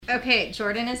Okay,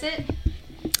 Jordan, is it?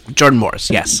 Jordan Morris,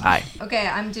 yes. Hi. Okay,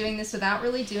 I'm doing this without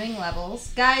really doing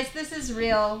levels. Guys, this is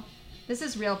real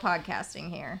podcasting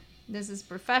here. This is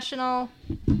professional.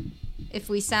 If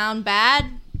we sound bad,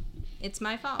 it's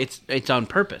my fault. It's on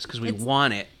purpose because we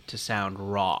want it to sound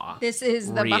raw. This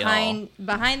is the real.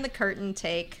 behind the curtain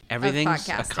take Everything's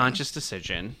of podcasting. a conscious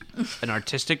decision, an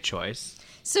artistic choice.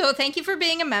 So thank you for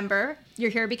being a member.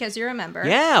 You're here because you're a member.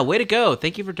 Yeah, way to go.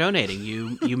 Thank you for donating.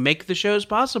 You make the shows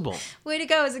possible. Way to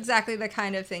go is exactly the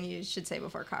kind of thing you should say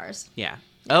before cars. Yeah.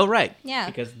 Oh, right. Yeah.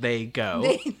 Because they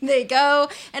go. They go,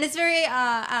 and it's very,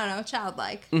 I don't know,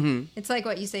 childlike. Mm-hmm. It's like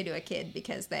what you say to a kid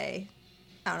because they,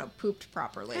 I don't know, pooped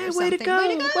properly Hey, or something. way to go.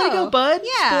 Way to go, bud.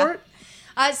 Yeah. Sport.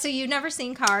 So you've never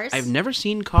seen Cars? I've never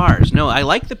seen Cars. No, I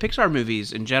like the Pixar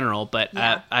movies in general, but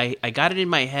Yeah. I got it in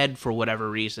my head for whatever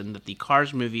reason that the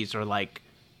Cars movies are like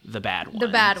the bad ones. The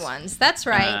bad ones. That's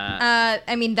right.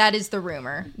 I mean, that is the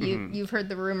rumor. You've heard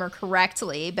the rumor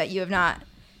correctly, but you have not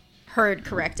heard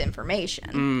correct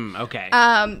information. Okay.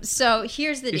 So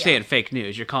here's the deal. You're saying fake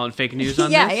news. You're calling fake news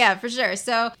on this? Yeah, for sure.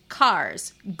 So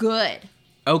Cars, good.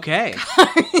 Okay.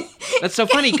 That's so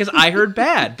funny because I heard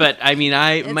bad, but I mean,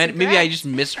 maybe I correct. just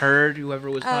misheard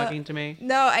whoever was talking to me.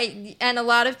 No, and a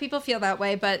lot of people feel that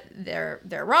way, but they're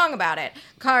wrong about it.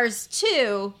 Cars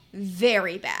 2,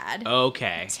 very bad.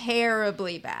 Okay.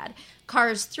 Terribly bad.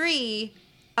 Cars 3,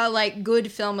 a like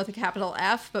good film with a capital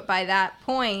F, but by that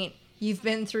point, you've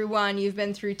been through 1, you've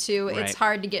been through 2. Right. It's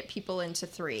hard to get people into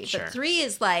 3. Sure. But 3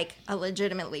 is like a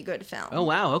legitimately good film. Oh,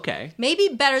 wow. Okay. Maybe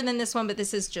better than this one, but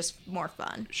this is just more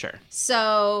fun. Sure.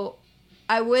 So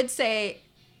I would say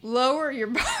lower your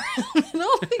bar a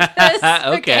little because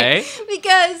Okay.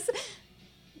 because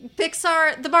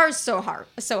Pixar, the bar is so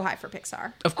high for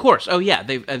Pixar. Of course. Oh, yeah.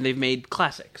 They've made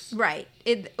classics. Right.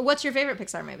 What's your favorite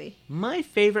Pixar movie? My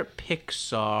favorite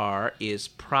Pixar is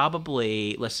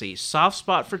probably, let's see, soft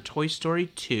spot for Toy Story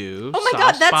 2. Oh my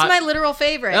God, that's my literal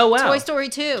favorite. Oh, wow. Toy Story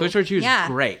 2. Toy Story 2 is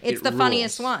great. It's It the rules.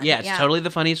 funniest one. Yeah, it's totally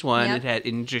the funniest one. Yep. It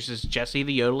introduces Jessie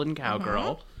the yodeling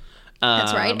cowgirl.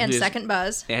 That's right. And Second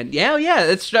Buzz. And yeah,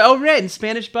 it's right. And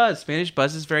Spanish Buzz. Spanish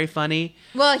Buzz is very funny.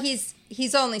 Well, he's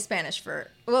only Spanish for...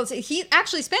 Well,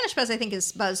 Spanish Buzz, I think,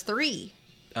 is Buzz 3.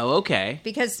 Oh, okay.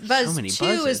 Because Buzz many 2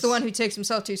 Buzzes. is the one who takes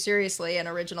himself too seriously, and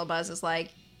original Buzz is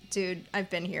like, dude, I've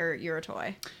been here, you're a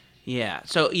toy. Yeah.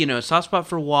 So, soft spot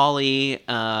for Wall-E.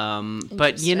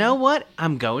 But you know what?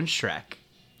 I'm going Shrek.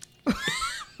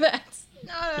 That's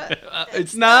not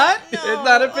It's not? No. It's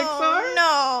not a Pixar? Oh,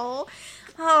 no.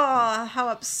 Oh, how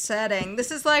upsetting.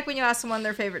 This is like when you ask someone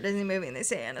their favorite Disney movie and they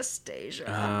say Anastasia.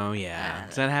 Oh, yeah.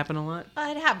 Does that happen a lot?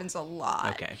 It happens a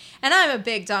lot. Okay. And I'm a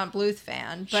big Don Bluth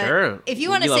fan. But Sure. if you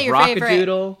want to love say your favorite...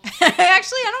 Rockadoodle?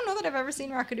 Actually, I don't know that I've ever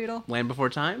seen Rockadoodle. Land Before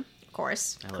Time? Of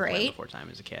course. I loved Land Great. Before Time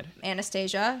as a kid.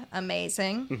 Anastasia,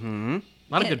 amazing. Mm-hmm.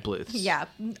 A lot of good Bluths. Yeah.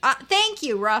 Thank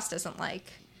you. Ross doesn't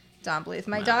like Don Bluth.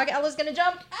 My dog Ella's going to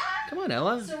jump. Ah! Come on,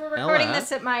 Ella. So we're recording Ella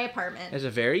this at my apartment. has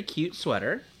a very cute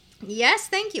sweater. Yes,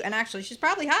 thank you. And actually, she's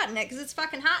probably hot in it because it's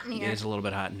fucking hot in here. It is a little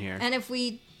bit hot in here. And if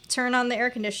we turn on the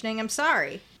air conditioning, I'm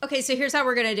sorry. Okay, so here's how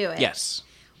we're going to do it. Yes.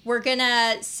 We're going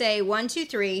to say 1, 2,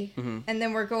 3, Mm-hmm. and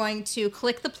then we're going to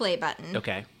click the play button.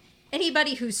 Okay.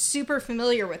 Anybody who's super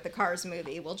familiar with the Cars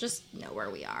movie will just know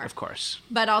where we are. Of course.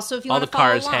 But also, if you All want the to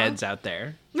follow Cars along... heads out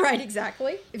there. Right,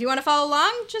 exactly. If you want to follow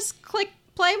along, just click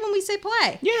play when we say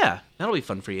play. Yeah, that'll be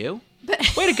fun for you.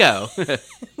 But Way to go.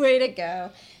 way to go.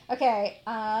 Okay,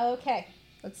 okay.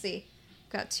 Let's see.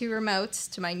 Got 2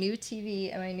 remotes to my new TV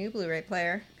and my new Blu-ray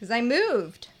player because I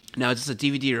moved. Now, is this a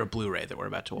DVD or a Blu-ray that we're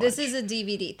about to watch? This is a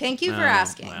DVD. Thank you for Oh,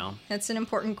 asking. well. That's an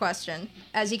important question.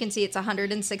 As you can see, it's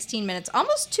 116 minutes,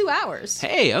 almost 2 hours.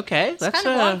 Hey, okay. It's kind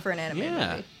of long for an anime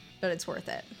movie, but it's worth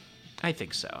it. I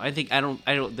think so.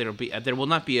 There will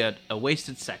not be a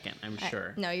wasted second, I'm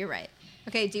sure. No, you're right.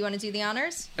 Okay, do you want to do the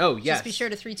honors? Oh, yes. Just be sure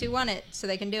to 3, 2, 1 it so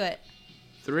they can do it.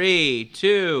 3,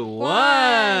 2,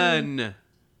 1.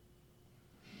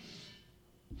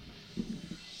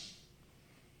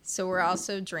 So we're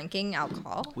also drinking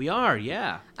alcohol. We are,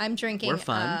 yeah. I'm drinking. We're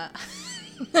fun.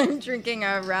 I'm drinking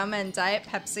a rum and Diet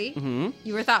Pepsi. Mm-hmm.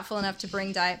 You were thoughtful enough to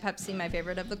bring Diet Pepsi, my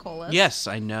favorite of the colas. Yes,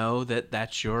 I know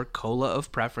that's your cola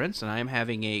of preference, and I am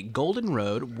having a Golden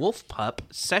Road Wolf Pup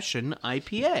Session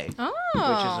IPA, Oh.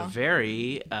 which is a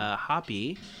very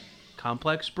hoppy,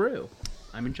 complex brew.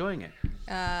 I'm enjoying it.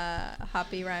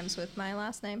 Hoppy rhymes with my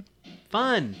last name.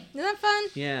 Fun. Isn't that fun?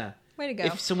 Yeah. Way to go.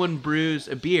 If someone brews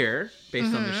a beer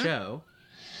based on the Mm-hmm. show,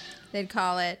 They'd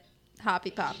call it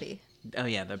Hoppy Poppy. oh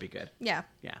yeah, that'd be good. Yeah.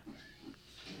 Yeah.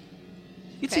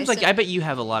 It Okay, seems like so- I bet you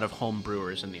have a lot of home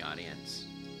brewers in the audience.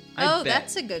 Oh,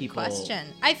 that's a good question.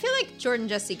 I feel like Jordan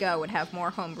Jesse Go would have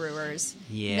more homebrewers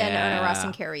than Ona Ross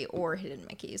and Carrie or Hidden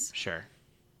Mickeys. Sure.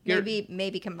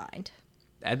 Maybe combined.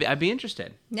 I'd be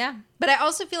interested. Yeah. But I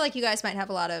also feel like you guys might have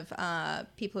a lot of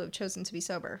people who have chosen to be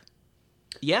sober.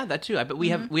 Yeah, that too. I bet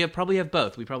we probably have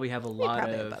both. We probably have a lot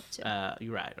of both too.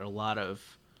 You're right. A lot of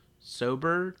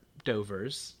sober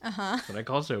dovers. That's what I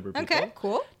call sober people. Okay,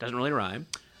 cool. Doesn't really rhyme.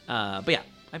 But yeah,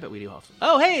 I bet we do also.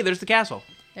 Oh, hey, there's the castle.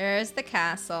 There's the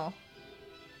castle.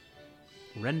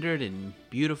 Rendered in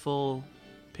beautiful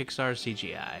Pixar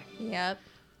CGI. Yep.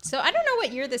 So I don't know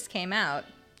what year this came out.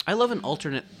 I love an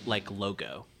alternate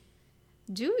logo.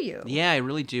 Do you? Yeah, I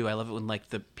really do. I love it when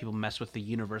the people mess with the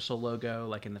Universal logo,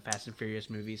 like in the Fast and Furious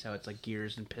movies, how it's like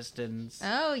gears and pistons.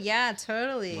 Oh yeah,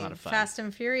 totally. A lot of fun. Fast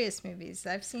and Furious movies.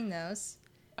 I've seen those.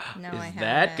 No, I haven't. Is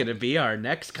that gonna be our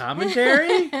next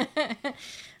commentary?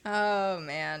 Oh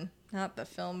man, not the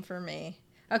film for me.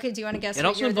 Okay, do you want to guess? It what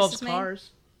also year involves this is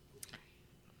cars. Made?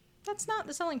 That's not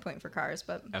the selling point for cars,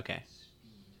 but okay.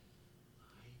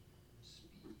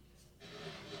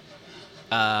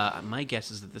 My guess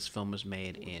is that this film was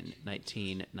made in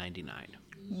 1999.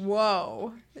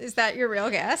 Whoa. Is that your real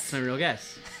guess? That's my real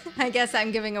guess. I guess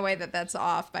I'm giving away that that's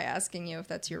off by asking you if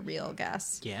that's your real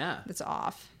guess. Yeah. That's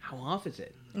off. How off is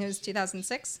it? It was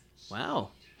 2006. Wow.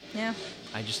 Yeah.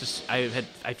 I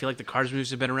feel like the Cars movies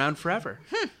have been around forever.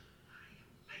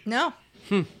 No.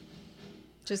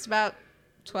 Just about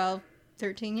 12,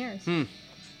 13 years.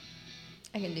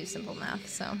 I can do simple math,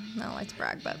 so I don't like to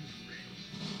brag, but...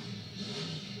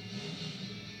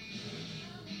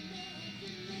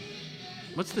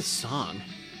 What's the song?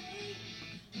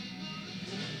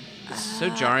 It's so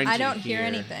jarring to I don't hear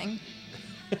anything.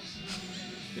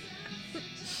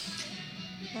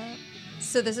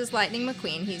 So this is Lightning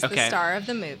McQueen. He's the star of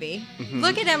the movie.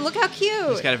 Look at him. Look how cute.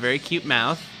 He's got a very cute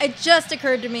mouth. It just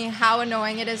occurred to me how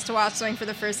annoying it is to watch something for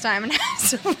the first time and have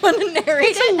someone to narrate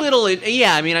It's a little...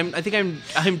 Yeah, I mean, I think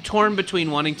I'm torn between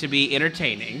wanting to be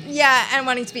entertaining. Yeah, and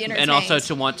wanting to be entertained. And also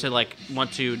to want to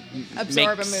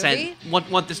absorb make a movie.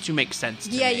 Want this to make sense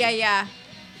to me. Yeah.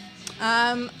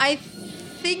 I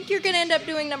think you're going to end up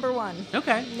doing number one.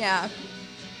 Okay. Yeah.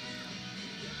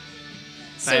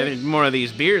 So, I have more of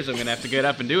these beers, I'm going to have to get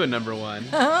up and do a number one.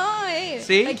 Oh, hey.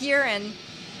 See? Like urine.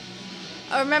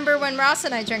 I remember when Ross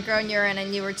and I drank our own urine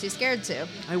and you were too scared to.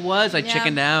 I was. I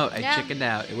chickened out. Yeah. Chickened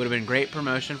out. It would have been great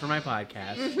promotion for my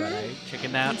podcast, but I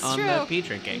chickened out the pee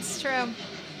drinking. It's true.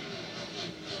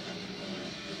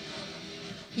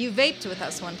 You vaped with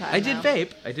us one time. I did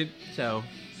vape. So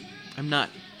I'm not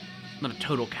a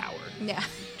total coward. Yeah.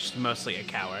 Just mostly a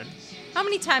coward. How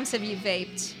many times have you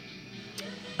vaped?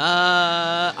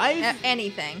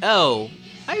 Anything. Oh,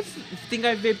 I think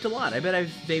I've vaped a lot. I bet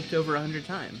I've vaped over 100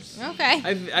 times. Okay.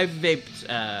 I've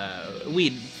vaped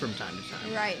weed from time to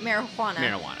time. Right,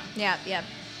 marijuana. Yep.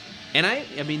 And I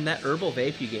mean, that herbal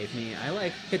vape you gave me, I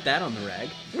hit that on the reg.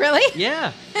 Really?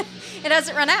 Yeah. It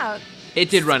hasn't run out. It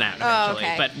did run out eventually,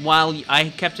 okay. But while I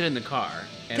kept it in the car,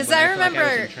 and when I remember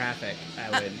I was in traffic, I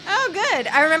would. Oh, good.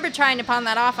 I remember trying to pawn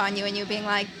that off on you, and you being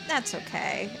like, "That's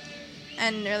okay,"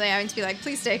 and really having to be like,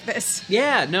 "Please take this."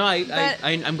 Yeah, no, I'm glad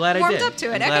I did. Warmed up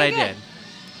to it. I'm glad okay, I did.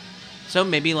 So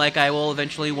maybe I will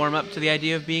eventually warm up to the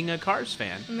idea of being a Cars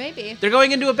fan. Maybe. They're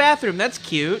going into a bathroom. That's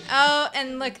cute. Oh,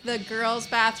 and the girls'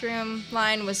 bathroom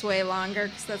line was way longer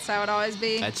because that's how it always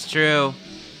be. That's true.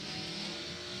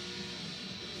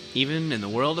 Even in the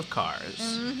world of Cars.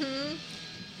 Mm-hmm.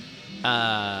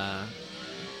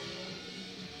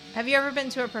 Have you ever been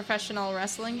to a professional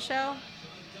wrestling show?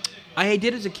 I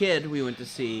did as a kid. We went to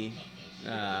see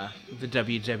the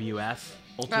WWF.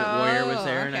 Ultimate Warrior was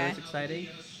there, and that was exciting.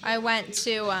 I went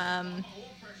to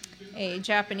a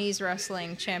Japanese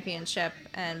wrestling championship,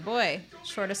 and boy,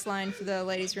 shortest line for the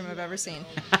ladies' room I've ever seen.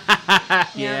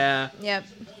 Yeah. Yep.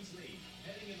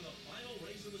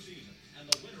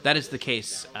 That is the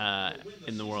case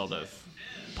in the world of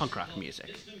punk rock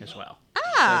music as well.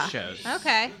 Ah, those shows.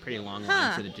 Okay. Pretty long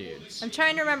lines of the dudes. I'm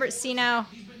trying to remember. See now.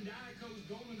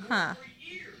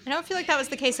 I don't feel like that was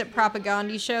the case at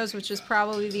Propagandhi shows, which is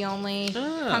probably the only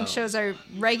punk shows I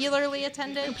regularly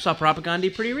attended. I saw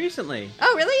Propagandhi pretty recently.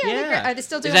 Oh, really? Yeah. Are they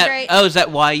still doing great? Oh, is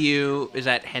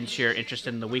that hence your interest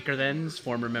in the Weaker Thans?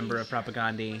 Former member of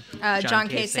Propagandhi, John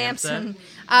K. Sampson.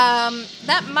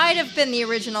 That might have been the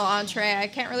original entree. I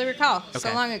can't really recall. Okay.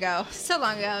 So long ago.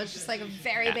 I was just a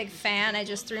very big fan. I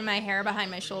just threw my hair behind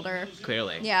my shoulder.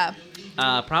 Clearly. Yeah.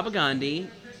 Propagandhi.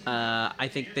 I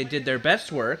think they did their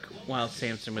best work while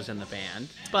Samson was in the band,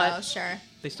 but sure.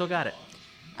 They still got it.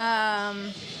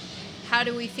 How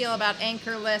do we feel about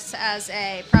Anchorless as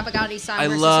a Propagandhi song? I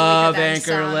versus love a Weaker Thans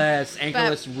Anchorless. song?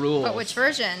 Anchorless rules. But which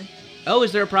version? Oh,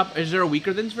 is there a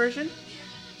weaker thans version?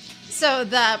 So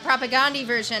the Propagandhi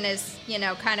version is,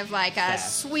 kind of like a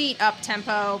sweet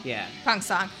up-tempo punk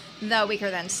song. The Weaker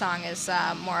Than song is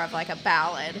more of like a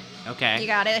ballad. Okay. You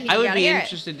got it? I would be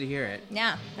interested to hear it.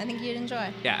 Yeah, I think you'd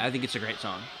enjoy. Yeah, I think it's a great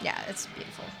song. Yeah, it's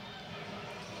beautiful.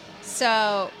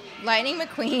 So, Lightning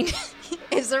McQueen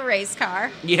is a race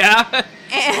car. Yeah.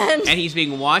 And he's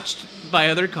being watched by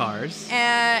other cars.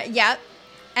 Yeah.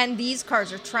 And these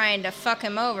cars are trying to fuck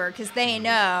him over because they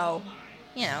know,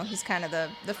 he's kind of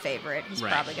the favorite. He's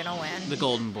probably going to win. The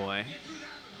golden boy.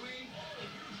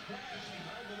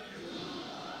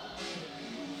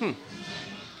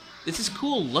 This is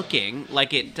cool looking.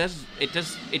 Like it does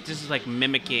like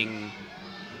mimicking,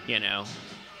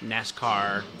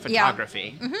 NASCAR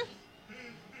photography. Yeah,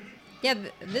 yeah,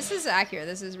 this is accurate.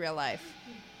 This is real life.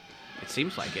 It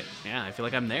seems like it. Yeah, I feel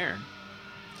like I'm there.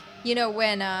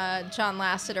 When John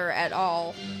Lasseter et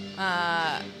al.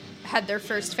 Had their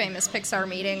first famous Pixar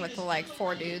meeting with the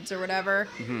 4 dudes or whatever,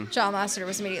 John Lasseter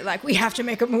was immediately like, we have to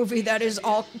make a movie that is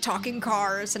all talking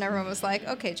cars, and everyone was like,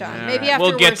 okay, John, maybe after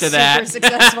we'll get to that. Super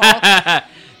successful.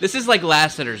 This is like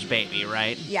Lasseter's baby,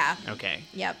 right? Yeah. Okay.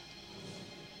 Yep.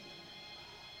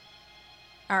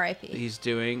 R.I.P. He's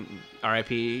doing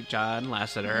R.I.P. John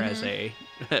Lasseter as a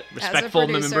respectful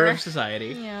member of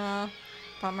society. Yeah.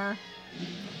 Bummer.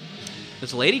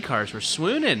 Those lady cars were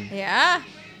swooning. Yeah.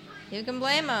 You can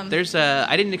blame them.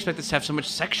 I didn't expect this to have so much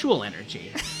sexual energy,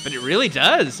 but it really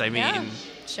does. I mean, yeah,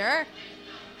 sure.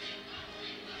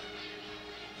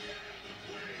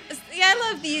 Yeah,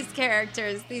 I love these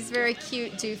characters. These very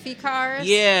cute, doofy cars.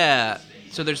 Yeah.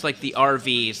 So there's the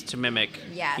RVs to mimic,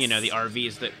 yes. The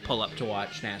RVs that pull up to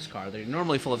watch NASCAR. They're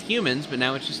normally full of humans, but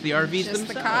now it's just the RVs just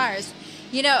themselves. The cars.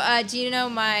 Do you know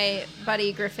my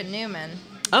buddy Griffin Newman?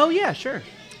 Oh, yeah, sure.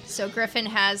 So Griffin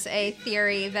has a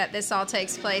theory that this all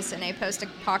takes place in a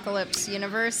post-apocalypse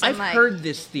universe. I've heard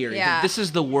this theory. Yeah. That this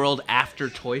is the world after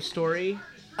Toy Story.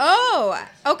 Oh,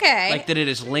 okay. That it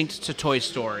is linked to Toy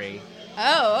Story.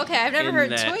 Oh, okay. I've never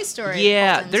heard Toy Story.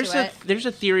 Yeah, there's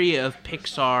a theory of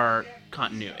Pixar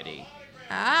continuity.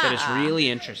 That is really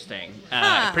interesting.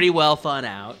 Pretty well thought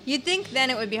out. You'd think then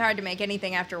it would be hard to make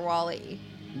anything after WALL-E.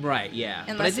 Right, yeah.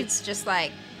 Unless it's just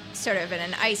sort of in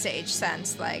an Ice Age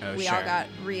sense, we all got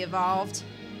re-evolved.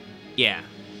 Yeah.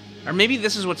 Or maybe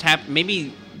this is what's happened.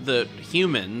 Maybe the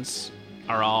humans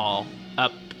are all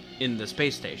up in the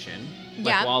space station,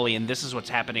 like WALL-E, and this is what's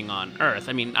happening on Earth.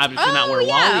 I mean, obviously not where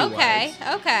WALL-E was.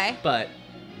 Okay. But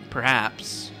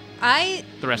perhaps I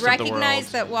the rest of the world.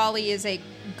 recognize that WALL-E is a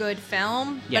good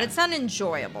film, but it's not an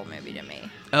enjoyable movie to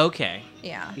me. Okay.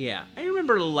 Yeah. Yeah. I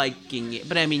remember liking it,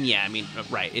 but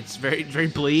right. It's very, very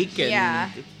bleak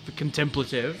and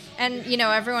contemplative. And,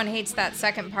 everyone hates that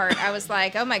second part. I was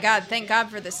like, oh my God, thank God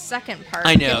for the second part.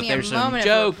 I know, Give me there's a moment some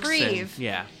jokes. Of reprieve.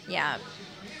 Yeah.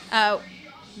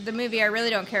 The movie I really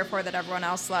don't care for that everyone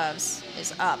else loves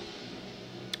is Up.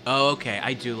 Oh, okay.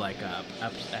 I do like Up.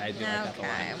 I do like Up a lot.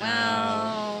 Okay,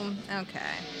 well,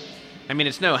 okay. I mean,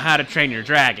 it's no How to Train Your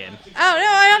Dragon. Oh, no,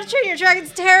 How to Train Your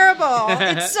Dragon's terrible.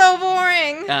 It's so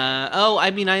boring.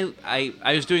 I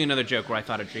was doing another joke where I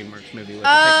thought a DreamWorks movie was a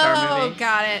Pixar movie. Oh,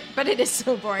 got it. But it is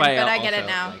so boring, but I get it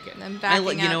now. Like it. I'm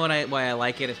backing You up. know why I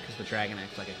like it? Is because the dragon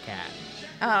acts like a cat.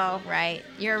 Oh, right.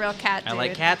 You're a real cat dude. I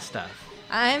like cat stuff.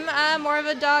 I'm more of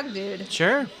a dog dude.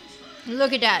 Sure.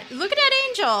 Look at that. Look at that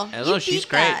angel. Hello, she's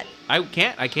great. That. I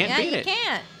can't beat it. Yeah, you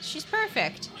can't. She's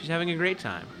perfect. She's having a great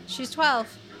time. She's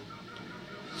 12.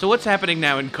 So what's happening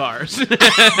now in Cars?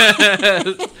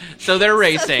 So they're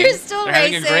racing. So they're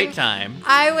having a great time.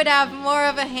 I would have more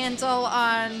of a handle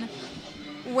on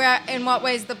in what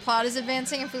ways the plot is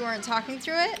advancing if we weren't talking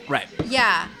through it. Right.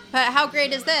 Yeah. But how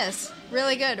great is this?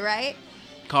 Really good, right?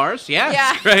 Cars? Yeah.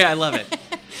 Yeah. Great. I love it.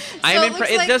 I am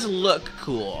impressed. It does look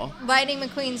cool. Lightning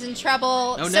McQueen's in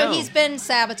trouble. Oh, so he's been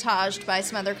sabotaged by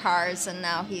some other cars, and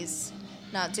now he's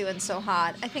not doing so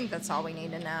hot. I think that's all we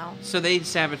need to know. So they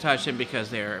sabotaged him because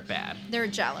they're bad. They're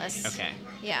jealous. Okay.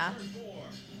 Yeah.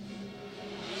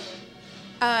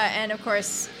 And of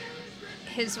course,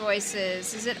 his voice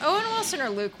is it Owen Wilson or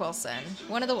Luke Wilson?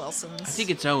 One of the Wilsons. I think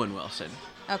it's Owen Wilson.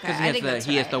 Okay, I think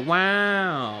he has the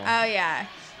wow. Oh yeah,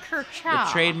 Kerchaw.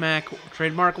 The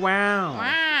trademark wow.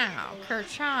 Wow,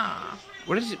 Kerchaw.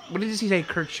 What does he say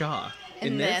Kerchaw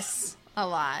in this? A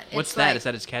lot. What's that? Is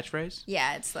that his catchphrase?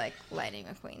 Yeah, it's like Lightning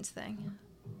McQueen's thing.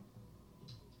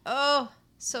 Oh,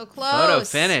 so close. Photo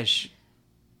finish.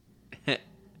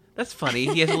 That's funny.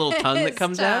 He has a little tongue that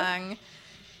comes out.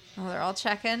 Oh, they're all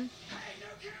checking.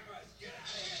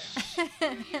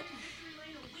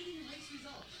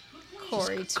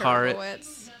 Corey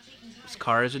Turbowitz.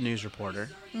 Car is a news reporter.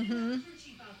 Mm-hmm.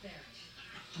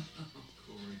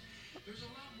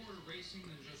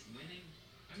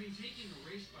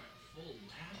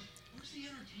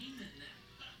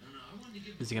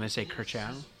 Is he going to say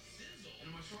Kerchow?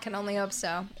 Can only hope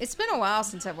so. It's been a while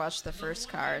since I've watched the first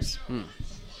Cars.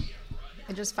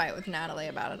 I just fight with Natalie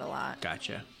about it a lot.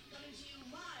 Gotcha.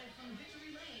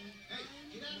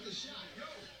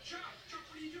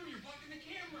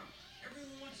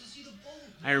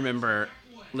 I remember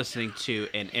listening to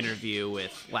an interview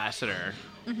with Lasseter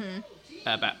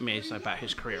about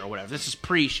his career or whatever. This is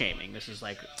pre-shaming. This is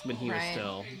like when he was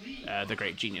still the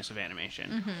great genius of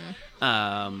animation.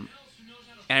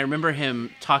 And I remember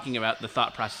him talking about the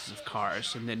thought process of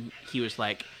Cars, and then he was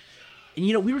like, and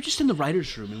we were just in the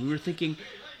writer's room, and we were thinking,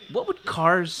 what would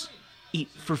Cars eat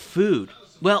for food?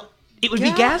 Well, it would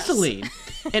be gasoline.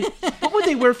 And what would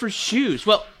they wear for shoes?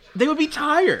 Well, they would be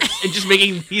tires. And just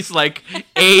making these like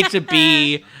A to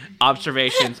B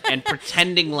observations and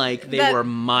pretending like they were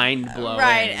mind-blowing.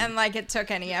 Right, and like it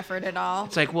took any effort at all.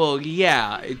 It's like, well,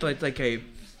 yeah, it's like a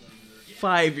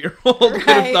 5-year-old could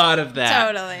have thought of that.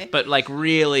 Totally. But like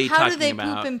really How talking do they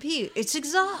about... poop and pee? It's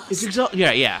exhaust. It's exhaust.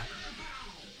 Yeah.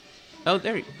 Oh,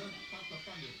 there you go.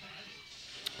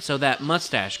 So that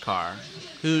mustache car,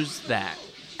 who's that?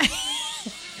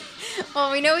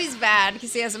 Well, we know he's bad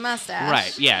because he has a mustache.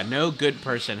 Right, yeah, no good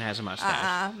person has a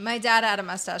mustache. My dad had a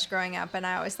mustache growing up, and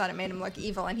I always thought it made him look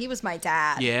evil, and he was my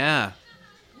dad. Yeah.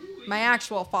 My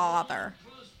actual father.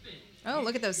 Oh,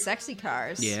 look at those sexy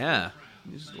cars. Yeah.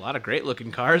 There's a lot of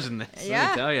great-looking cars in this, yeah.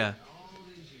 Let me tell you.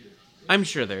 I'm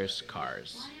sure there's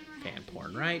Cars fan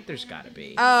porn, right? There's got to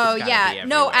be. Oh, yeah.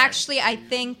 No, actually, I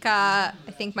think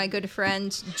my good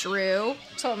friend Drew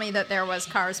told me that there was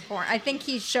Cars porn. I think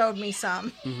he showed me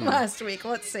some last week.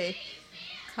 Let's see.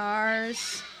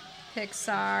 Cars,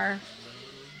 Pixar,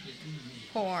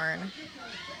 porn.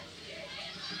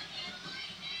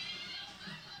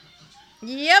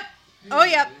 Yep. Oh,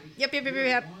 yep.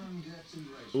 Yep.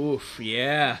 Oof,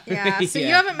 yeah. Yeah, so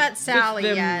you haven't met Sally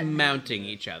just them yet. Mounting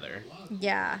each other.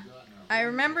 Yeah. I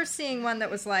remember seeing one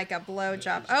that was like a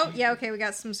blowjob. Oh, yeah, okay, we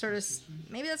got some sort of...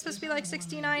 Maybe that's supposed to be like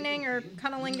 69ing or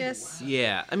cunnilingus.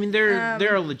 Yeah, I mean, there are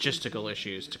logistical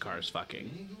issues to Cars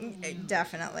fucking.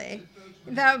 Definitely.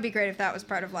 That would be great if that was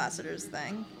part of Lasseter's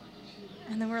thing.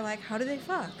 And then we're like, how do they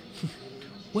fuck?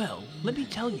 Well, let me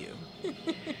tell you.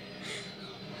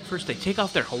 First, they take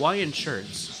off their Hawaiian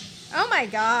shirts. Oh my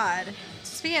god.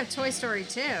 Speaking of Toy Story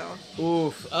 2.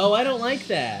 Oof. Oh, I don't like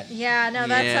that. Yeah, no,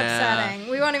 that's upsetting.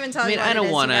 We won't even tell you what I don't it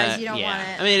is, wanna, you guys. You don't want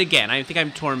it. I mean, again, I think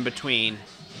I'm torn between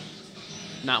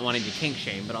not wanting to kink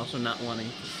shame, but also not wanting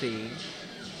to see...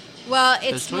 Well,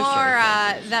 it's more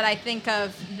that I think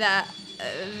of the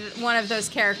one of those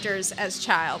characters as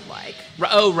childlike.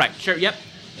 Oh, right. Sure. Yep.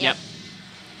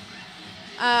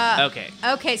 Okay.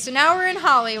 Okay, so now we're in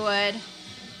Hollywood.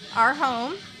 Our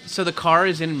home. So the car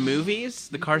is in movies?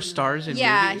 The car stars in movies?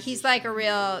 Yeah, he's like a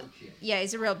real... Yeah,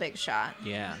 he's a real big shot.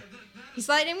 Yeah. He's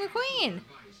Lightning McQueen.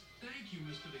 Thank you,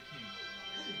 Mr. the King.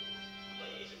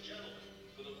 Ladies and gentlemen,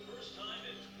 for the first time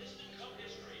in Piston Cup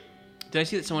history... Did I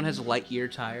see that someone has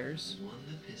Lightyear tires?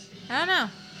 I don't know.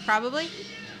 Probably.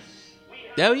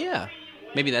 Oh, yeah.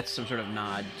 Maybe that's some sort of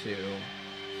nod to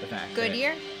the fact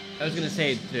Goodyear? I was going to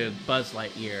say to Buzz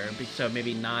Lightyear, so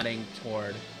maybe nodding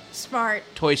toward... Smart.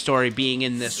 Toy Story being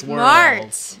in this Smart.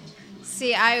 world.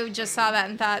 See, I just saw that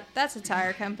and thought, that's a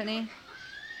tire company.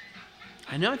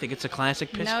 I know, I think it's a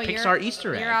classic Pixar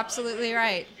Easter egg. You're absolutely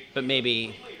right. But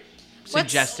maybe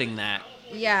suggesting that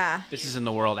this is in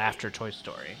the world after Toy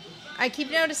Story. I keep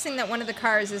noticing that one of the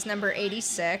cars is number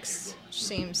 86, which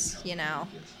seems,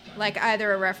 like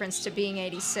either a reference to being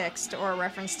 86th or a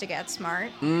reference to Get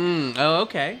Smart. Oh,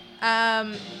 okay.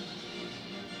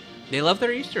 They love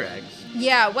their Easter eggs.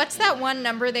 Yeah, what's that one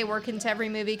number they work into every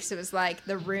movie? Because it was like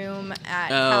the room at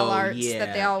CalArts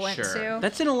that they all went to.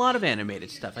 That's in a lot of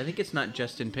animated stuff. I think it's not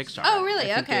just in Pixar. Oh,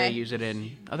 really? I think okay. They use it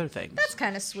in other things. That's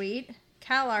kind of sweet.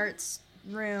 CalArts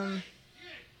room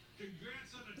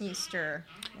Easter.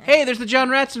 Hey, there's the John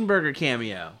Ratzenberger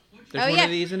cameo. There's one of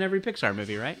these in every Pixar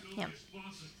movie, right? Yeah.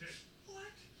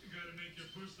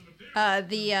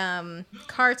 The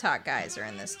Car Talk guys are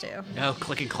in this too. Oh,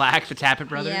 Click and Clack, the Tappet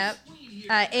Brothers? Yep.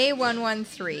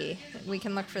 A113. We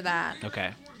can look for that.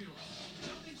 Okay.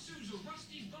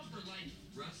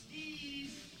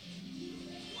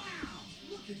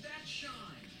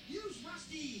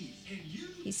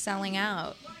 He's selling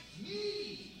out.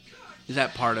 Is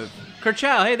that part of...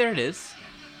 Kerchow, hey, there it is.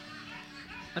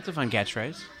 That's a fun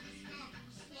catchphrase.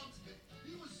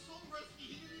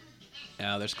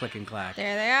 Oh, there's Click and Clack.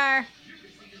 There they are.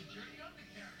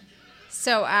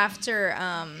 So after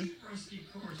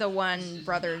the one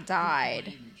brother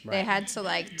died, They had to,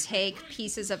 like, take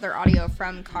pieces of their audio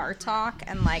from car talk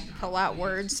and, like, pull out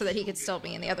words so that he could still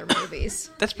be in the other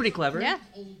movies. That's pretty clever. Yeah.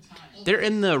 They're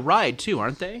in The Ride, too,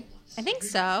 aren't they? I think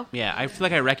so. Yeah, I feel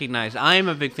like I recognize... I'm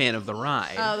a big fan of The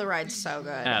Ride. Oh, The Ride's so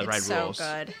good. The It's Ride so rules.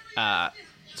 good.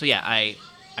 So, yeah, I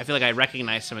feel like I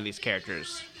recognize some of these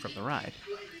characters from The Ride.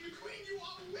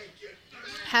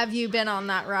 Have you been on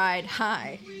that ride?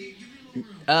 Hi.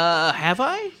 Have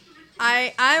I?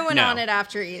 I went No. on it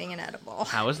after eating an edible.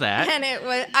 How was that? And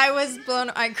I was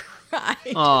blown. I cried.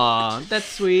 Aw, that's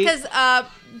sweet. Because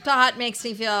Dot makes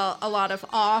me feel a lot of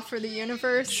awe for the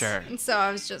universe. Sure. And so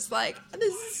I was just like,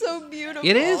 this is so beautiful.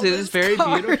 It is. It This is very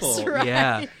Cars beautiful. ride.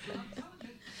 Yeah.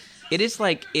 It is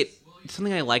like it.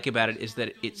 Something I like about it is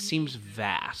that it seems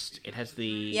vast. It has the.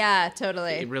 Yeah,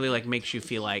 totally. It really like makes you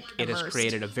feel like it has Immersed.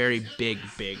 created a very big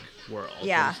Yeah. world.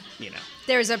 And, you know.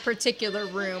 There's a particular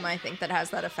room, I think, that has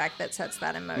that effect that sets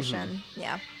that in motion. Mm-hmm.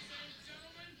 Yeah.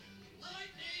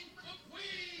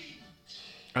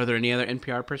 Are there any other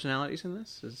NPR personalities in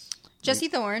this? Jesse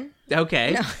Thorne.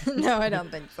 Okay. No, I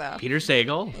don't think so. Peter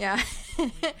Sagal. Yeah. ran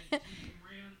a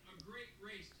great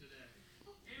race today.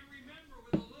 And remember,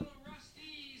 with a little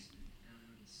rusties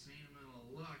and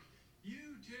sentimental luck,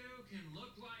 you too can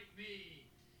look like me.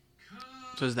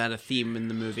 So is that a theme in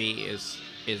the movie? Is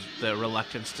the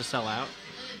reluctance to sell out?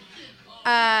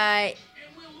 I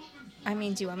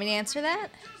mean, do you want me to answer that?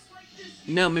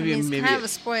 No, maybe It's maybe kind of a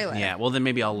spoiler. Yeah, well then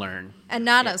maybe I'll learn. And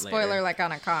not Yeah, a spoiler later. like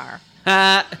on a car.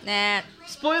 Nah.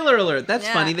 Spoiler Alert. That's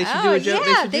Yeah. funny. They should Oh, do a joke.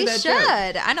 Yeah, they should do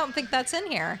that joke. I don't think that's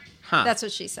in here. Huh. That's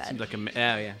what she said. Seems like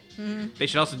yeah. They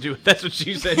should also do that's what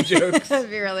she said jokes. That'd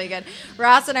be really good.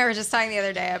 Ross and I were just talking the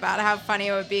other day about how funny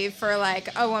it would be for like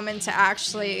a woman to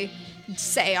actually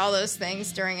say all those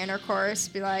things during intercourse.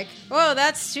 Be like, "Whoa,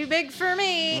 that's too big for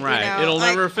me." you Right. know, It'll like-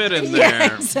 never fit in Yeah,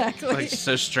 there. exactly. Like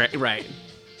so straight. Right.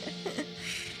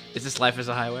 Is this Life as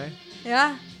a Highway?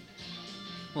 Yeah,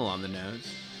 A little on the nose.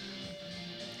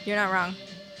 you're not wrong.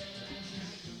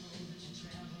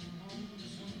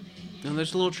 And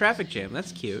there's a little traffic jam.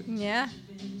 That's cute. Yeah.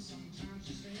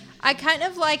 I kind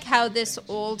of like how this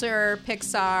older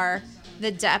Pixar,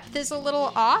 the depth is a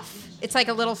little off. It's like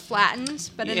a little flattened,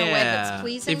 but in a way that's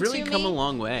pleasing They've really to come me. a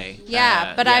long way.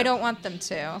 Yeah, but I don't want them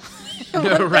to. I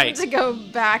want Right. them to go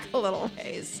back a little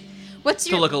ways. What's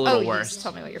your look a little You worse. just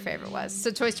told me what your favorite was.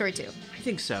 So Toy Story 2. I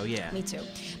think so, yeah. Me too.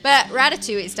 But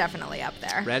Ratatouille is definitely up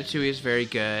there. Ratatouille is very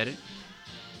good.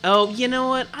 Oh, you know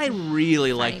what? I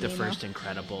really like the Nemo. first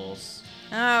Incredibles.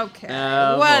 Okay.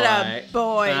 Oh, what boy. a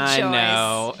boy I choice.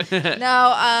 know.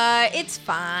 No, it's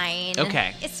fine.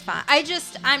 Okay. It's fine.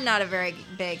 I'm not a very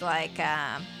big, like,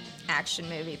 action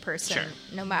movie person, Sure.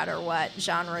 no matter what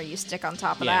genre you stick on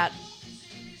top of Yeah. that.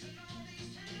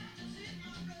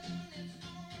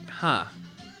 Huh.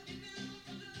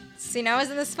 See, now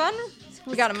isn't this fun?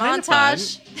 We got a kinda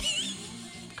montage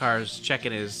Car's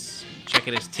checking his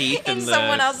teeth in and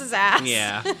someone else's ass.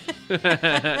 Yeah.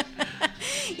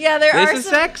 Yeah, there are This is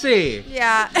some. sexy.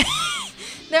 Yeah.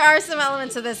 There are some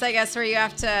elements of this, I guess, where you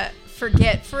have to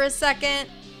forget for a second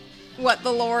what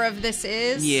the lore of this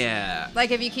is. Yeah.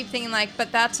 Like, if you keep thinking, like,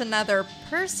 but that's another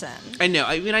person. I know.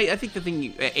 I mean, I think a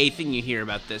thing you hear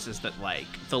about this is that, like,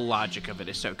 the logic of it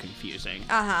is so confusing.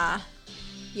 Uh-huh.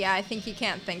 Yeah, I think you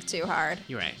can't think too hard.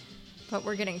 You're right. But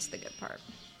we're getting to the good part.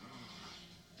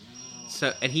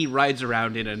 So, and he rides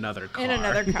around in another car. In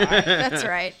another car. That's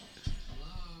right.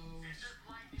 Is this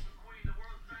Lightning McQueen, the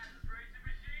world's fastest racing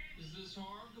machine? Is this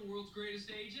Harv, the world's greatest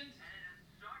agent? And it is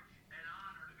such an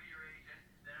honor to be your agent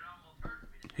that it almost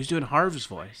hurts me. Who's doing Harv's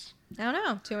voice? I don't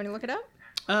know. Do you want to look it up?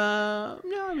 No,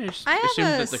 I mean, I assume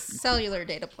have a that the cellular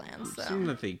data plan, assume so.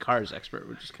 that the Cars expert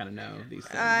would just kind of know these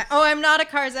things. I'm not a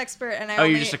Cars expert, and Oh,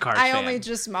 you're just a Cars I fan. only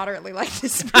just moderately like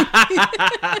this movie.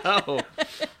 Oh,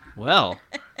 well.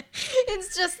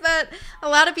 It's just that a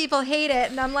lot of people hate it,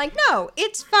 and I'm like, no,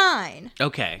 it's fine.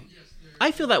 Okay.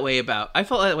 I felt that way about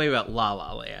La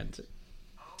La Land.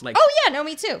 Like, Oh yeah, no,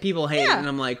 me too. people hate it, Yeah. and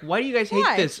I'm like, why do you guys hate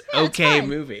Why? this Yeah, it's okay fine.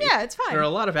 movie? Yeah, it's fine. There are a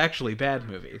lot of actually bad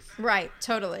movies. Right,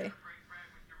 totally.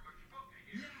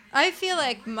 I feel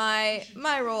like my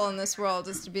role in this world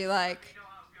is to be like,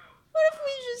 what if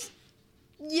we just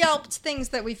yelped things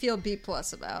that we feel B+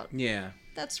 about? Yeah.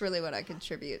 That's really what I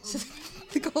contribute to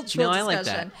the cultural No, I like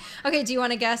discussion. Okay, do you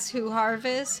want to guess who Harv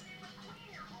is?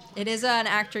 It is an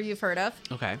actor you've heard of.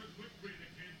 Okay.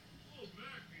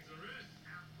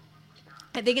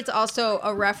 I think it's also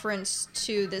a reference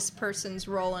to this person's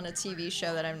role in a TV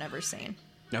show that I've never seen.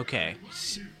 Okay.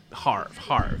 Harv.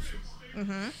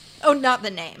 Oh, not the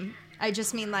name. I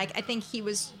just mean, like, I think he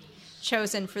was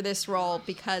chosen for this role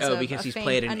because Oh, of because a he's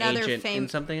played an another agent in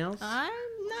something else? No,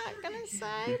 not gonna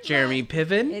say. Jeremy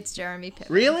Piven? It's Jeremy Piven.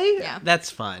 Really? Yeah. That's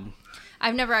fun.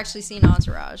 I've never actually seen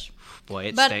Entourage. Boy,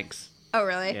 it But- stinks. Oh,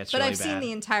 really? Yeah, it's but really I've seen bad.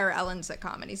 the entire Ellen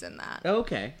sitcoms in that. Oh,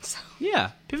 okay. So,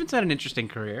 Yeah, Piven's had an interesting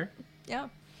career. yeah.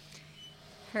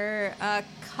 Her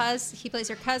he plays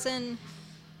her cousin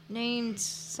named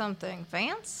something.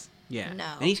 Vance? Yeah. No.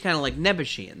 And he's kind of like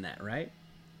Nebuchadnezzar in that, right?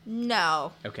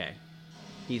 No. Okay.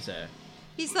 He's a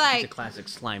He's like... classic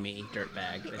slimy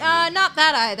dirtbag. not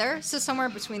that either. So somewhere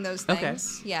between those Okay.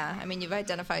 things. Yeah, I mean, you've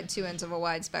identified two ends of a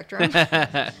wide spectrum.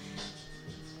 But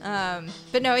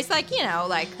no, he's like,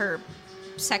 like her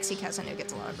sexy cousin who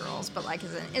gets a lot of girls, but like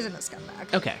isn't a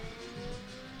scumbag. Okay.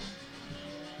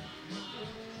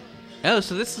 Oh,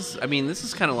 so this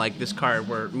is kind of like this car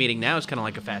we're meeting now is kind of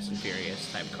like a Fast and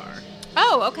Furious type car.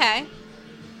 Oh, okay.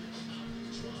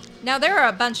 Now there are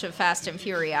a bunch of Fast and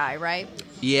Furii, right?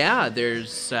 Yeah,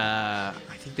 there's I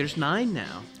think there's 9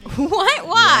 now. What?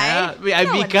 Why? Yeah,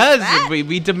 No one because does that.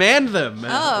 we demand them.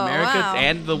 Oh, America wow.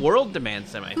 and the world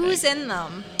demands them, I think. Who's in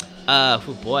them?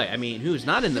 Oh boy, I mean, who's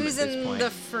not in them Who's at this in point? the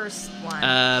first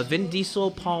one? Vin Diesel,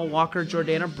 Paul Walker,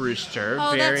 Jordana Brewster.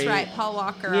 Oh, very, that's right. Paul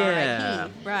Walker, Yeah.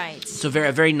 R.I.P. Right. So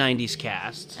very 90s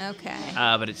cast. Okay.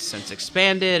 But it's since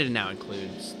expanded and now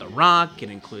includes The Rock. It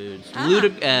includes Ah.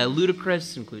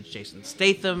 Ludacris. Includes Jason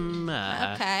Statham.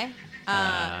 Okay.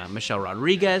 Michelle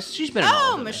Rodriguez. She's been in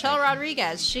all of them, I Michelle think.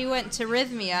 Rodriguez. She went to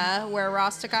Rhythmia where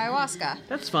Ross took ayahuasca.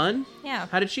 That's fun. Yeah.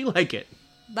 How did she like it?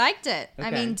 Liked it. I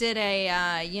Okay. mean, did a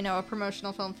a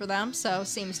promotional film for them, so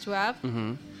seems to have.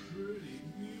 Mm-hmm.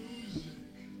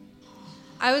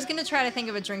 I was gonna try to think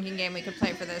of a drinking game we could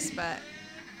play for this, but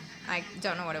I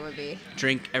don't know what it would be.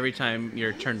 Drink every time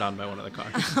you're turned on by one of the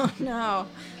cars. Oh no,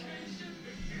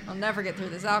 I'll never get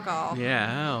through this alcohol.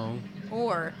 Yeah. Oh.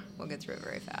 Or we'll get through it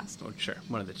very fast. Oh, sure.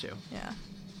 One of the two. Yeah.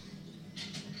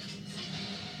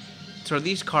 So are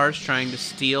these cars trying to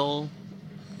steal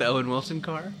the Owen Wilson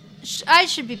car? I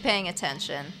should be paying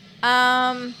attention.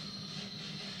 Yeah,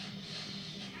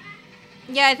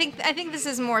 I think this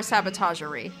is more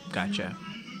sabotagery. Gotcha.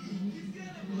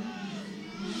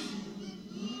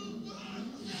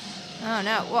 Oh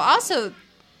no. Well, also,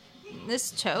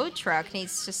 this tow truck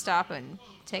needs to stop and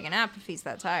take a nap if he's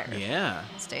that tired. Yeah.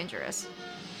 It's dangerous.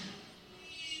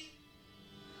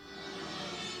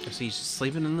 So he's just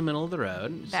sleeping in the middle of the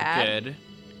road. It's Bad. a good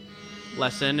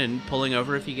lesson in pulling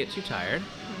over if you get too tired.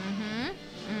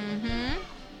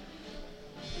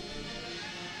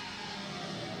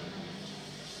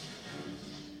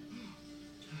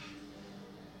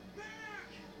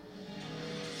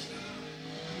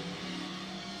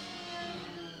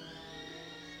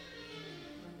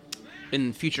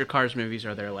 In future Cars movies,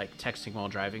 are there like texting while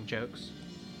driving jokes?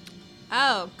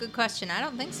 Oh, good question. I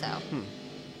don't think so.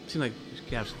 Seems like you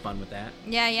could have some fun with that.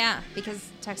 Yeah, because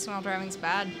texting while driving's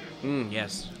bad.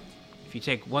 Yes. If you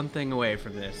take one thing away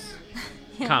from this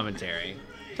commentary,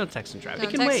 don't text and drive. Don't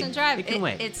it can text wait. and drive. It can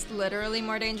wait. It's literally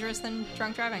more dangerous than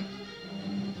drunk driving.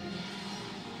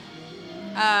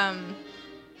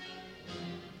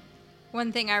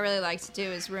 One thing I really like to do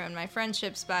is ruin my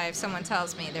friendships by if someone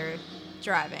tells me they're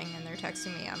driving and they're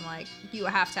texting me, I'm like, you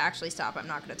have to actually stop. I'm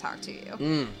not going to talk to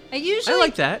you. I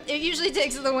like that. It usually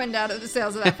takes the wind out of the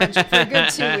sails of that friendship for a good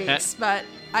 2 weeks, but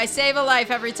I save a life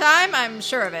every time. I'm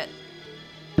sure of it.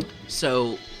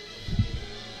 So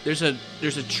there's a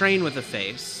train with a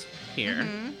face here.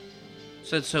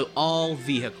 Mm-hmm. So all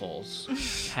vehicles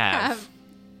have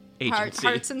agency.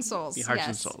 Hearts and souls. Yeah, hearts and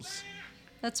yes. souls.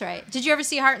 That's right. Did you ever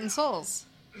see Heart and Souls?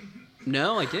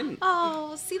 No, I didn't.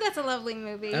 Oh, see, that's a lovely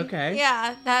movie. Okay.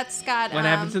 Yeah, that's got. What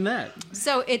happens in that?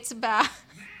 So it's about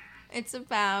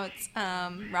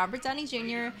Robert Downey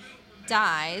Jr.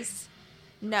 dies.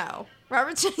 No,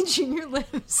 Robert Downey Jr.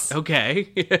 lives. Okay.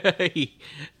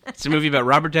 It's a movie about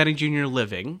Robert Downey Jr.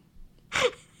 living.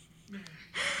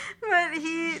 But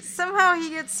he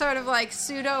gets sort of like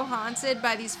pseudo haunted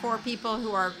by these 4 people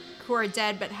who are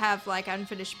dead but have like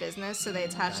unfinished business, so they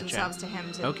attach themselves to him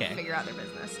to figure out their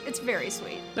business. It's very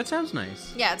sweet. That sounds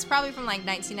nice. Yeah, it's probably from like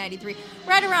 1993,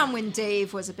 right around when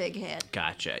Dave was a big hit.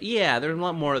 Gotcha. Yeah, there's a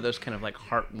lot more of those kind of like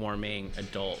heartwarming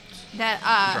adult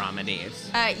dramedies.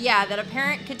 Yeah, that a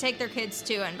parent could take their kids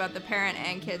to, and both the parent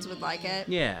and kids would like it.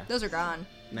 Yeah. Those are gone.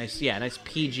 Nice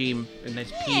PG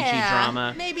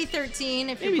drama. Maybe 13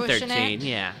 if Maybe you're pushing 13, it.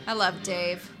 yeah. I love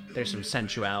Dave. There's some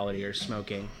sensuality or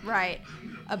smoking. Right.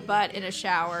 A butt in a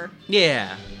shower.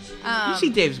 Yeah. You see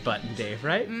Dave's butt in Dave,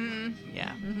 right? Mm-hmm. Yeah.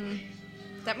 Mm-hmm.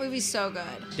 That movie's so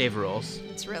good. Dave rules.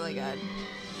 It's really good.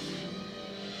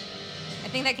 I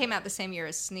think that came out the same year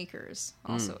as Sneakers.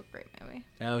 Also a great movie.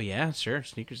 Oh, yeah, sure.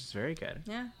 Sneakers is very good.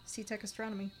 Yeah. C-Tech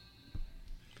Astronomy.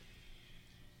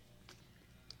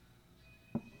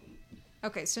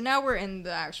 Okay, so now we're in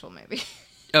the actual movie.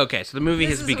 Okay, so the movie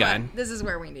has begun. This is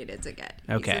where we needed to get.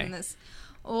 Okay. He's in this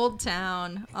old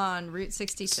town on Route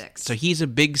 66. So he's a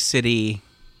big city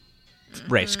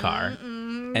race car,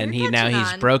 and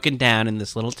he's broken down in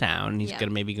this little town. He's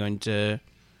going to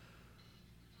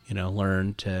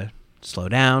learn to slow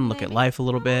down, look at life a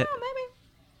little bit. Maybe.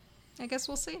 I guess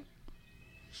we'll see.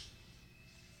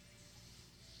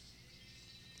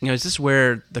 Is this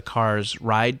where the car's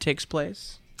ride takes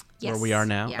place? Yes. Where we are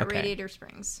now? Yeah, okay. Radiator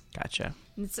Springs. Gotcha.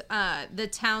 It's the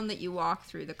town that you walk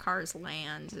through, the car's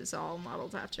land, is all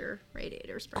modeled after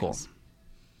Radiator Springs. Cool.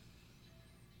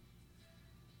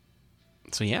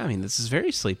 So yeah, this is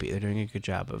very sleepy. They're doing a good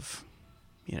job of,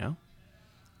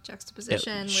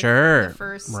 juxtaposition with the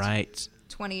first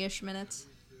 20-ish minutes.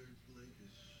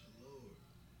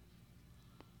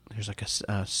 There's like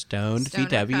a stoned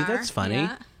VW. Car. That's funny.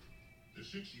 Yeah. The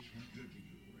 60s weren't good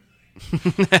to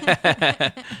you,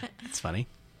 Ray. It's funny.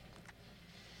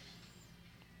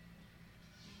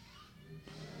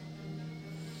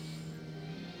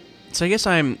 So I guess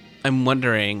I'm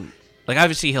wondering, like,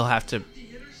 obviously he'll have to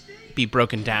be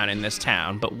broken down in this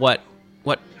town, but what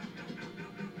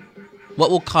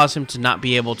will cause him to not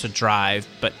be able to drive,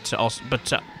 but to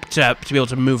be able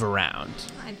to move around?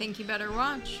 I think you better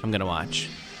watch. I'm gonna watch.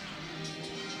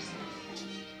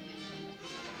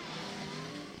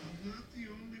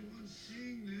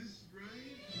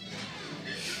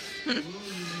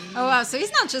 Oh wow! So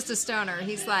he's not just a stoner.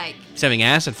 He's like having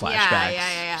acid flashbacks.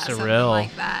 Yeah. Surreal. Something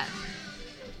like that.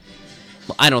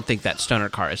 Well, I don't think that stoner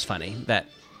car is funny. That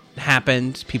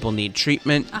happened. People need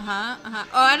treatment. Oh,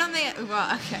 I don't think.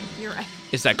 Well, okay, you're right.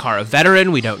 Is that car a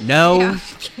veteran? We don't know. Yeah,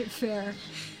 okay, fair.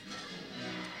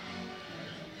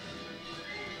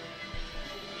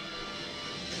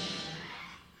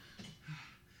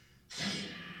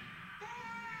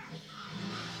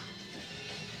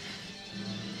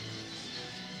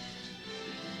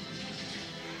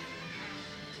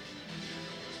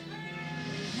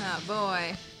 Oh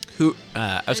boy.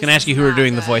 I was going to ask you who are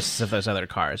doing the voices of those other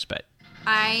cars, but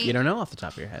you don't know off the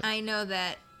top of your head. I know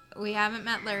that we haven't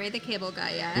met Larry the Cable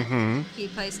Guy yet. Mm-hmm. He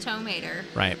plays Tow Mater.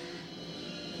 Right.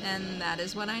 And that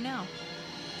is what I know.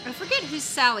 I forget who's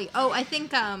Sally. Oh, I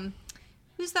think,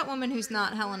 who's that woman who's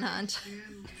not Helen Hunt?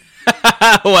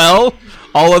 Well,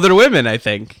 all other women, I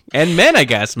think. And men, I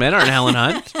guess. Men aren't Helen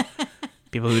Hunt.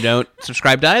 People who don't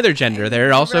subscribe to either gender.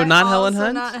 They're also not Helen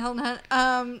Hunt? Not Helen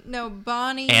Hunt. No,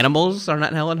 Bonnie. Animals are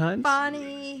not Helen Hunt?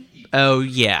 Bonnie. Oh,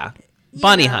 yeah.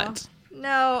 Bonnie Hunt.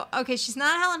 No. Okay, she's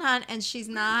not Helen Hunt, and she's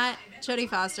not Jodie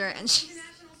Foster, and she's...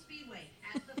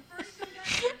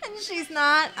 and she's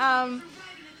not,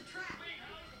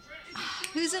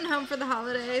 who's in Home for the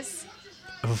Holidays?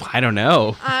 Oh, I don't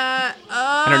know. I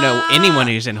don't know anyone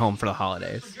who's in Home for the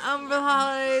Holidays. Home for the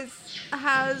Holidays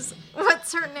has...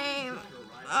 What's her name?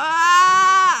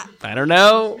 I don't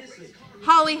know.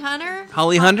 Holly Hunter?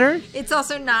 Holly Hunter? It's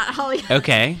also not Holly Hunter.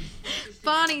 Okay.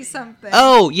 Bonnie something.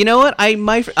 Oh, you know what? I'm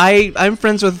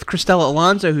friends with Cristela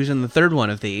Alonso, who's in the third one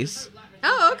of these.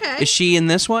 Oh, okay. Is she in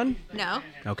this one? No.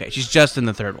 Okay, she's just in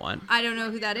the third one. I don't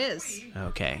know who that is.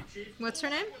 Okay. What's her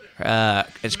name?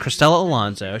 It's Cristela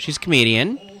Alonso. She's a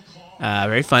comedian.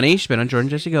 Very funny. She's been on Jordan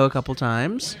Jesse Go a couple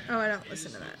times. Oh, I don't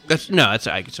listen to that.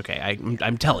 It's okay.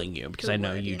 I'm telling you because I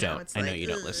know you don't. I know you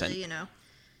don't listen.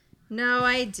 No,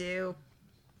 I do.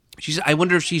 I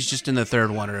wonder if she's just in the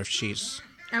third one or if she's.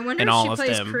 I wonder in if all she of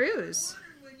plays them. Cruz.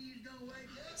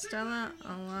 Stella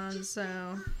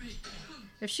Alonso.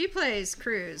 If she plays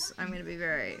Cruz, I'm going to be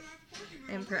very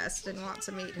impressed and want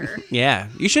to meet her. Yeah,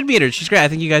 you should meet her. She's great. I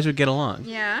think you guys would get along.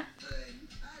 Yeah.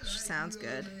 She sounds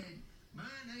good.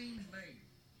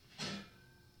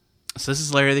 So this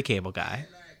is Larry the Cable Guy.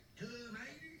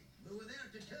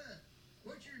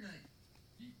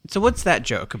 So what's that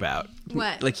joke about?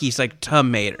 What? Like he's like Tom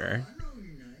Mater.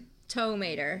 Tow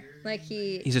Mater. Like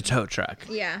He's a tow truck.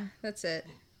 Yeah, that's it.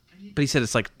 But he said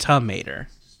it's like Tom Mater.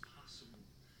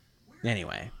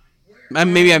 Anyway.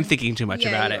 Maybe I'm thinking too much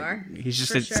about it. Are. He's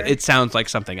just Sure. It sounds like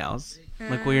something else.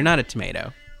 Like, well, you're not a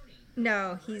tomato.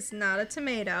 No, he's not a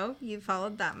tomato. You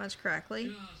followed that much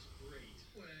correctly.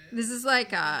 This is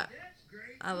like a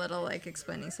little like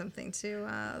explaining something to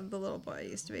the little boy I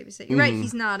used to babysit. You're right,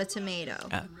 he's not a tomato.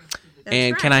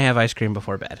 And can I have ice cream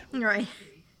before bed? Right.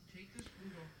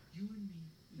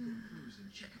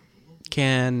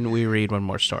 Can we read one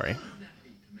more story?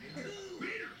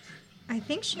 I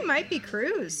think she might be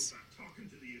Cruz.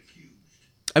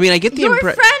 I mean, I get the Your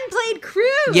impression. friend played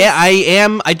Cruz. Yeah,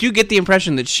 I do get the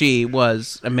impression that she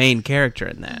was a main character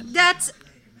in that. That's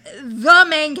the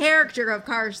main character of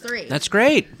Cars 3. That's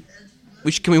great.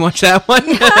 Can we watch that one?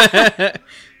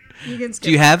 You can skip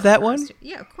Do you have that one?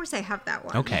 Yeah, of course I have that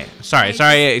one. Okay. Sorry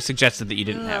I suggested that you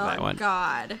didn't have that one. Oh,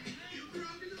 God.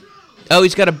 Oh,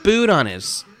 he's got a boot on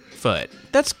his foot.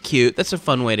 That's cute. That's a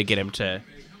fun way to get him to...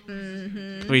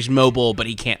 Where he's mobile, but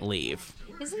he can't leave.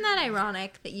 Isn't that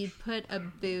ironic that you'd put a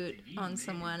boot on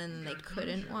someone and they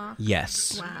couldn't walk?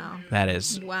 Yes. Wow. That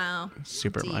is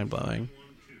super Deep. mind-blowing.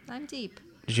 I'm deep.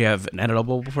 Did you have an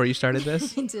edible before you started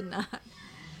this? I did not.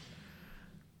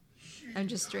 I'm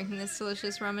just drinking this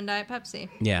delicious rum and Diet Pepsi.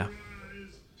 Yeah.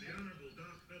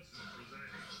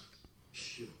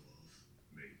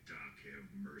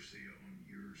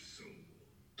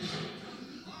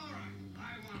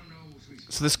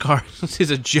 So this car is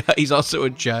a he's also a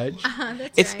judge.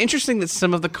 It's right. interesting that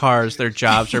some of the cars, their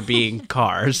jobs are being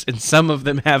cars, and some of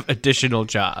them have additional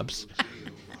jobs.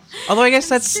 Although I guess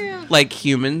that's true. like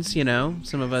humans, you know.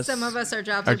 Some of us our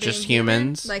jobs are are just being human,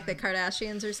 humans, like the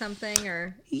Kardashians or something.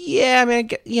 Or yeah, I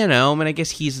mean, I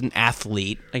guess he's an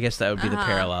athlete. I guess that would be the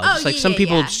parallel. Oh, Just like yeah, some yeah,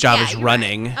 people's yeah. job Yeah, is you're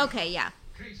running. right. Okay, yeah.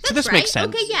 So this makes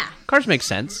sense. Okay, yeah. Cars make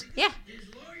sense. Yeah.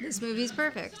 This movie's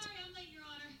perfect.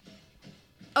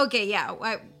 Okay, yeah.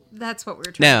 That's what we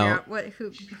were trying to figure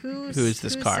out. Who is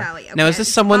this car? Sally? Okay. Now, is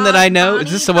this someone that I know? Is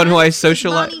this someone who I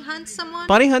socialize? Bonnie Hunt someone?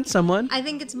 Bonnie Hunt someone? I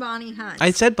think it's Bonnie Hunt.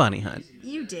 I said Bonnie Hunt.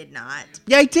 You did not.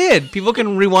 Yeah, I did. People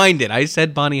can rewind it. I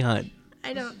said Bonnie Hunt.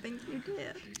 I don't think you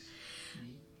did.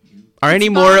 Are any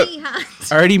more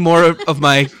of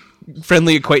my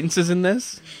friendly acquaintances in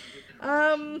this?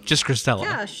 Just Christella.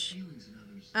 Gosh.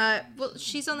 Well,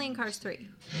 she's only in Cars 3.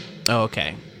 Oh,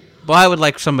 okay. Well, I would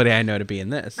like somebody I know to be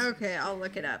in this. Okay, I'll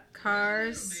look it up.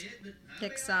 Cars,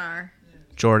 Pixar.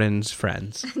 Jordan's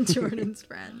friends. Jordan's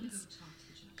friends.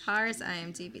 Cars,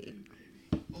 IMDb.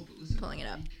 Pulling it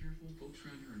up.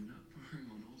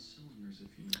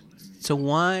 So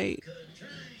why...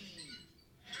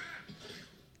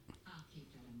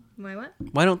 What?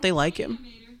 Why don't they like him?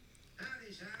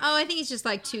 Oh, I think he's just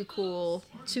like too cool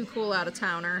out of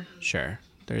towner. Sure.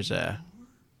 There's a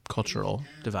cultural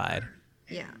divide.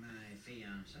 Yeah.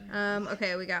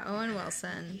 Okay, we got Owen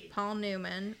Wilson, Paul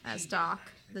Newman as Doc,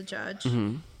 the judge,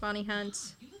 Bonnie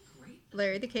Hunt,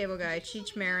 Larry the Cable Guy,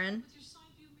 Cheech Marin,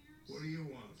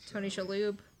 Tony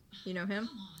Shalhoub. You know him?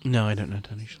 No, I don't know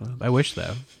Tony Shalhoub. I wish,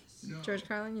 though. George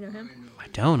Carlin, you know him? I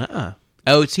don't,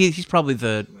 Oh, he's probably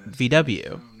the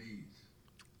VW.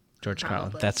 George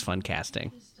Carlin. That's fun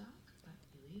casting.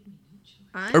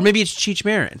 Or maybe it's Cheech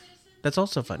Marin. That's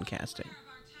also fun casting.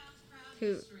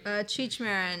 Who? Cheech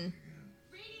Marin.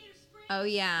 Oh,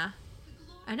 yeah.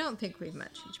 I don't think we've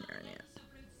met Cheech Marin yet.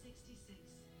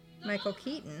 Michael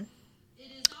Keaton.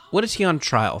 What is he on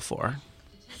trial for?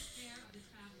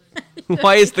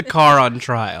 Why is the car on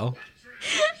trial?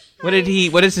 What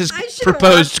is his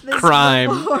proposed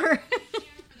crime?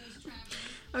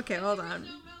 Okay, hold on.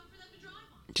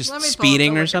 Just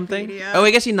speeding or something? Oh,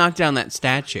 I guess he knocked down that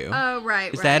statue. Oh,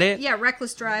 right. Is that it? Yeah,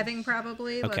 reckless driving,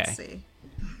 probably. Okay. Let's see.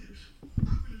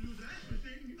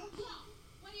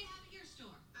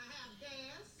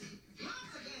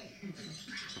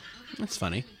 That's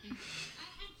funny.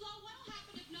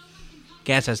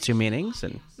 Gas has two meanings,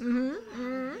 and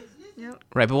Yep.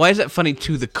 right. But why is that funny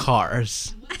to the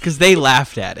cars? Because they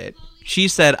laughed at it. She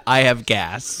said, "I have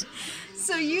gas."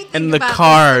 So you think And the about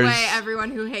cars. this the way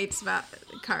everyone who hates about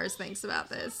cars thinks about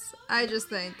this. I just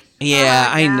think. Yeah,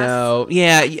 oh, I know.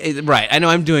 Yeah, right. I know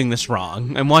I'm doing this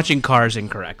wrong. I'm watching Cars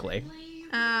incorrectly.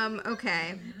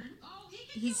 Okay.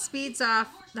 He speeds off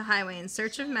the highway in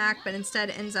search of Mac, but instead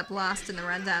ends up lost in the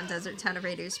rundown desert town of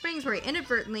Radiator Springs, where he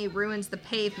inadvertently ruins the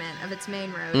pavement of its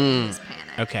main road in his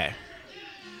panic. Okay.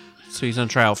 So he's on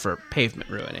trial for pavement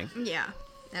ruining. Yeah,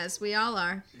 as we all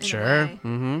are. In Sure. A way.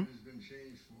 Mm-hmm.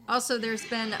 Also, there's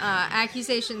been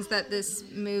accusations that this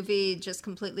movie just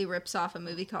completely rips off a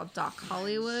movie called Doc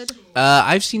Hollywood.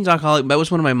 I've seen Doc Hollywood. That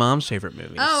was one of my mom's favorite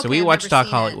movies. Oh, okay, so we I've watched never Doc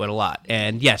seen Hollywood a lot.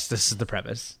 And yes, this is the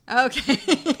premise. Okay.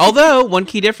 Although, one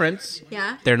key difference.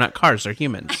 Yeah? They're not cars, they're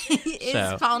humans.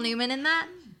 Is Paul Newman in that?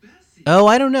 Oh,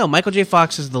 I don't know. Michael J.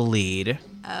 Fox is the lead.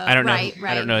 I don't know. Right.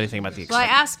 I don't know anything about the Well, I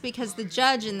extent. asked because the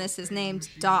judge in this is named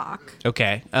Doc.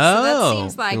 Okay. So Oh, that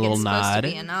seems like a little it's nod. supposed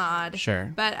to be a nod.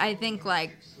 Sure. But I think,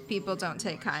 like, people don't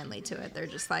take kindly to it. They're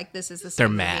just like, this is the They're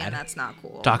same movie, mad. and that's not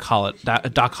cool. Doc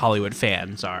Hollywood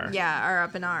fans are. Yeah, are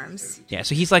up in arms. Yeah,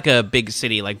 so he's like a big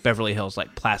city, like Beverly Hills,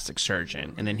 like plastic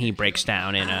surgeon, and then he breaks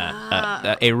down in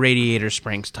a Radiator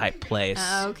Springs type place,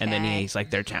 and then he's like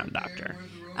their town doctor.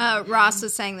 Ross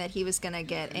was saying that he was going to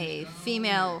get a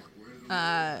female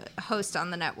host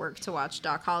on the network to watch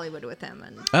Doc Hollywood with him,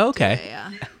 and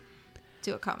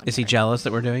do a commentary. Is he jealous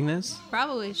that we're doing this?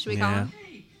 Probably. Should we call him?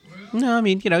 No, I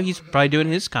mean, he's probably doing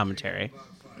his commentary.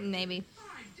 Maybe.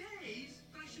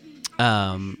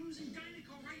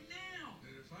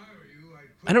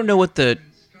 I don't know what the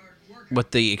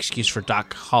excuse for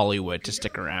Doc Hollywood to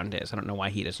stick around is. I don't know why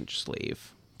he doesn't just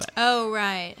leave. But Oh,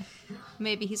 right.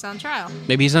 Maybe he's on trial.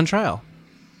 maybe he's on trial.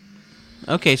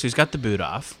 Okay, so he's got the boot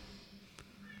off.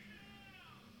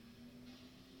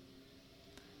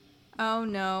 Oh,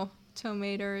 no.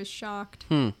 Tomater is shocked.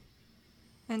 And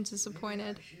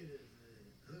disappointed.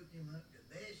 Hooked him up to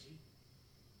Bessie,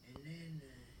 and then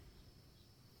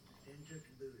took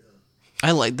the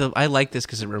boot off. I like this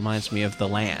because it reminds me of The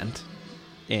Land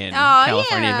in Oh,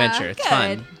 California yeah, Adventure. It's good.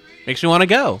 fun. Makes me want to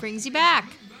go. Brings you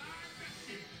back.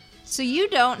 So you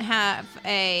don't have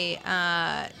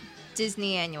a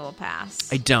Disney annual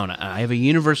pass. I don't. I have a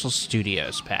Universal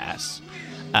Studios pass,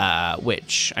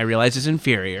 which I realize is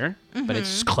inferior, but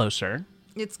it's closer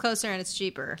It's closer and it's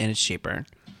cheaper. and it's cheaper.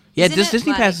 Yeah, Isn't it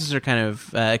Disney like- passes are kind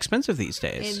of expensive these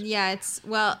days. And yeah,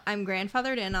 I'm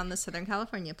grandfathered in on the Southern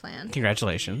California plan.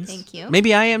 Congratulations. Thank you.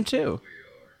 Maybe I am too,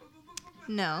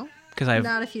 No. because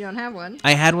Not if you don't have one.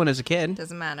 I had one as a kid.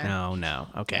 Doesn't matter. No.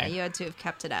 Okay. Yeah, you had to have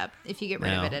kept it up. If you get rid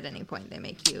No. of it at any point, they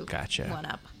make you Gotcha. one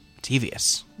up.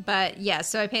 Devious. But yeah,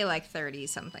 so I pay like 30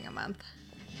 something a month.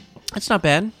 That's not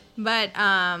bad. But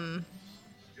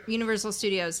Universal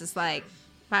Studios is like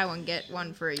buy one get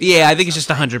one free. Yeah, I think it's just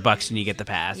 $100 and you get the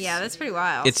pass. Yeah, that's pretty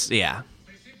wild. Yeah.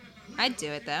 I'd do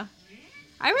it though.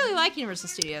 I really like Universal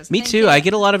Studios. Me Thank too. you. I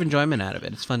get a lot of enjoyment out of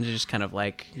it. It's fun to just kind of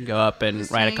like go up and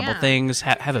Just write a hang couple out. things,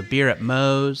 have a beer at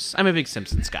Moe's. I'm a big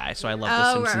Simpsons guy, so I love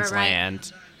the Oh, right, Simpsons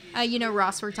right. land.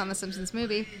 Ross worked on the Simpsons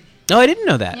movie. No, I didn't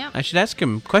know that. Yep. I should ask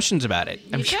him questions about it.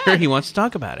 I'm You sure should. he wants to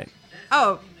talk about it.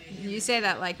 Oh, you say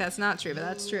that like that's not true, but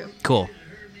that's true. Cool.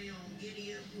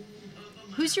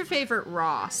 Who's your favorite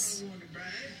Ross?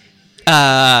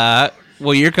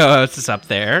 Well, your co-host is up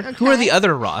there. Who are Okay. the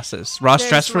other Rosses? Ross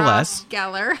Dress for Ross Less.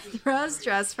 Geller. Ross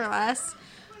Dress for Less.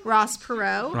 Ross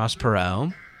Perot. Ross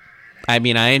Perot. I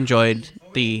mean, I enjoyed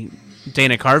the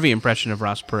Dana Carvey impression of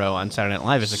Ross Perot on Saturday Night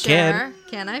Live as a kid.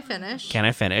 Can I finish? Can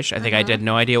I finish? I think I had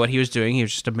no idea what he was doing. He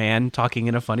was just a man talking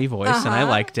in a funny voice, and I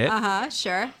liked it.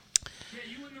 Sure.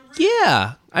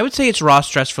 Yeah. I would say it's Ross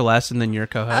Dress for Less and then your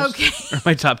co-host. Okay. Are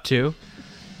my top two.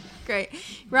 Great.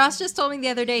 Ross just told me the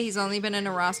other day he's only been in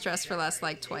a Ross Dress for Less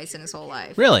like twice in his whole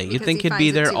life. Really? You'd Because think he he'd be finds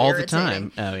it there too all the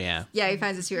irritating. time. Oh, yeah. Yeah, he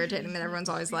finds it too irritating that everyone's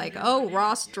always like, oh,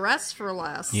 Ross Dress for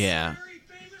Less. Yeah. Very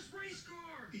famous race car.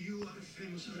 You are a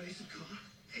famous race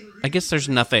car. I guess there's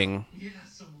nothing...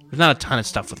 There's not a ton of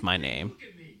stuff with my name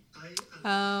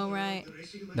Oh, right.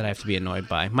 that I have to be annoyed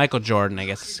by. Michael Jordan, I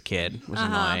guess as a kid, was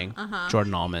annoying.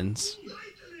 Jordan Almonds.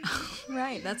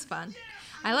 Right, that's fun.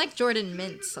 I like Jordan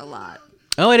Mints a lot.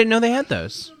 Oh, I didn't know they had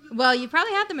those. Well, you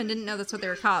probably had them and didn't know that's what they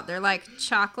were called. They're like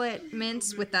chocolate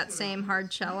mints with that same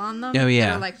hard shell on them. Oh,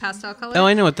 yeah. That are like pastel color. Oh,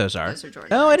 I know what those are. Those are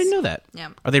Jordan Oh, I Mints. didn't know that. Yeah.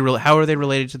 Are they? How are they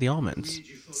related to the almonds?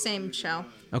 Same shell.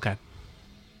 Okay.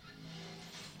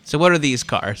 So what are these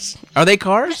cars? Are they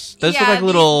cars? Those yeah, look like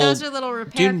little those are little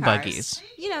repair dune cars. buggies.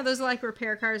 You know, those are like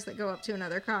repair cars that go up to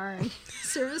another car and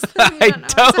service them. You I know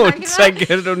what I'm talking about?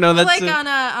 don't. I don't know. Well, That's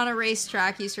like on a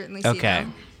racetrack, you certainly see okay.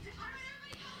 them.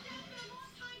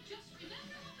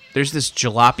 There's this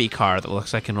jalopy car that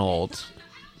looks like an old,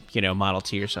 Model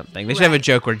T or something. They should have a Right.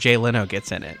 joke where Jay Leno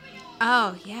gets in it.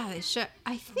 Oh, yeah, they should.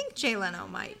 I think Jay Leno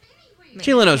might. make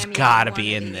Jay Leno's a cameo gotta in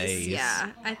be one of in these. Yeah,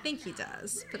 I think he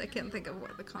does, but I can't think of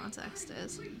what the context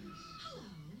is. Welcome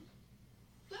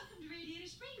to Radiator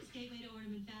Springs, gateway to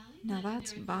Ornament Valley. No,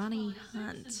 that's Bonnie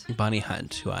Hunt. Bonnie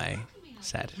Hunt, who I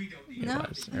said it No,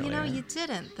 was earlier. you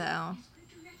didn't, though.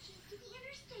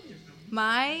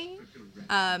 My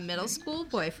middle school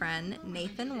boyfriend,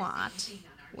 Nathan Watt,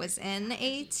 was in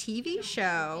a TV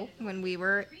show when we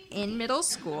were in middle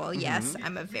school. Yes,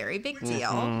 I'm a very big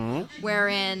deal.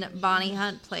 Wherein Bonnie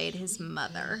Hunt played his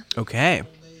mother. Okay.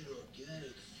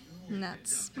 And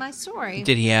that's my story.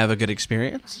 Did he have a good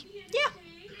experience? Yeah.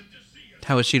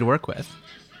 How was she to work with?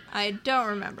 I don't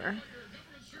remember.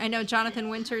 I know Jonathan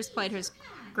Winters played his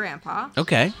grandpa,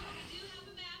 Okay.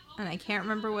 and I can't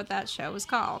remember what that show was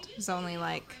called. It was only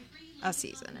like a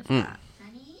season, if Hmm. that.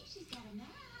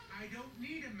 I don't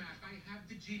need a map. I have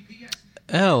the GPS.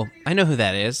 Oh, I know who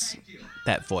that is.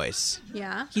 That voice.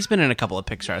 Yeah. He's been in a couple of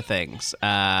Pixar things.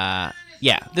 Yeah,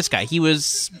 this guy. He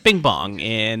was Bing Bong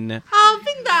in... Oh,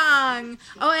 Bing Dong!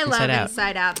 Oh, I love Inside Out.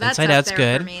 Inside Out. That's Inside up Out's there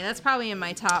good. for me. That's probably in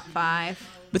my top 5.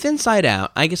 With Inside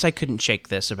Out, I guess I couldn't shake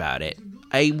this about it.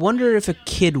 I wonder if a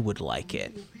kid would like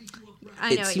it.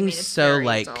 I know It what you mean. seems It's so, very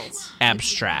like, adult.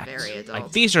 abstract. Very adult.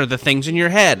 Like, these are the things in your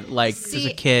head. Like, does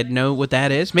See- a kid know what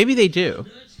that is? Maybe they do.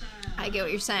 I get what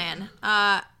you're saying.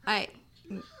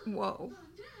 Whoa.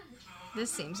 This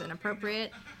seems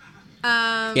inappropriate.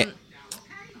 Yeah.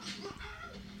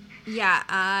 Yeah,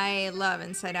 I love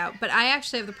Inside Out, but I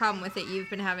actually have the problem with it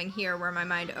you've been having here where my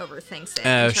mind overthinks it. Oh,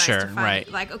 and tries sure, to find,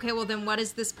 right. Like, okay, well then what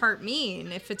does this part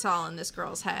mean if it's all in this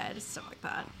girl's head? Stuff like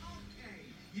that. Okay,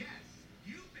 yes,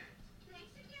 you bet.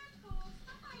 Thanks again, folks.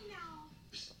 Bye now.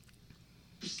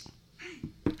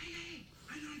 Hey,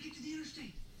 I know how to get to the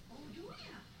interstate. Oh, do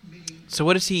ya? So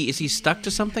what is he? Is he stuck to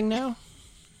something now?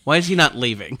 Why is he not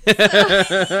leaving?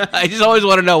 I just always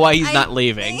want to know why he's not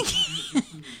leaving.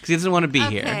 Because he doesn't want to be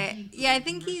here. Okay, yeah, I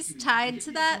think he's tied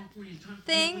to that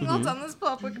thing. Hold on, let's pull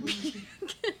up Wikipedia.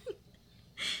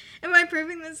 Am I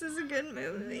proving this is a good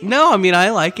movie? No, I mean, I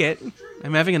like it.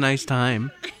 I'm having a nice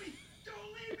time. Don't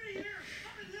leave me here.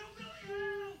 I'm in hillbilly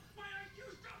hell. My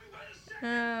IQ's dropping by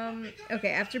the second.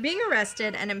 Okay, after being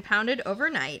arrested and impounded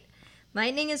overnight,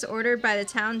 Lightning is ordered by the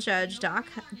town judge, Doc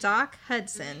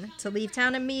Hudson, to leave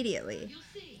town immediately.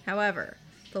 However,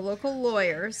 the local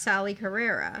lawyer, Sally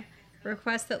Herrera,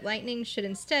 requests that Lightning should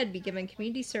instead be given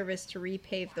community service to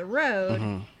repave the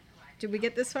road. Did we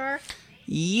get this far?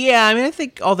 Yeah, I mean, I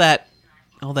think all that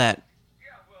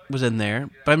was in there.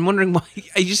 But I'm wondering why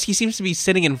he seems to be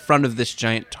sitting in front of this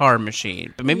giant tar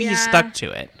machine. But maybe he's Yeah. stuck to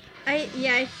it.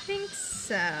 I think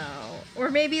so. Or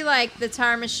maybe like the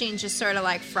tar machine just sort of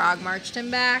like frog marched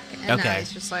him back, and now Okay.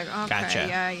 he's just like, okay, Gotcha.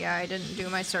 yeah, I didn't do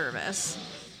my service.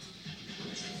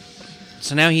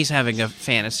 So now he's having a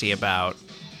fantasy about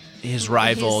his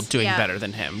rival doing yeah. better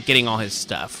than him, getting all his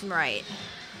stuff. Right.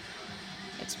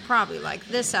 It's probably like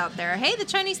this out there. Hey, the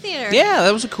Chinese theater. Yeah,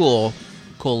 that was a cool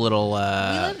little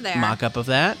live there. mock-up of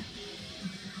that.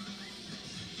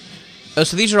 Oh,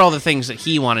 so these are all the things that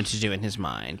he wanted to do in his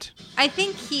mind. I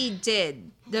think he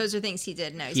did. Those are things he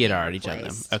did. No, He had already done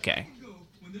them. Okay. Go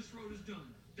when this road is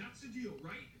done. That's the deal,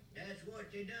 right? That's what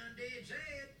they done did say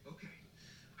it. Okay.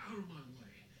 Out of my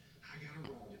way. I got a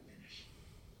road to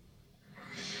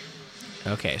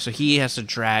finish. Okay, so he has to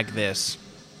drag this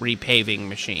repaving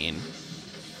machine.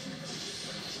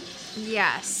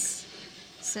 Yes.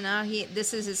 So now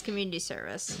this is his community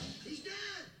service. He's done.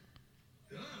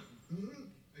 Done?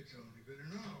 It's only been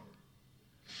an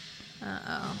hour.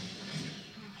 Uh-oh.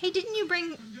 Hey, didn't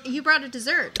you brought a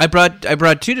dessert? I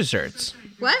brought 2 desserts.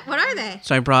 What? What are they?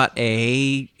 So I brought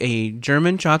a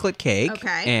German chocolate cake.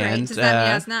 Okay, and, great. Does that mean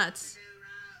it has nuts?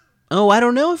 Oh, I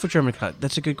don't know if a German chocolate.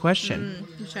 That's a good question.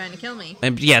 You're trying to kill me.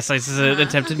 Yes, this is an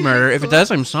attempted murder. If it does,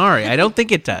 I'm sorry. I don't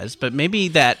think it does, but maybe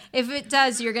that. If it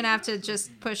does, you're going to have to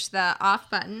just push the off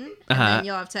button, and then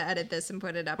you'll have to edit this and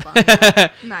put it up on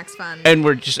Max Fun. And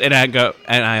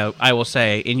I will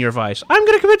say in your voice, I'm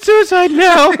gonna commit suicide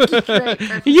now. Great,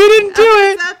 perfect. You didn't do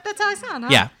it. That's how I sound, huh?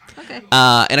 Yeah. Okay.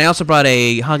 And I also brought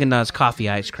a Haagen-Dazs coffee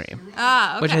ice cream,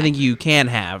 Okay. which I think you can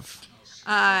have.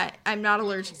 I'm not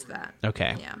allergic to that.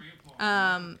 Okay. Yeah.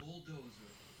 I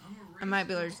might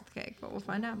be allergic to the cake, but we'll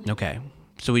find out. Okay.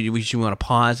 So we want to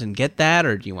pause and get that,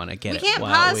 or do you want to get We it? can't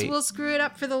while pause. we- We'll screw it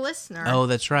up for the listener. Oh,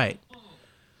 that's right.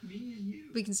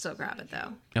 We can still grab it,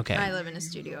 though. Okay. I live in a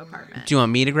studio apartment. Do you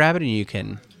want me to grab it, and you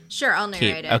can Sure, I'll keep?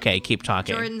 narrate it. Okay, keep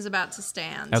talking. Jordan's about to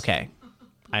stand. Okay.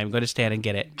 I'm going to stand and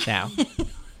get it now.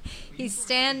 He's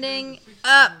standing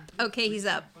up. Okay, he's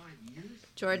up.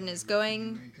 Jordan is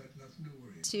going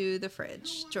to the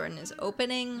fridge. Jordan is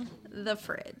opening the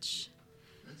fridge.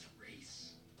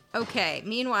 Okay,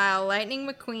 meanwhile, Lightning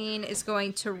McQueen is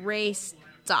going to race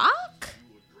Doc?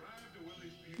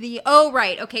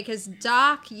 Right, okay, because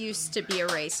Doc used to be a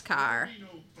race car.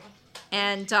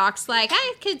 And Doc's like,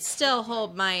 I could still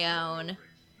hold my own.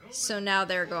 So now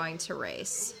they're going to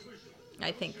race.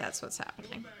 I think that's what's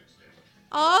happening.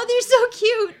 Oh, they're so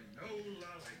cute.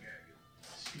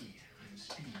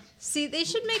 See, they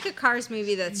should make a Cars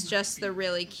movie that's just the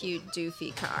really cute,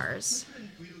 doofy cars.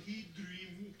 Will he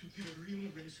dream to get a real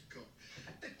race car?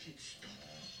 That kid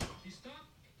stop. You stop?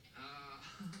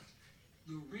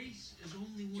 The race is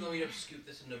only one. Do you want me to scoop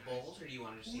this into bowls, or do you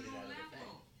want to just eat it out of the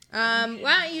thing?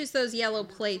 Why don't you use those yellow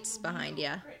plates behind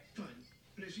you? Fine.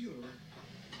 Place your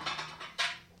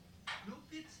No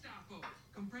pit stopo.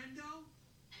 Comprendo?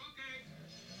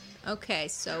 Okay. Okay,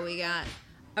 so we got...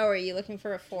 Oh, are you looking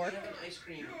for a fork? Ice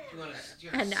cream. Do you want to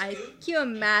And can you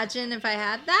imagine if I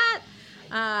had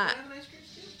that?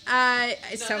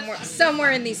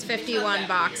 Somewhere in these 51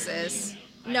 boxes.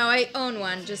 No, I own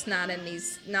one, just not in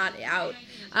these, not out.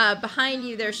 Behind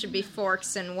you, there should be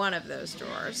forks in one of those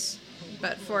drawers.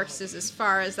 But forks is as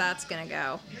far as that's gonna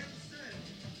go.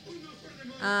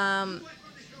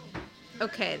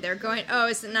 Okay, they're going, oh,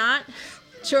 is it not?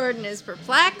 Jordan is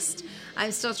perplexed.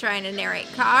 I'm still trying to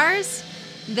narrate Cars.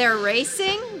 They're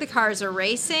racing. The cars are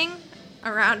racing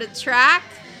around a track.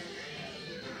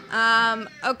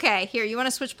 Okay, here, you want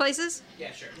to switch places?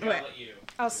 Yeah, sure. I'll let you.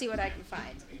 I'll see what I can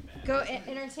find. Go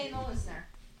entertain the listener.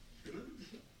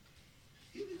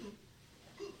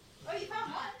 Oh, you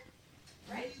found one,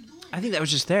 right? I think that was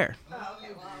just there. Oh,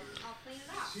 okay, well, I'll clean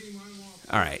it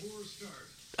up. All right.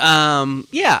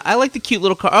 Yeah, I like the cute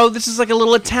little car. Oh, this is like a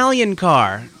little Italian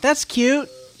car. That's cute.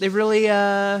 They've really,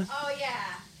 Oh, yeah.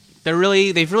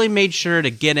 they've really made sure to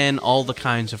get in all the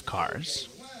kinds of cars.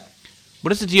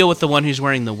 What is the deal with the one who's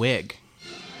wearing the wig?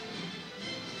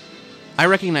 I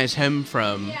recognize him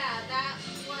from Yeah, that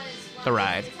was one the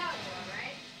ride. Italian one,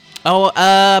 right? Oh,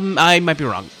 I might be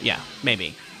wrong. Yeah,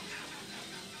 maybe.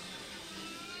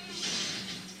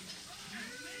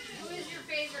 Who is your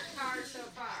favorite car so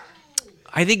far?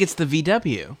 I think it's the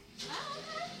VW. Oh, okay.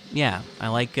 Yeah, I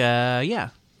like, yeah. Wow.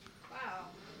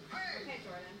 Okay,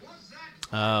 Jordan. What's that?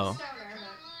 Oh. Stoner,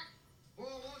 Or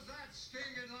was that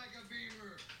stinging like a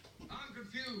beaver? I'm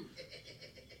confused.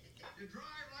 You drive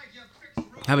like you fixed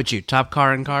roads. How about you? Top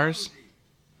car in cars?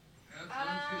 Have fun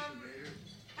fishing later.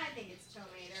 I think it's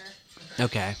Tomater.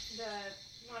 Okay. The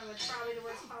one with probably the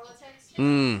worst politics.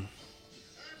 Mm.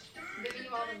 Giving you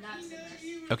all the nuts in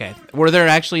this. Okay. Were there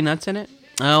actually nuts in it?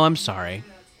 Oh, I'm sorry.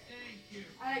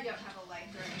 I don't have a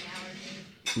life-threatening allergy.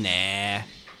 Nah.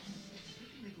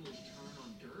 Make a little turn on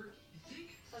dirt. You think?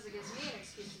 Plus, it gives me an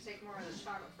excuse to take more of the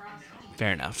chocolate frosting.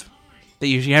 Fair enough. That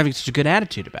you're having such a good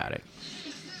attitude about it.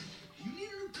 You need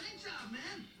a new paint job,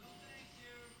 man.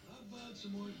 How about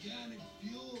some organic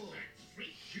fuel? Fresh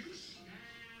juice?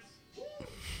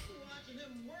 Watching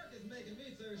him work is making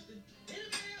me thirsty.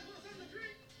 Anybody else want something to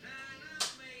drink? Nah, not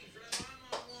me, Flo.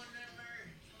 I'm on one of them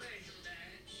special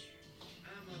diets.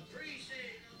 I'm a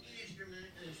pre-signal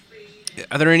instrument of speed.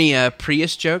 Are there any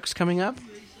Prius jokes coming up?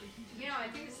 You know, I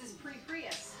think this is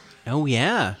pre-Prius. Oh,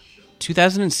 yeah.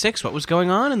 2006. What was going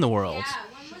on in the world? Yeah,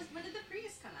 when did the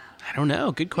Prius come out? I don't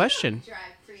know. Good question. Drive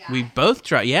Prius. We both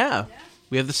drive. Yeah.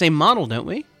 We have the same model, don't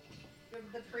we?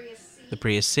 The Prius C. The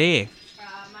Prius C.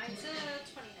 Mine's a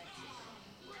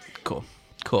 2019. Cool.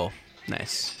 Cool.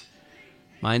 Nice.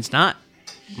 Mine's not.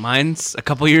 Mine's a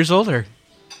couple years older.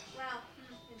 Well,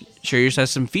 interesting. Sure, yours has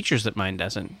some features that mine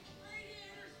doesn't.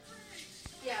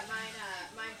 Yeah,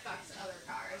 mine fucks other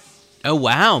cars. Oh,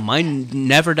 wow. Mine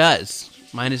never does.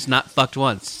 Mine is not fucked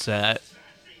once.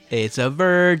 It's a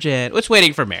virgin. It's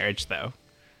waiting for marriage, though.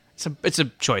 It's a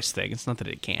choice thing. It's not that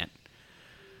it can't.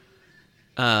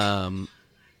 How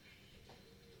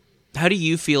do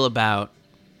you feel about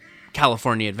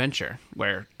California Adventure,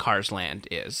 where Cars Land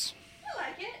is? I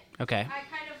like it. Okay. I kind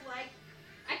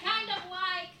of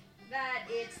like that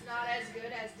it's not as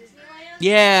good as Disneyland.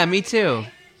 Yeah, me too.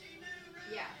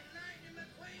 Yeah.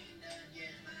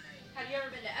 Have you ever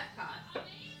been to Epcot?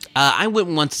 I went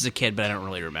once as a kid, but I don't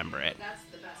really remember it. That's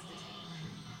the best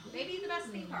Disney. Maybe the best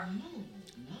theme park.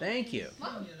 Thank you.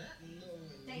 Whoa.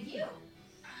 Thank you. I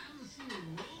haven't seen a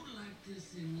road like this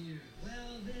in years.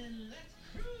 Well, then let's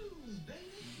cruise,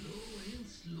 baby. Slow and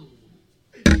slow.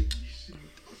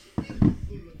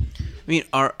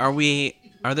 I mean,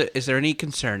 is there any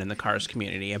concern in the Cars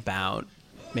community about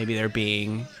maybe there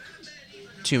being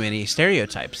too many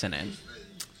stereotypes in it?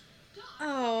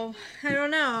 Oh, I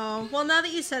don't know. Well, now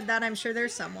that you said that, I'm sure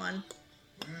there's someone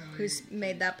who's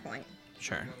made that point.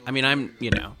 Sure. I mean, I'm, who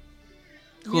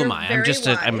You're am I? I'm very just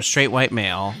I'm a wise. straight white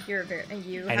male. You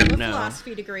I have don't a know.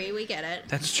 philosophy degree. We get it.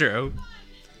 That's true.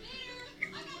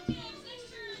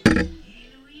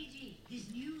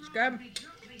 Grab.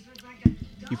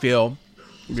 You feel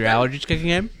your allergies kicking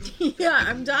in? Yeah,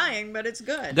 I'm dying, but it's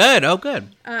good. Good. Oh, good.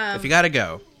 If you gotta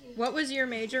go. What was your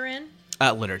major in?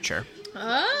 Literature.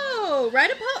 Oh, write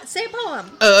a poem. Say a poem.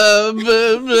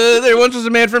 There once was a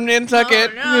man from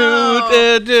Nantucket Oh,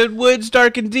 who did woods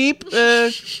dark and deep. Two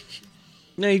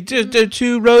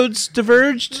roads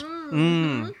diverged.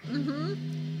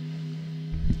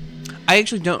 I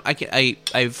actually don't.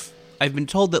 I've been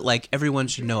told that like everyone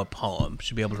should know a poem,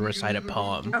 should be able to recite a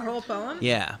poem. A whole poem?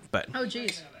 Yeah, but Oh,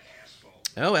 jeez.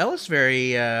 Ella's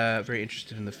very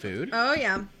interested in the food. Oh,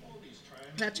 yeah.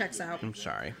 That checks out. I'm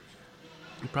sorry.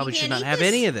 You probably You should can't not eat have this?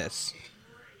 any of this.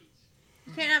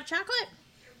 You can't have chocolate?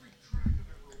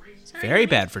 Sorry, Very honey.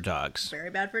 bad for dogs. Very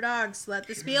bad for dogs. Let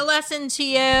this be a lesson to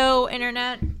you,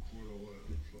 Internet. I'll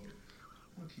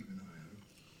keep an eye on him.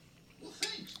 Well,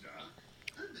 thanks, Doc.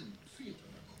 I've been feeling a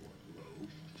quart low.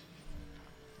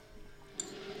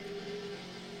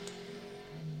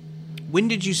 When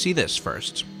did you see this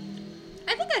first?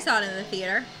 I think I saw it in the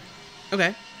theater.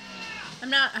 Okay. I'm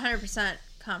not 100%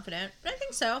 confident, but I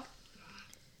think so.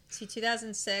 See,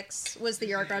 2006 was the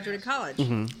year I graduated college.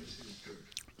 Mm-hmm.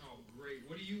 Oh, great.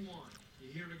 What do you want? You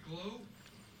here to glow?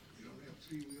 You don't have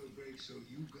three-wheel brakes, so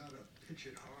you gotta pitch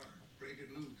it hard.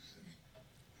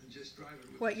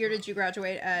 What year did you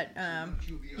graduate at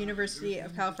University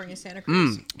of California, Santa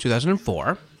Cruz?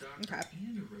 2004. Okay.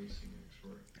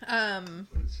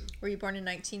 Were you born in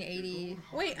 1980?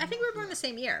 Wait, I think we were born the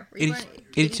same year. Were you born in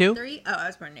 82? 83? Oh, I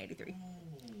was born in 83.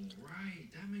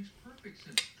 Right, that makes perfect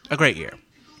sense. A great year.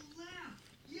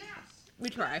 Yes. We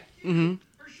try. Mm-hmm.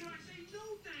 Or should I say no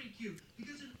thank you?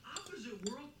 Because in opposite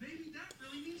world, maybe that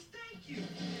really means thank you.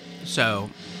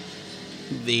 So,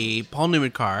 the Paul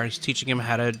Newman car is teaching him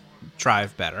how to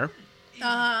drive better.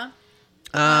 Why?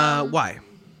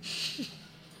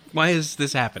 Why is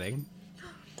this happening?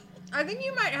 I think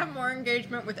you might have more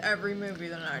engagement with every movie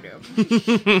than I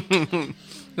do.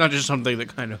 Not just something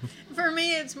that kind of... For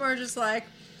me, it's more just like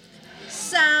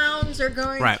sounds are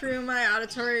going Right. through my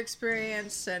auditory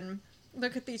experience and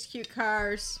look at these cute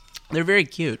cars. They're very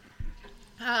cute.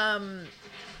 No,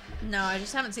 I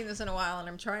just haven't seen this in a while, and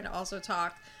I'm trying to also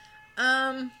talk.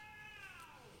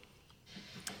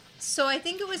 So I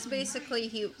think it was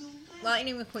basically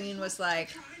Lightning McQueen was like,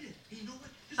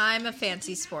 I'm a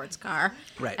fancy sports car.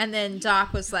 Right. And then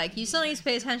Doc was like, you still need to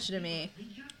pay attention to me.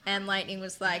 And Lightning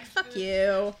was like, fuck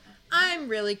you. I'm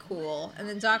really cool. And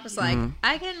then Doc was like,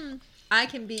 I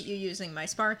can beat you using my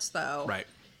smarts, though. Right.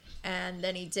 And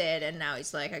then he did, and now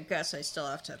he's like, I guess I still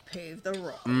have to pave the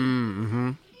road.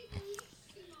 Mm-hmm.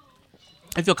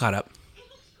 I feel caught up.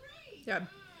 Yeah.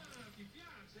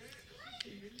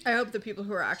 I hope the people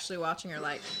who are actually watching are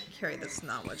like, Carrie, that's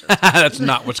not what just That's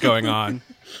not what's going on.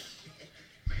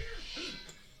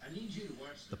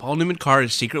 The Paul Newman car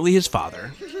is secretly his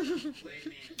father.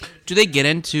 Do they get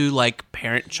into, like,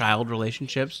 parent-child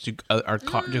relationships? Do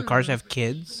cars have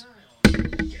kids?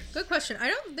 Good question. I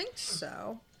don't think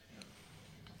so.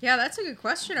 Yeah, that's a good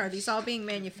question. Are these all being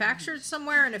manufactured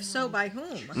somewhere? And if so, by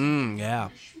whom? Yeah.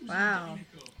 Wow.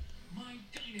 My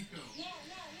Dinoco. Whoa,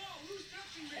 who's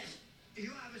touching this? You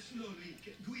have a snow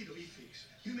leak. Guido, he fix.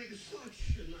 You make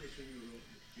such a nice Euro.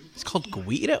 It's called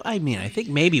Guido? I mean, I think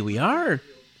maybe we are.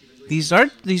 These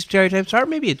stereotypes are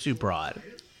maybe too broad.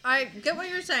 I get what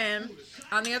you're saying.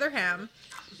 On the other hand,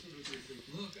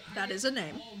 that is a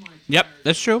name. Yep,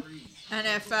 that's true. And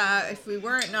if we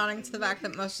weren't nodding to the fact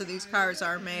that most of these cars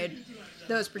are made,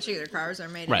 those particular cars are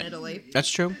made Right. in Italy, That's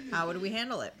true. how would we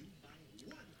handle it?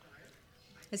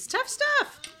 It's tough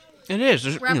stuff. It is.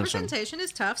 There's, Representation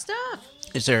is tough stuff.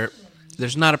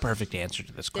 There's not a perfect answer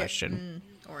to this question.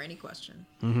 Or any question.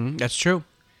 Mm-hmm. That's true.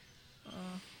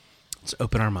 Let's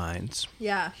open our minds.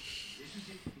 Yeah.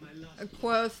 A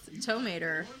quoth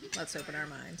tomater. Let's open our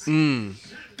minds.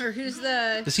 Or who's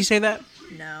the... Does he say that?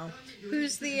 No.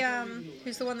 Who's the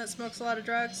one that smokes a lot of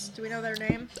drugs? Do we know their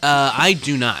name? I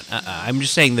do not. I'm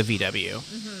just saying the VW.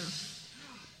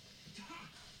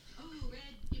 Oh, Red,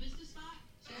 you missed a spot.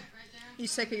 Right there. You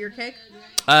sick of your cake?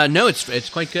 No, it's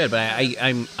quite good, but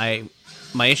I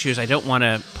my issue is I don't want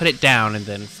to put it down and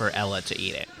then for Ella to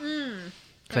eat it.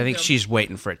 'Cause I think she's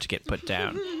waiting for it to get put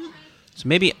down. So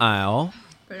maybe I'll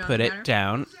put it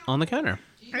down on the counter.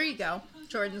 There you go.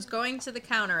 Jordan's going to the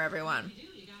counter, everyone.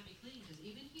 You gotta be clean, because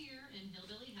even here in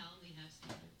Hillbilly Hell, we have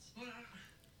standards. Well,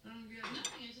 I don't get it.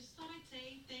 Nothing, I just thought I'd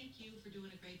say thank you for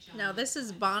doing a great job. Now, this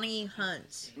is Bonnie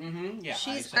Hunt. Mm-hmm. Yeah.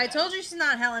 I told you she's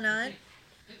not Helen Hunt.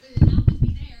 Not with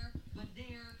me there, but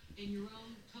there in your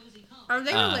own cozy home. Are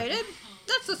they related?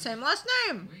 That's the same last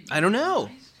name. I don't know.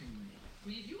 I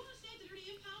mean, if you want to stay at the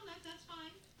Dirty Impound, that's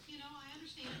fine. You know, I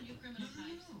understand you criminal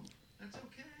types. No, that's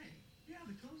okay. Yeah,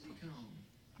 the cozy cone.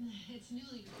 It's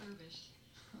newly refurbished.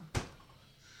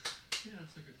 Yeah,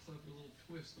 it's like a clever little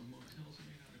twist on motels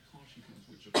made out of caution cones,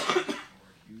 which of course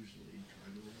are usually try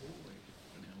to avoid.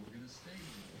 But now we're gonna stay.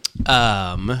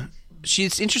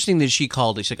 It's interesting that she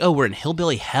called. She's like, "Oh, we're in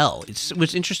Hillbilly Hell." It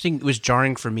was interesting. It was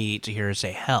jarring for me to hear her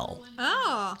say "hell."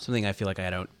 Oh. Something I feel like I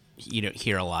don't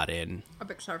hear a lot in A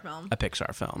Pixar film. a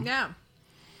Pixar film. Yeah.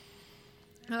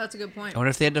 No, that's a good point. I wonder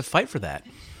if they had to fight for that.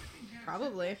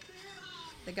 Probably.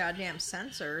 The goddamn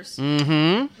censors.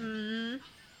 Mm-hmm.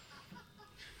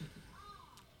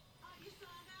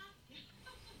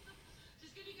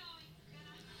 Just get me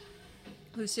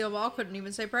going. Lucille Ball couldn't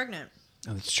even say pregnant.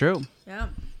 Oh, that's true. Yeah.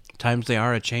 Times they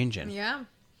are a changing. Yeah.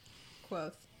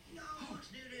 Quoth.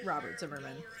 Robert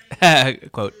Zimmerman.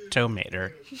 Quote,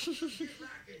 tomater.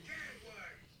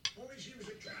 Only she was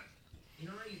a truck. You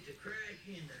know, I used to crash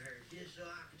into her just so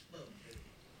I could smoke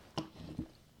to her.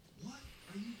 What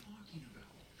are you talking about?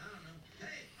 I don't know.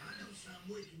 Hey, I know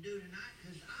something we can do tonight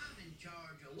because I'm in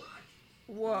charge of watching.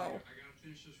 Whoa. I gotta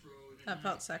finish this road. That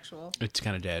felt sexual. It's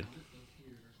kind of dead.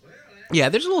 Well, Yeah,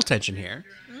 there's a little tension here.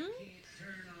 can't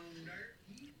turn on dirt.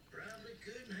 You probably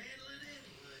couldn't handle it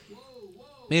anyway.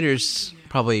 Mater's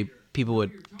probably, people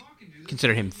would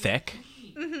consider him thick.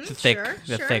 The thick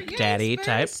Yeah, daddy he's very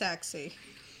type. sexy.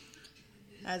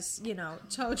 As,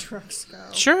 tow trucks go.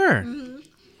 Sure.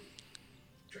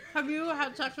 Have you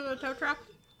had sex with a tow truck?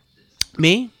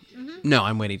 Me? No,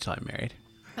 I'm waiting till I'm married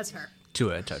That's fair.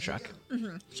 to a tow truck.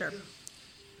 Sure.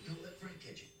 Don't let Frank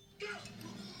catch it. Go!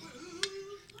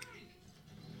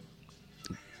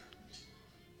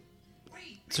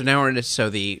 So now so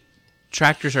the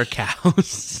tractors are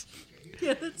cows,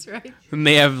 Yeah, that's right. and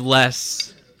they have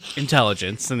less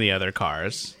intelligence than the other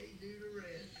cars.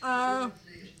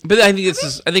 But I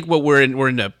think what we're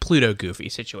in a Pluto Goofy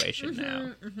situation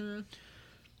now.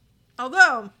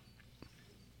 Although,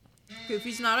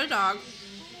 Goofy's not a dog.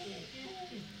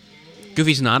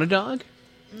 Goofy's not a dog?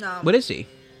 No. What is he?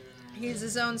 He's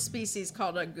his own species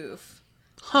called a goof.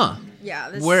 Huh. Yeah,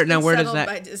 this Where is does settled that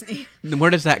by Disney. Where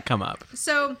does that come up?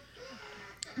 So,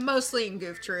 mostly in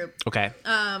Goof Troop. Okay.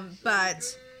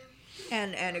 But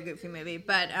and a Goofy movie,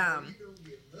 but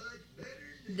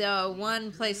the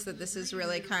one place that this is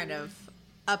really kind of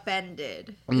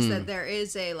upended is that there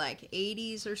is a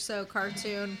 80s or so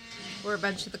cartoon where a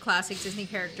bunch of the classic Disney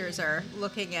characters are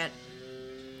looking at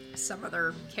some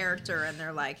other character and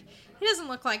they're like, he doesn't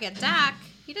look like a duck,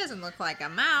 he doesn't look like a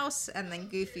mouse, and then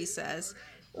Goofy says,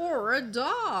 or a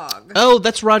dog. Oh,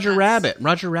 that's Roger Rabbit.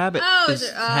 Roger Rabbit is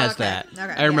it? Oh, has okay. that.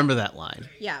 Okay, I remember that line.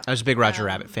 Yeah. I was a big Roger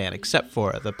Rabbit fan, except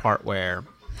for the part where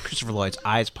Christopher Lloyd's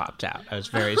eyes popped out. I was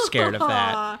very scared of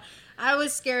that. I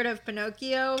was scared of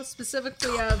Pinocchio,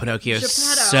 specifically of Pinocchio's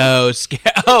Geppetto. so scary.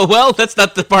 Oh, well, that's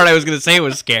not the part I was going to say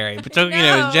was scary.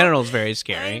 Pinocchio in general is very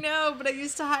scary. I know, but I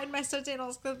used to hide my stuffed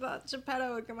animals because I thought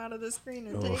Geppetto would come out of the screen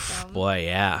and take them. Boy,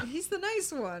 yeah. He's the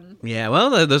nice one. Yeah,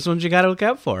 well, those ones you got to look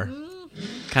out for.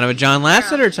 Kind of a John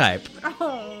Lasseter type.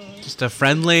 Oh, Just a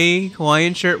friendly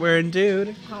Hawaiian shirt wearing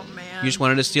dude. oh man. You just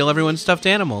wanted to steal everyone's stuffed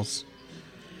animals.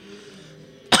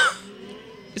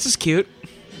 This is cute.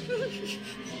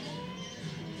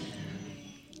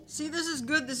 See, this is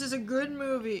good. This is a good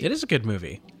movie. It is a good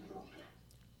movie.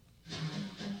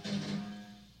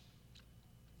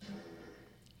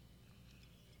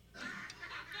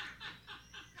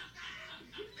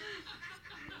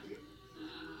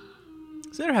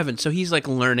 So they're having. So he's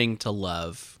learning to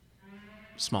love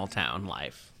small town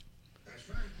life.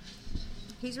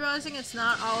 He's realizing it's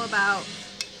not all about,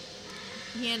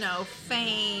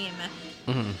 fame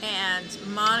and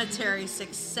monetary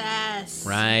success.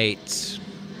 Right.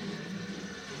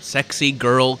 Sexy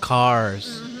girl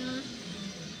cars.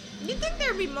 You'd think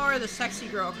there'd be more of the sexy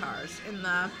girl cars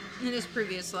in his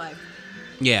previous life.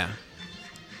 Yeah.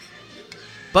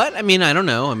 But I don't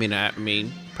know.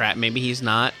 Pratt. Maybe he's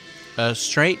not a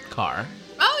straight car.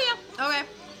 Oh yeah. Okay.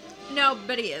 No,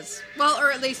 but he is. Well,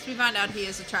 or at least we find out he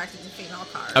is attracted to female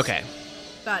cars. Okay.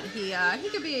 But he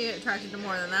could be attracted to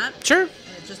more than that. Sure. And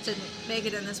it just didn't make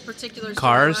it in this particular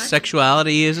Cars, storyline.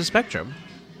 sexuality is a spectrum.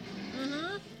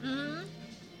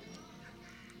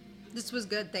 This was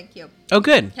good, thank you. Oh,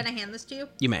 good. Can I hand this to you?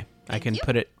 You may. I can you.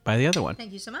 put it by the other one.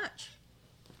 Thank you so much.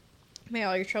 May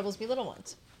all your troubles be little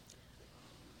ones.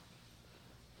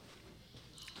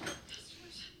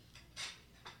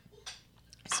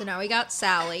 So now we got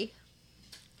Sally.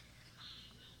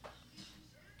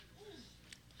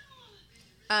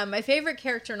 My favorite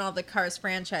character in all the Cars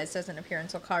franchise doesn't appear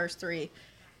until Cars 3.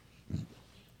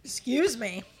 Excuse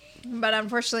me. But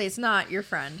unfortunately, it's not your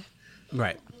friend.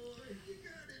 Right.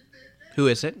 Who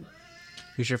is it?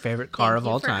 Who's your favorite car of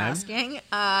all time? Thank you for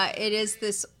asking. It is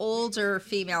this older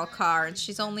female car, and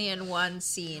she's only in one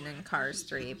scene in Cars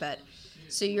 3. But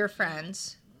so your friend,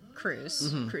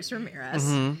 Cruz Ramirez,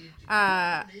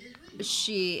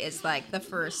 she is the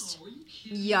first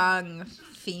young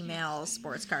female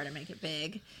sports car to make it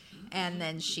big, and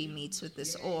then she meets with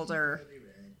this older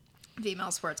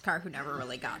female sports car who never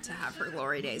really got to have her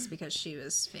glory days because she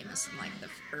was famous in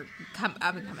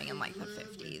becoming in the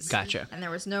 50s. Gotcha. And there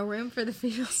was no room for the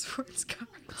female sports car.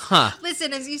 Huh.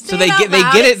 Listen, as you say, So they it get out they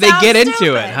loud, get sounds into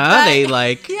stupid, it, huh? but-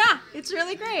 They yeah, it's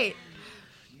really great.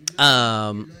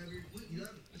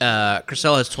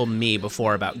 Chriselle has told me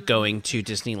before about going to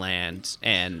Disneyland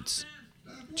and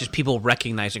just people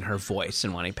recognizing her voice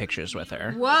and wanting pictures with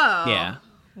her. Whoa. Yeah.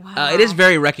 Wow. It is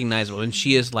very recognizable, and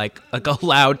she is like a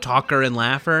loud talker and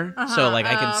laugher. So I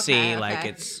can see okay.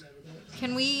 it's.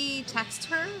 Can we text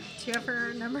her? Do you have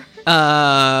her number?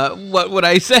 What would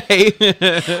I say?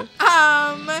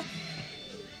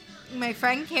 My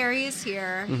friend Carrie is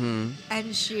here,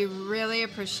 and she really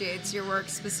appreciates your work,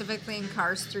 specifically in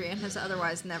Cars 3, and has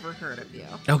otherwise never heard of you.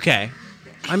 Okay,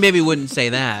 I maybe wouldn't say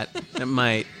that. It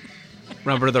might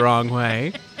rub her the wrong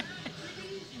way.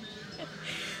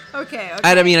 Okay.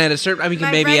 At a certain, My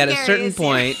maybe friend at a Carrie certain is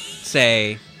point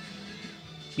say,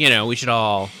 we should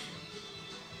all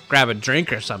grab a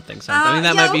drink or something. I mean,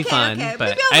 that might be fun,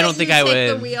 but I don't think I would.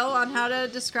 Take the wheel on how to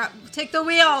describe. Take the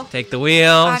wheel. Take the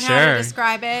wheel. On sure. how to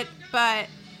describe it, but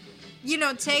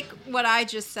take what I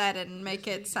just said and make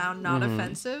it sound not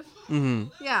offensive.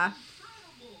 Mm-hmm. Yeah. How'd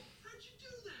you do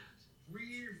that?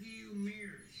 Rear view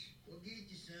mirrors. We'll get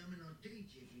you some and I'll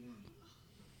teach you if you want.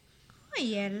 Oh,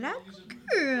 yeah,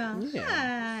 girl. Yeah.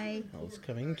 Hi. I was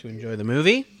coming to enjoy the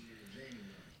movie.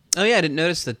 Oh yeah, I didn't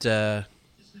notice that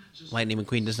Lightning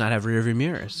McQueen does not have rear view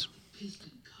mirrors.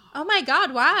 Oh my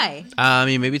God, why? I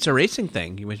mean, maybe it's a racing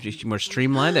thing. You must be more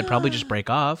streamlined. They'd probably just break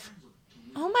off.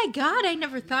 Oh my God, I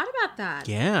never thought about that.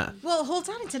 Yeah. Well, hold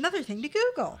on, it's another thing to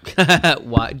Google.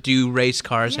 Why do race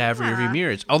cars have rear view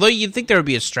mirrors? Although you'd think there would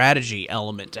be a strategy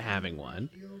element to having one.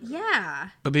 Yeah.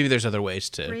 But maybe there's other ways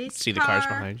to Race see the cars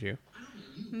car. behind you.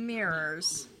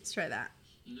 Mirrors. Let's try that.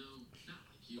 No, not like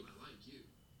you. I like you.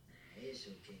 It's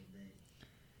okay, baby.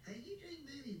 Hey, you think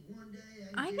maybe one day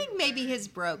I think maybe his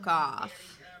broke off.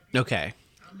 Okay.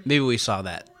 Maybe we saw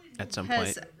that at some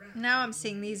point. Because now I'm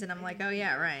seeing these and I'm like, oh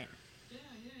yeah, right. Yeah,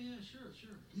 sure.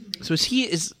 So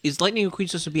is Lightning McQueen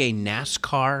supposed to be a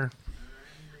NASCAR?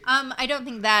 I don't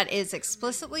think that is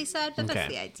explicitly said, but Okay.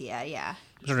 that's the idea, yeah.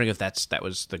 I was wondering if that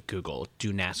was the Google.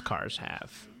 Do NASCARs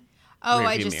have? Oh, Rear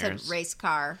I view just mirrors. said race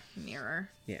car mirror.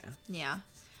 Yeah. Yeah.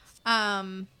 I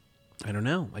don't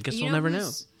know. I guess You we'll never know.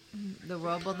 who's- The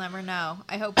world will never know.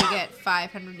 I hope we get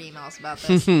 500 emails about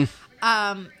this.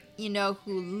 You know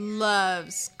who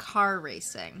loves car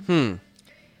racing?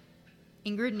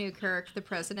 Ingrid Newkirk, the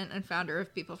president and founder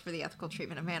of People for the Ethical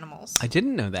Treatment of Animals. I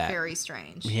didn't know that. Very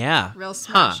strange. Yeah. Real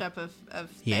smash Huh. up of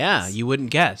things. Yeah, you wouldn't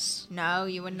guess. No,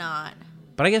 you would not.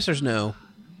 But I guess there's no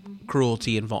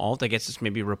cruelty involved. I guess it's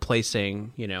maybe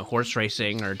replacing, horse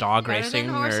racing or dog Better racing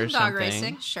than horse or and dog something.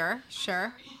 racing.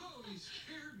 Sure.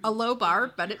 A low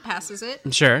bar, but it passes it.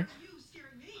 Sure.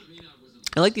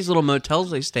 I like these little motels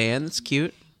they stay in. It's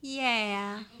cute.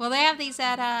 Yeah. Well, they have these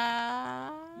at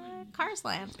Cars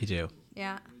Land. They do.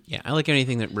 Yeah. Yeah, I like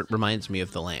anything that reminds me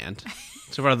of the land.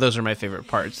 So far, those are my favorite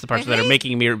parts. The parts If that are they-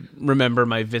 making me remember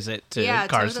my visit to Yeah,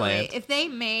 Cars totally. Land. If they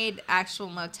made actual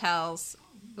motels,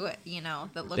 that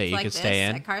looked That you like could this stay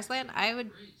in? at Cars Land, I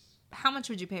would. How much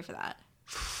would you pay for that?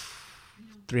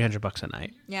 $300 a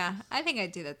night. Yeah, I think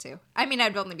I'd do that too. I mean,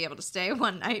 I'd only be able to stay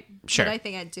one night. Sure. But I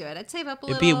think I'd do it. I'd save up a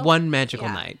It'd little. be one magical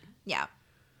Yeah. night. Yeah.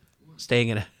 Staying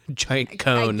in a giant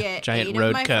cone, get giant 8 of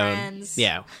road my cone. friends.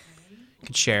 Yeah, you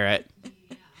could share it.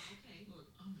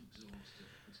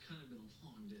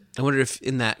 I wonder if,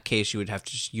 in that case, you would have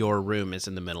just your room is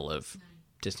in the middle of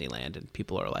Disneyland, and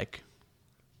people are like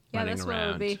running that's around. what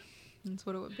it would be. That's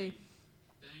what it would be.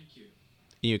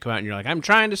 You come out and you're like, I'm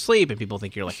trying to sleep, and people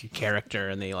think you're like a character,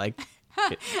 and they like,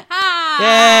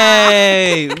 Ah!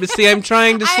 yay, see, I'm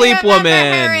trying to sleep, I remember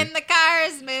her woman. in the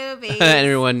Cars movie. And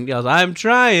everyone yells, I'm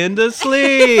trying to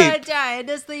sleep. Trying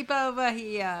to sleep over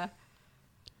here.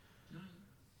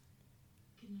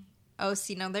 Oh,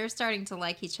 see, no, they're starting to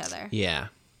like each other. Yeah.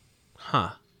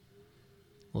 Huh.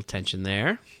 Little tension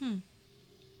there. Do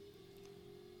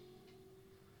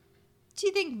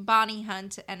you think Bonnie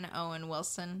Hunt and Owen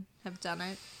Wilson have done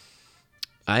it?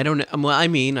 I don't know. Well, I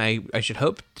mean, I should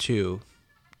hope to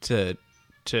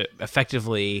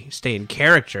effectively stay in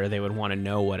character, they would want to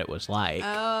know what it was like.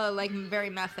 Oh, like very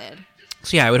method.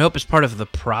 So yeah, I would hope as part of the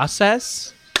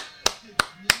process.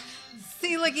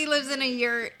 See, like he lives in a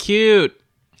yurt. Cute.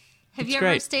 Have That's you ever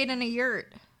great. stayed in a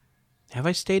yurt? Have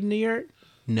I stayed in a yurt?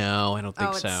 No, I don't think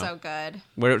Oh, it's so. so good.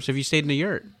 Where have you stayed in a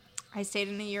yurt? I stayed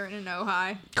in a yurt in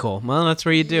Ojai. Cool. Well, that's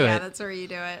where you do Yeah, it. that's where you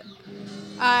do it.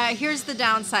 Here's the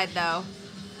downside, though.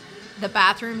 The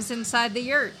bathroom's inside the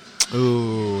yurt.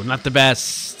 Ooh, not the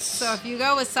best. So if you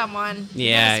go with someone, you're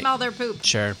Yeah. gonna smell their poop.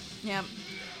 Sure. Yep.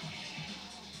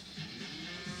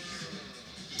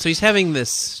 So he's having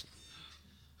this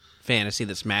fantasy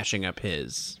that's mashing up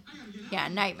his Yeah,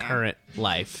 nightmare. current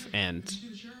life and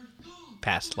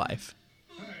past life.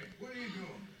 Hey, what are you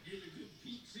doing? Getting a good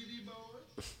peek, CD boy?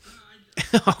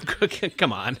 Oh,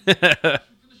 come on. For the sheriff.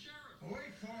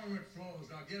 Wait for him it flows.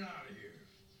 Now get out of here.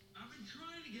 I've been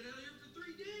trying to get out of here for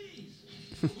 3 days.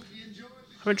 Hope you enjoyed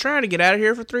it. I've been trying to get out of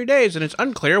here for 3 days, and it's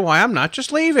unclear why I'm not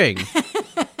just leaving.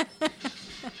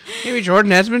 Maybe Jordan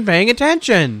hasn't been paying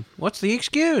attention. What's the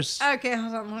excuse? Okay,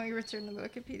 hold on. Let me return to the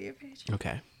Wikipedia page.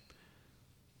 Okay.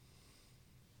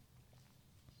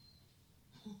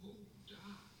 Oh, Doc.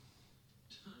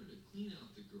 Time to clean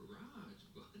out the garage,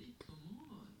 buddy. Come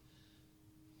on.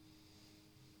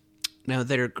 Now,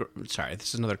 sorry, this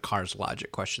is another Cars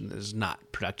logic question that is not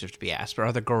productive to be asked, but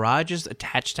are the garages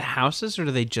attached to houses, or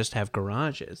do they just have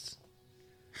garages?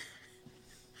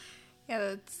 Yeah,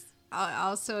 that's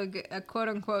Also a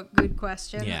quote-unquote good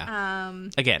question. Yeah.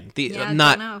 Again, don't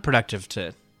not know. productive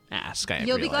to ask,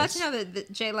 You'll realize. be glad to know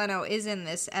that Jay Leno is in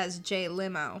this as Jay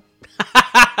Limo.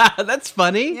 That's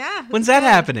funny. Yeah. When's that's that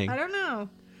good. happening? I don't know.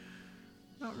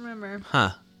 Don't remember.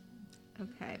 Huh.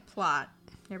 Okay, plot.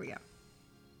 Here we go.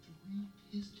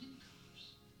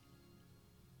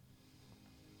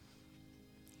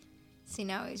 See,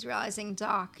 now he's realizing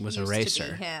Doc Was used a racer.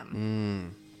 to be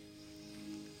him.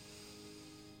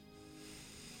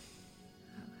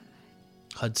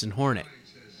 Hudson Hornet.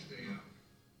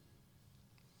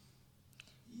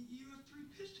 You have 3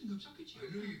 piston cups. How could you?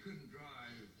 I knew you couldn't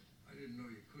drive. I didn't know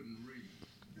you couldn't read.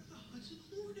 You're the Hudson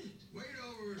Hornet. Wait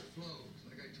over it flows,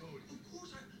 like I told you. Of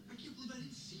course, I can't believe I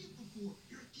didn't see it before.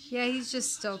 You're a thief. Yeah, he's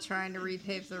just still trying to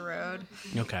repave the road.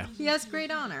 Okay. He has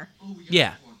great honor. Oh, we got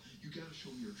Yeah. one. You gotta show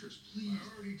me your tricks, please. I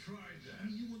already tried that.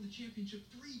 You won the championship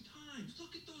 3 times.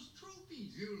 Look at those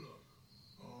trophies. You look.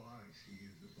 All I see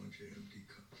is a bunch of empty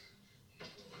cups.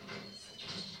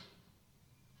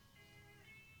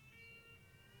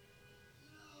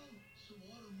 Some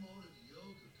automotive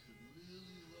yoga could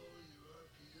really lower your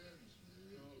RPMs,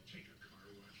 man. Oh, take a car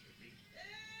wash with me.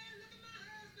 Hey, look at my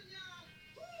husband, y'all.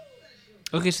 Woo, that's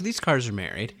your Okay, so these cars are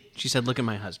married. She said, look at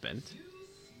my husband.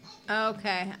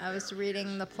 Okay, I was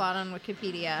reading the plot on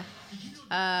Wikipedia.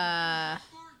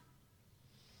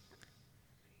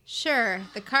 Sure,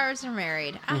 the Cars are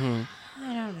married. I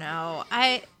don't know.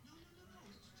 I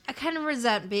kind of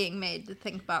resent being made to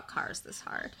think about cars this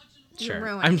hard. You're Sure.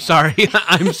 ruining I'm it. sorry.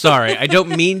 I'm sorry. I don't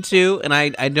mean to, and I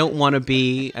don't want to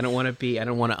be. I don't want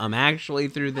to actually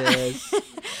through this.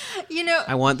 You know,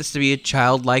 I want this to be a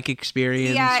childlike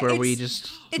experience Yeah, where we it's-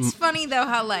 just. it's funny though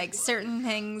how like certain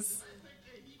things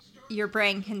your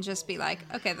brain can just be like,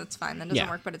 okay, that's fine, that doesn't Yeah.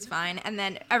 work, but it's fine. And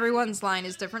then everyone's line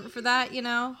is different for that, you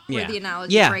know? Where Yeah. the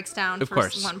analogy Yeah, breaks down of for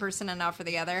course. one person and not for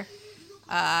the other.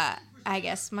 I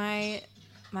guess my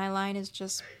line is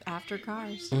just after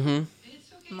cars. Mhm.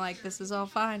 I'm like, this is all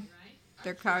fine.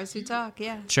 They're cars who talk,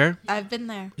 yeah. Sure. I've been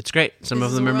there. It's great. Some This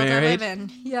of is them the are world I married. live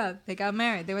in. Yeah, they got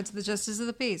married. They went to the Justice of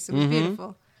the Peace. It was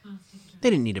beautiful. They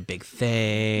didn't need a big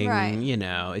thing. Right. You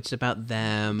know, it's about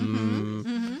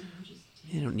them.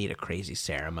 They don't need a crazy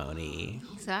ceremony.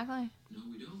 Exactly.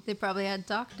 They probably had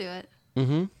Doc do it.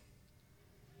 Mm-hmm.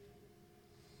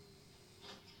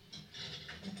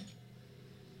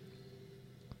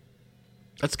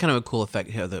 That's kind of a cool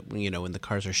effect. How that when the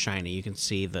cars are shiny, you can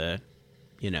see the,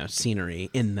 scenery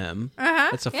in them.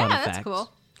 That's a fun effect. That's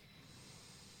cool.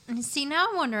 And see, now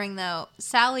I'm wondering though.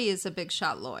 Sally is a big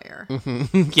shot lawyer,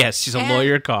 Yes, she's a And-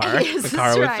 lawyer car, Yes, a car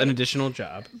that's with right. an additional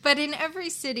job. but in every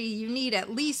city, you need at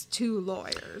least 2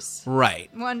 lawyers. Right.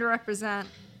 One to represent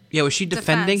Yeah, was she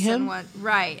defending defense and him? one,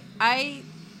 right. I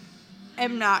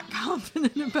am not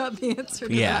confident about the answer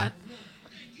to Yeah. that.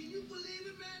 Can you believe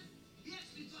it, man? He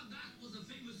actually thought that was a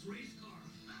famous race car.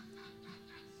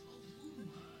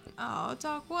 Oh,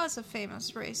 Doc was a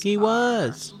famous race He car.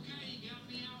 was. Okay, got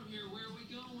me out here. Where are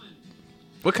we going?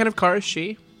 What kind of car is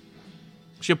she?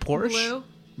 Is she a Porsche? Blue.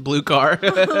 Blue car.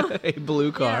 A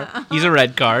blue car. Yeah. He's a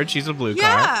red car. She's a blue car.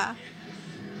 Yeah.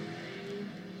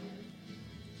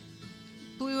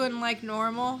 Blue and like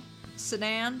normal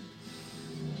sedan.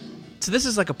 So this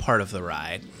is like a part of the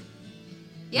ride,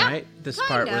 Yeah. right? This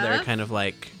part where they're kind of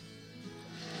like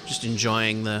just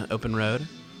enjoying the open road.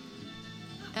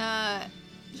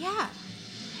 Yeah.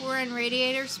 We're in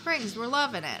Radiator Springs. We're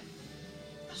loving it.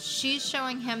 She's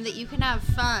showing him that you can have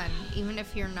fun even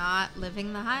if you're not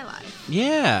living the high life.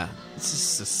 Yeah. This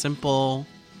is the simple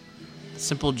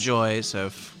joys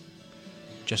of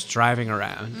just driving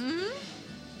around.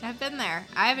 I've been there.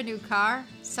 I have a new car.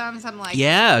 Sometimes I'm like,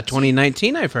 Yeah,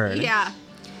 2019 I've heard. yeah.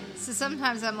 So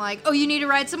sometimes I'm like, oh, you need to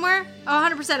ride somewhere? Oh,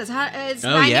 100%. It's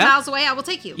Oh, 90 yeah? miles away. I will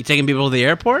take you. You taking people to the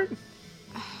airport?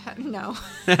 No.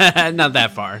 Not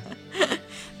that far.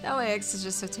 LAX is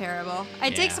just so terrible.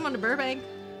 I'd take Yeah. someone to Burbank.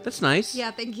 That's nice.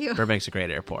 Yeah, thank you. Burbank's a great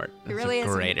airport. It's really a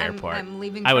is. great I'm- airport. I'm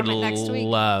leaving I would from it next week.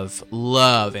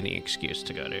 love any excuse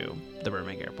to go to the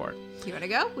Burbank airport. You want to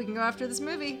go? We can go after this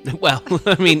movie. Well,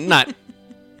 I mean, not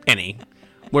any.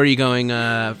 Where are you going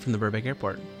from the Burbank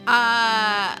airport?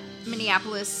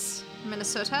 Minneapolis,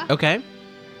 Minnesota. Okay.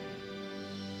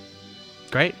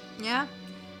 Great. Yeah.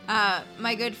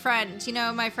 My good friend, do you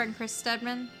know my friend Chris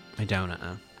Stedman? I don't.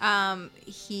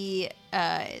 He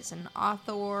is an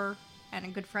author and a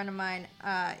good friend of mine.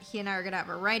 He and I are going to have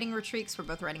a writing retreat 'cause we're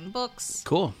both writing books.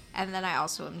 Cool. And then I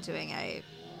also am doing a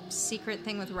secret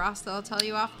thing with Ross that I'll tell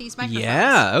you off these microphones.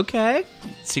 Yeah. Okay.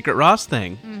 Secret Ross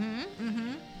thing.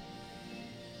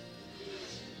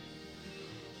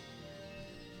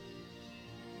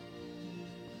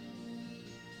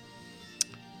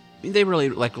 They really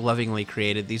lovingly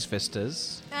created these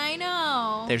vistas. I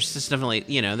know. There's just definitely,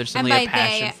 there's definitely a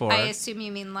passion for. I assume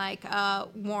you mean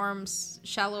warm,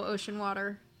 shallow ocean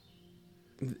water.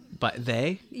 But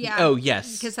they? Yeah. Oh,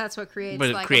 yes. Because that's what creates. But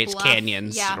it creates a bluff.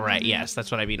 canyons, yeah. right? Yes, that's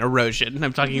what I mean. Erosion.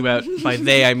 I'm talking about by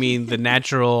they. I mean the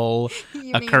natural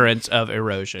occurrence of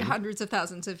erosion. Hundreds of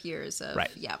thousands of years of.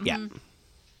 Right. Yeah. Yeah.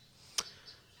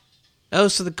 Oh,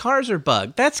 so the cars are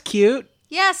bugged. That's cute.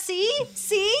 Yeah. See.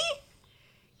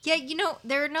 Yeah.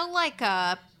 There are no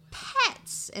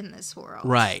pets in this world.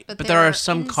 Right. But there are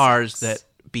some cars that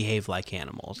behave like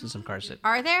animals, and some cars that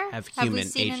are there have human we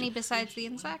seen agent. any besides the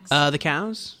insects? The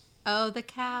cows. Oh, the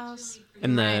cows.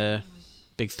 And the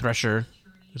big thresher.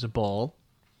 There's a bull.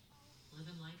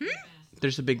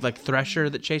 There's a big thresher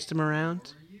that chased him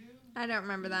around. I don't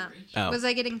remember that. Oh. Was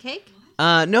I getting cake?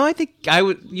 No, I think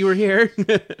you were here.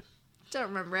 Don't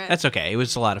remember it. That's okay. It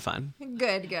was a lot of fun.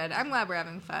 Good. I'm glad we're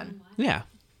having fun. Yeah.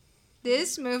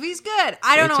 This movie's good.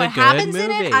 I don't It's know a what good happens in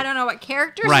movie. it. I don't know what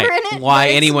characters Right. are in it. Why but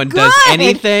it's anyone good. does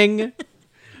anything. Yeah,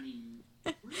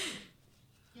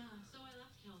 so I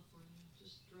left California.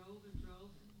 Just drove and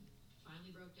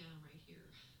finally broke down right here.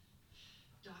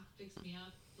 Doc fixed me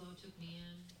up, Flo took me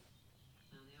in.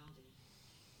 Well, they all did.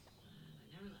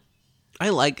 I never left. I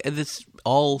like this.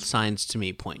 All signs to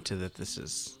me point to that this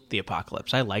is the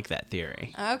apocalypse. I like that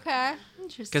theory. Okay.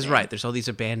 Interesting. Because, right, there's all these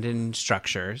abandoned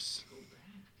structures.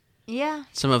 Yeah.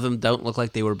 Some of them don't look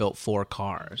like they were built for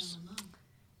cars.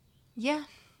 Yeah.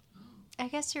 I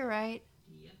guess you're right.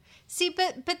 See,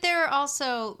 but there are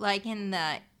also, in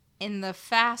the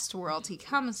fast world he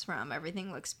comes from,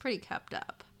 everything looks pretty kept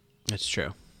up. That's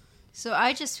true. So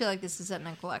I just feel like this is a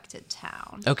neglected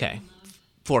town. Okay.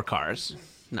 For cars,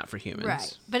 not for humans.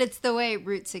 Right. But it's the way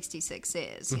Route 66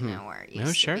 is, where it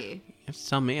used sure. to be. You have to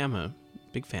tell me. I'm a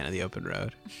big fan of the open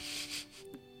road.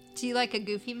 Do you like a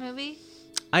Goofy movie?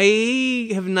 I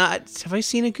have not. Have I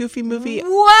seen a Goofy movie?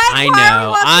 What?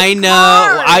 I know.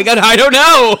 I don't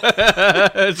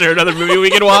know. Is there another movie we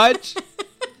can watch?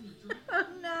 Oh,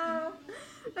 no.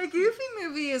 A Goofy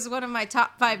movie is one of my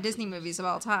top 5 Disney movies of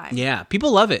all time. Yeah,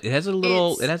 people love it. It has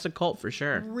a cult for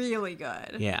sure. Really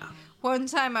good. Yeah. One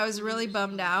time I was really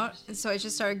bummed out, and so I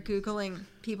just started Googling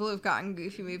people who've gotten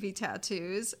Goofy movie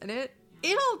tattoos, and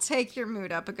it'll take your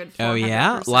mood up a good 400%. Oh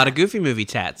yeah, a lot of Goofy movie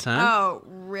tats, huh? Oh,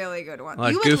 really good one. A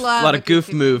lot You of would goof, love a lot of goof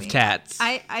Goofy move movie. tats.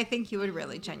 I think you would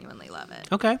really genuinely love it.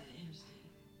 Okay,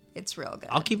 It's real good.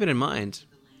 I'll keep it in mind.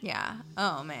 Yeah.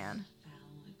 Oh man.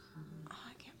 Oh,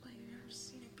 I can't believe you've never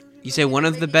seen a Goofy movie. You say one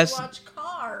of the Make best. you watch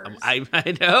Cars.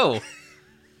 I know.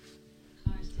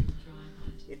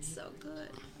 It's so good.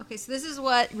 Okay, so this is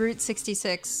what Route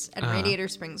 66 and Uh-huh. Radiator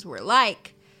Springs were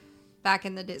like back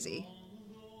in the Dizzy.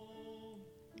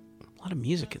 A lot of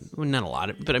music, well, not a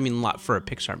lot, but I mean a lot for a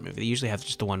Pixar movie. They usually have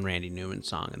just the one Randy Newman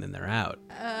song and then they're out.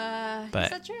 But Is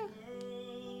that true?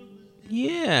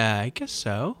 yeah, I guess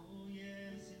so.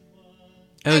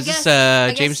 Oh, I is guess- this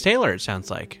I James guess- Taylor? It sounds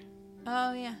like.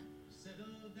 Oh yeah.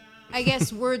 I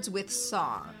guess words with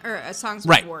song or songs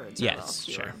Right. with words. Yes, are a little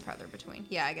fewer sure. and farther between.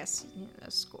 Yeah, I guess a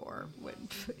score would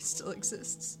still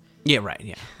exists. Yeah, right.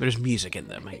 Yeah, there's music in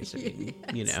them. I guess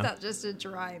It's not just a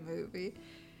dry movie.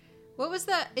 What was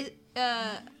that?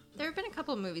 There have been a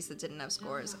couple of movies that didn't have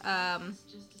scores.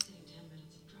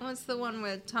 What's the one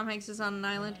with Tom Hanks is on an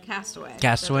island? Castaway.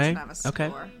 Castaway? That doesn't have a Okay.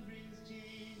 score.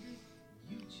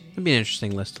 It'd be an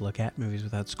interesting list to look at. Movies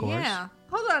without scores. Yeah.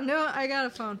 Hold on. No, I got a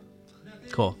phone.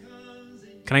 Cool.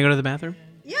 Can I go to the bathroom?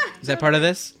 Yeah. Is that part of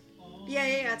this?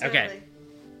 Yeah, totally. Okay.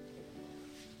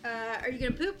 Are you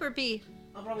gonna poop or pee?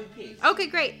 I'll probably pee. Okay,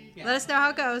 great. Yeah. Let us know how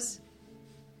it goes.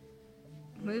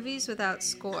 Movies without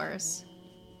scores.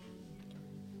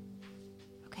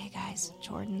 Okay, guys.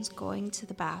 Jordan's going to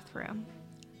the bathroom.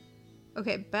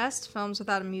 Okay, best films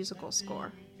without a musical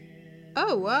score.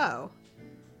 Oh, whoa.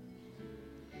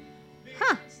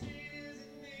 Huh.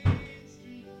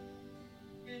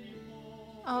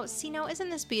 Oh, see, no, isn't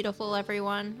this beautiful,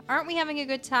 everyone? Aren't we having a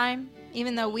good time?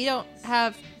 Even though we don't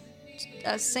have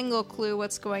a single clue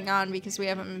what's going on because we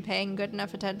haven't been paying good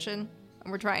enough attention.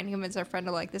 And we're trying to convince our friend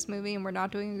to like this movie and we're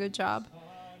not doing a good job.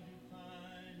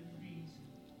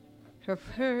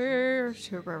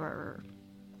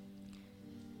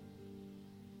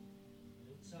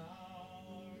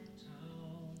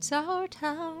 It's our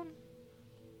town.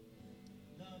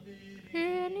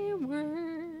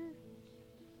 Anywhere.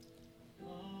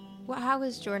 Well, how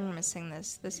is Jordan missing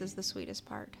this? This is the sweetest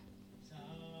part.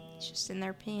 He's just in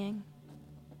there peeing.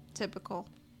 Typical.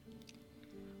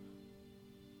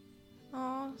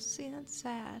 Oh, see, that's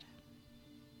sad.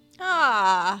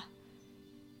 Ah.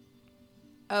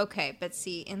 Okay, but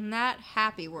see, in that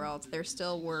happy world, there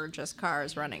still were just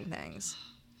cars running things.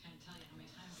 Can't tell you how many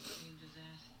times I've dreamed of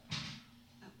that.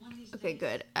 But one of these Okay, days,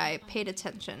 good. I paid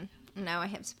attention. Now I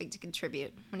have something to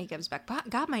contribute when he comes back.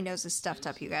 God, my nose is stuffed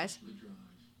up, you guys. The drive.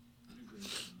 Had a great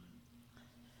time.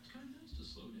 It's kind of nice to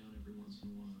slow down every once in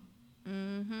a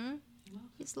while. Mm-hmm.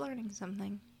 He's learning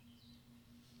something.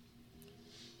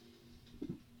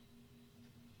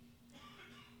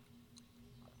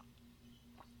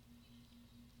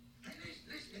 Hey,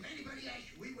 listen, if anybody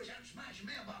asks you, we was out smashing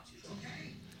mailboxes,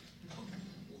 okay?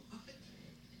 What?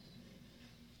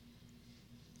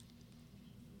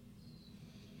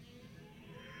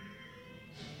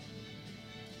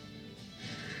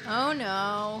 Oh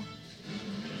no.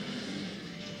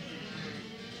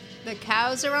 The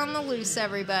cows are on the loose,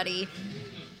 everybody.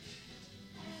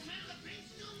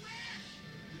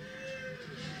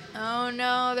 Oh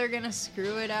no, they're gonna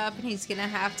screw it up and he's gonna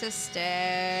have to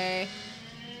stay.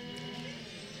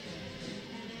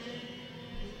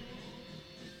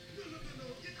 No,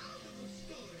 get out of the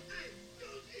store. Hey,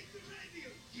 don't eat the radio.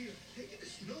 Here, take it to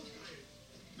snow tire.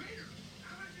 Mater,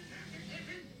 how much is that for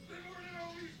tipping? They're more than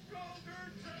all these small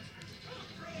dirt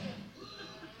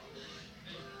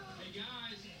Hey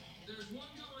guys, there's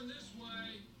one going this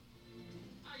way.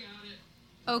 I got it.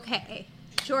 Okay,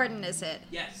 Jordan, is it?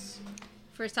 Yes.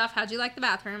 First off, how'd you like the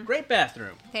bathroom? Great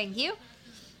bathroom. Thank you.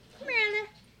 Miranda.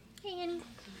 Hey, Annie.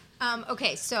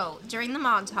 Okay, so during the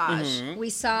montage,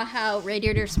 we saw how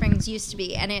Radiator Springs used to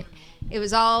be, and it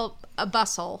was all a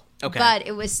bustle, Okay. but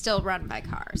it was still run by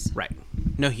cars. Right.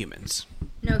 No humans.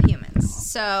 No humans.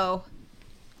 So,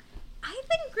 I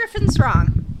think Griffin's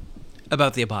wrong.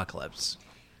 About the apocalypse.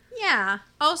 Yeah.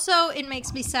 Also, it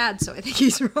makes me sad, so I think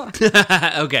he's wrong.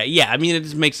 Okay, yeah, I mean, it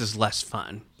just makes this less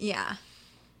fun. Yeah.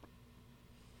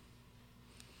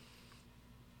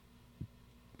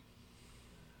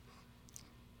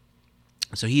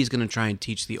 So he's going to try and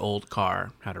teach the old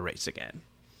car how to race again.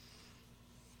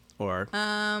 Or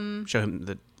show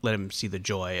him let him see the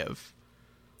joy of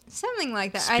Something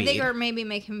like that. I think, Speed. or maybe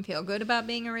make him feel good about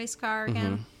being a race car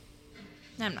again.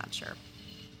 I'm not sure.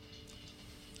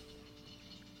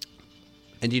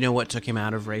 And do you know what took him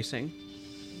out of racing?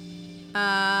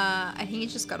 I think he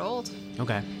just got old.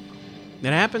 Okay. It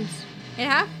happens. It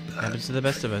happens. Happens to the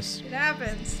best of us. It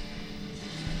happens.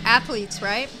 Athletes,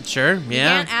 right? Sure, You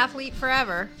yeah. can't athlete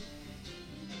forever.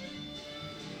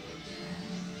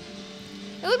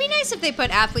 It would be nice if they put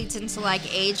athletes into like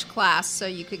age class so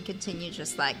you could continue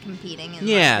just like competing in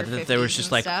Yeah, like, your that there was 50s just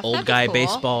and like stuff. old That'd be guy cool.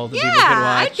 baseball that Yeah, people could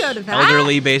watch. I'd go to that.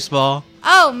 Elderly baseball.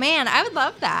 Oh man, I would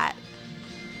love that.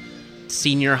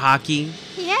 Senior hockey.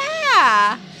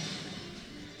 Yeah.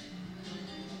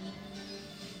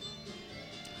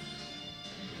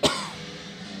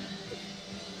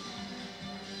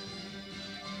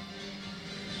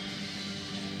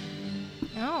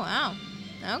 Oh wow.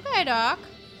 Okay, Doc.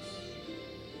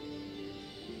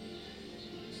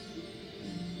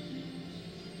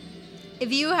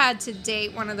 If you had to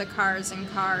date one of the cars in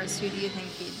Cars, who do you think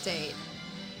you'd date?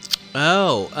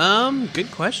 Oh, good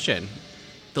question.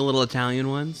 The little Italian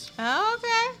ones? Oh,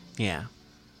 okay. Yeah.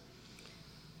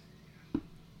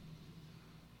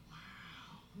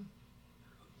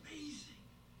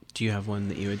 Do you have one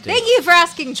that you would date? Thank you for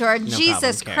asking, Jordan. No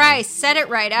Jesus problem, Carrie. Christ, set it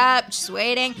right up. Just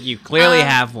waiting. You clearly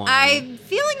have one. I'm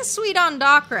feeling sweet on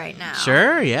Doc right now.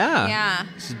 Sure, yeah. Yeah.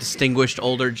 He's a distinguished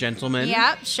older gentleman.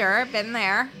 Yep, sure. Been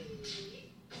there.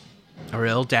 A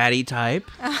real daddy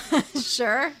type.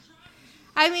 Sure.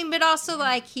 I mean, but also,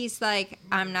 like, he's like,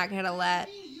 I'm not going to let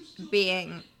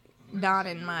being not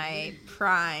in my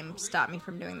prime stop me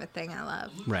from doing the thing I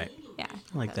love. Right. Yeah.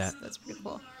 I like that. That's pretty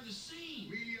cool.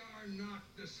 We are not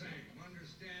the same.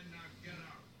 Understand? Now get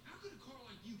out. How could a car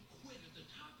like you quit at the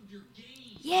top of your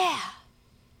game? Yeah.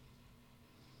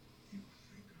 You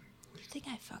think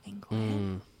I fucking quit?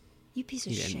 You piece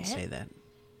of You shit. didn't say that.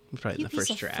 It was probably You the piece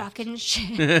first of draft. fucking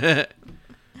shit.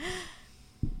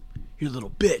 You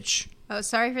little bitch. Oh,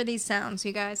 sorry for these sounds,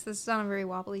 you guys. This is on a very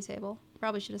wobbly table.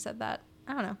 Probably should have said that,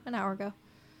 I don't know, an hour ago.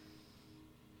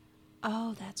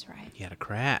 Oh, that's right. He had a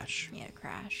crash. He had a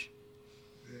crash.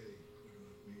 They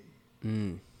put on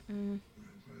me. Mm. When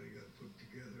I finally got put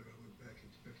together, I went back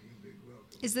expecting a big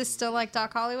welcome. Is this still like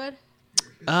Doc Hollywood?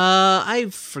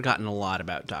 I've forgotten a lot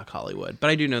about Doc Hollywood, but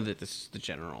I do know that this is the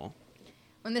general.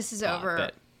 When this is But-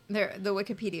 over, the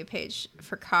Wikipedia page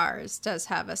for Cars does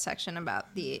have a section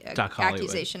about the Doc Hollywood.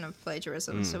 accusation of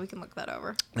plagiarism, so we can look that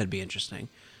over. That'd be interesting.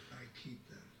 I keep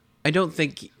that. I don't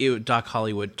think Doc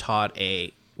Hollywood taught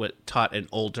an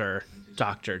older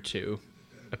doctor to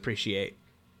appreciate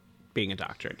being a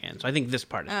doctor again. So I think this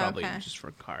part is probably Okay. just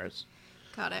for Cars.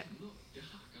 Got it. Look, Doc,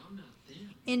 I'm not them.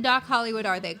 In Doc Hollywood,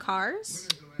 are they cars?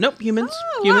 Nope, humans.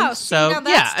 Oh, humans. wow. See, So now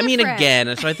that's I mean, different.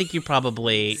 again, so I think you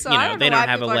probably, So you I know, don't they know don't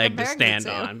why have a people are leg to comparing the stand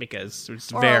two. on because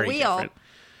it's Or a very wheel.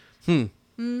 different.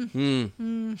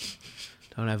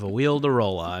 Don't have a wheel to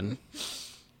roll on.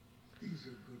 These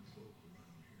are good folk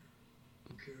around here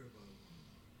who care about one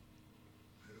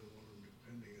another. I don't want them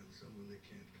depending on someone they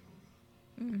can't count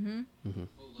on.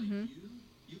 Oh, like you?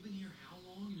 You've been here how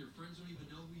long and your friends don't even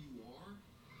know who you are?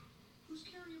 Who's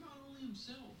caring about only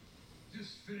himself?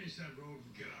 Just finish that road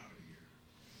and get out of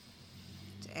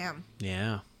here. Damn.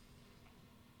 Yeah.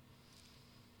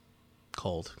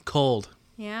 Cold.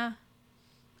 Yeah.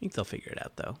 I think they'll figure it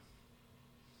out, though.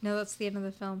 No, that's the end of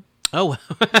the film. Oh,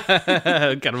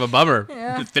 kind of a bummer.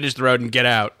 Yeah. Just finish the road and get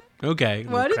out. Okay.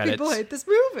 Why do credits. people hate this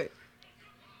movie?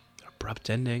 Abrupt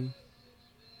ending.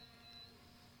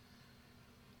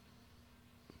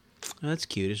 Oh, that's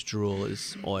cute. His drool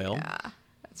is oil. Yeah,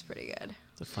 that's pretty good.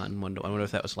 It's a fun one. I wonder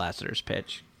if that was Lasseter's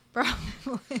pitch.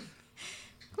 Probably.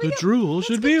 The drool Let's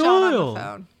should get be John on the oil.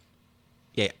 phone.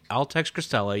 Yeah, I'll text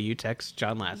Christella. You text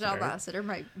John Lasseter. John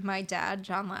Lasseter, my dad,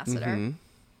 John Lasseter. Mhm.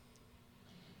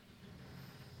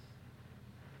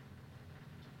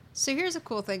 So here's a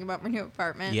cool thing about my new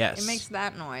apartment. Yes. It makes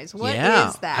that noise. What is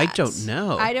Yeah, that? I don't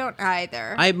know. I don't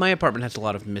either. My apartment has a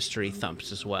lot of mystery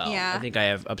thumps as well. Yeah. I think I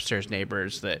have upstairs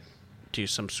neighbors that do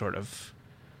some sort of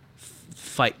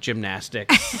fight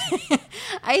gymnastics.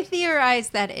 I theorize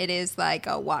that it is like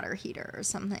a water heater or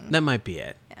something. That might be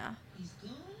it. Yeah.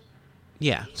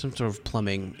 Yeah, some sort of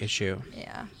plumbing issue.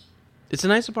 Yeah. It's a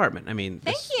nice apartment. I mean,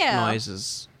 Thank this you. noise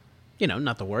is,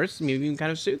 not the worst. Maybe even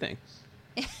kind of soothing.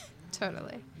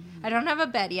 Totally. I don't have a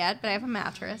bed yet, but I have a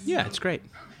mattress. Yeah, it's great.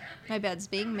 My bed's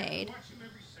being made.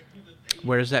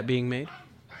 Where is that being made?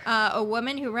 A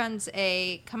woman who runs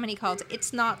a company called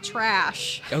It's Not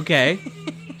Trash. Okay.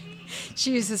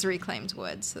 She uses reclaimed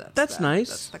wood, so That's nice.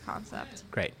 That's the concept.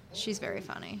 Great. She's very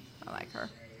funny. I like her.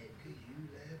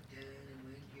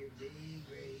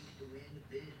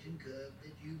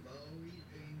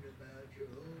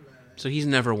 So he's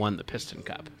never won the Piston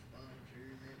Cup.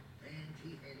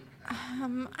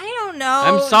 I don't know.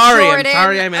 I'm sorry. Jordan. I'm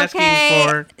sorry. I'm asking Okay,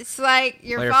 for It's like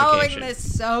you're following clarification.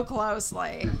 this so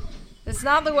closely. It's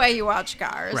not the way you watch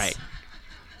Cars. Right.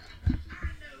 I know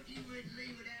you wouldn't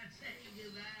leave without saying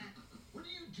goodbye. What are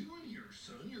you doing here,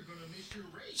 son? You're gonna miss your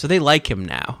race. So they like him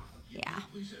now. Yeah.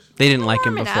 They didn't like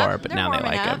him Warming before, up. but They're now they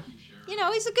warming like up. him. You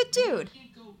know, he's a good dude.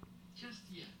 Can't go just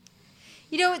yet.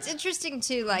 You know, it's interesting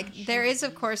too. Like, there is,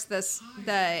 of course,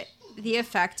 the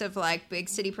effect of like big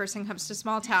city person comes to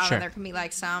small town, Sure. and there can be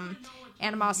like some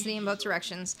animosity in both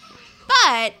directions.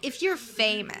 But if you're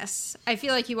famous, I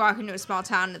feel like you walk into a small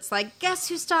town and it's like, guess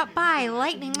who stopped by?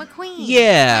 Lightning McQueen.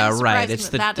 Yeah, Kinda right. surprising It's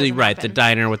that the doesn't right the happen.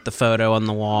 diner with the photo on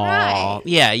the wall. Right.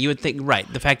 Yeah, you would think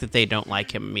right. The fact that they don't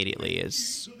like him immediately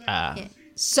is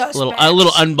Suspect. a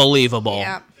little unbelievable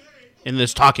Yeah. in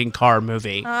this talking car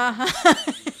movie.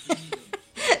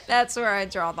 That's where I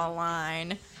draw the line.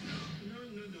 No.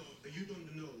 You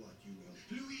don't know what you want.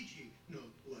 Luigi, know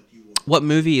what you want. What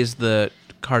movie is the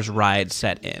Cars ride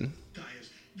set in? Tires,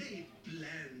 they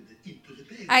blend into the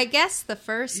base. I guess the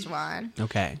first one.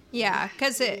 Okay. Yeah,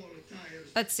 because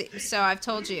let's see. So I've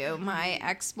told you, my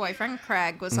ex-boyfriend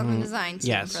Craig was on the design team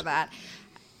Yes. for that.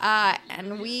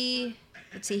 And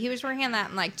let's see, he was working on that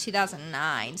in like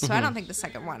 2009. So I don't think the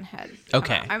second one had.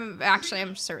 Okay.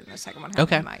 I'm certain the second one hadn't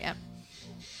Okay. come out yet.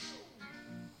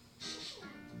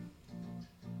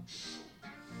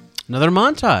 Another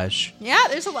montage. Yeah,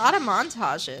 there's a lot of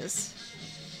montages.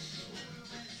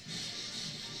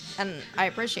 And I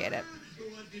appreciate it. So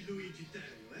what did Luigi tell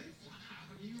you, eh? Wow,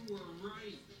 you were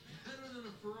right. Better than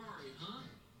a Ferrari, huh?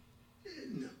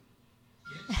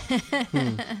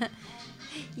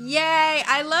 Yay,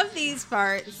 I love these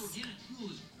parts. Organic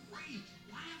fuel is great.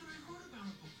 Why haven't I heard about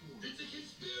it before? It's a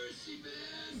conspiracy,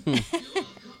 man. The oil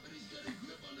company's got a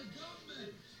grip on the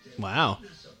government. Wow.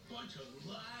 That's a bunch of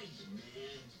lies,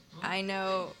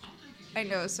 man. I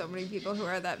know so many people who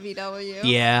are that VW.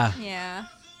 Yeah. Yeah.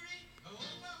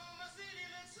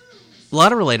 A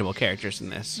lot of relatable characters in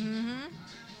this.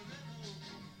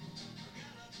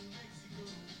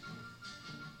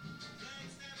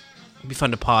 It'd be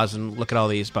fun to pause and look at all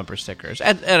these bumper stickers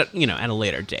at a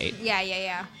later date.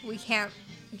 Yeah. We can't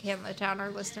let down our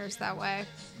listeners that way.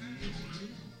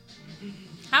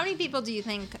 How many people do you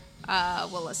think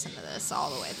will listen to this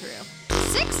all the way through?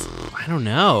 6? I don't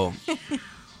know.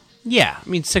 Yeah, I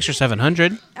mean 600 or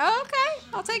 700. Oh, okay,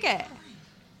 I'll take it.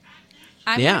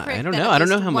 I'm Yeah, gonna predict I don't that know. at I don't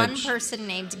know least how one much. person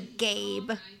named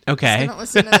Gabe Okay. is gonna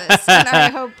listen to this, and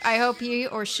I hope he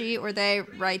or she or they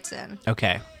writes in.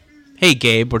 Okay. Hey,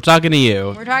 Gabe, we're talking to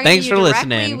you. We're talking Thanks to you for directly.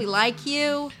 listening. We like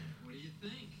you. What do you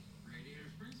think? Radiator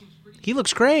Springs looks pretty He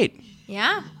looks great.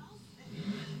 Yeah.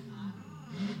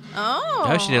 Oh.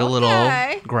 Oh, she did a little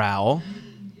okay. growl.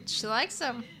 She likes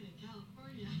him. In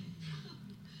California.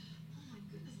 Oh my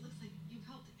goodness, looks like you've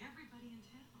helped everybody in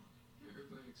town.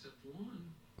 everybody except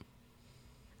one.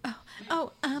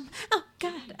 Oh,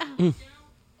 God. Oh.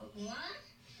 What?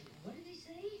 What did they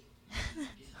say?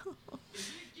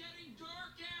 It's getting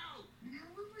dark out. Now,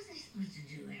 what was I supposed to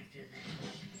do after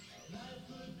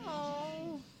that?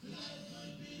 Oh.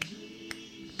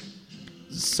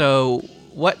 So,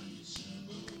 what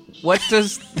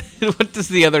does what does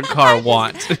the other car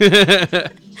want? I'm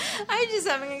just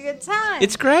having a good time.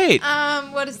 It's great.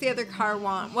 What does the other car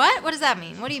want? What? What does that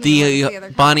mean? What do you mean? What does the other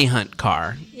car Bonnie Hunt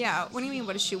car. Yeah. What do you mean?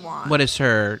 What does she want? What is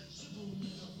her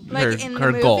Like in the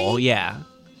her goal? movie? Yeah.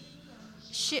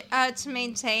 She, to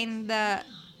maintain the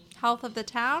health of the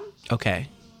town? Okay.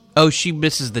 Oh, she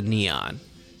misses the neon.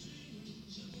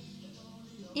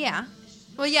 Yeah.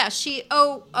 Well, yeah, she...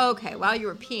 Oh, okay. While you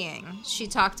were peeing, she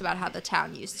talked about how the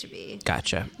town used to be.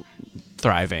 Gotcha.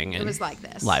 Thriving and It was like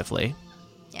this. lively.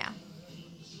 Yeah.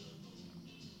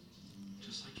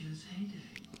 Just like in its heyday.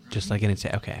 Just like in its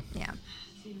okay. Yeah.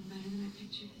 It's even better than I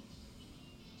pictured.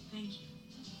 Thank you.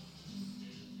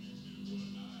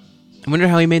 I wonder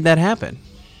how he made that happen.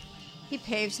 He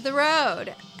paved the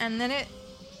road, and then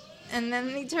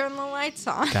he turned the lights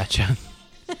on. Gotcha.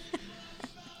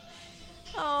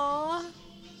 Oh,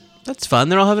 That's fun.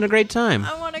 They're all having a great time.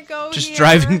 I want to go Just here.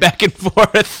 driving back and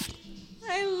forth.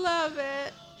 I love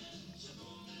it.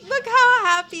 Look how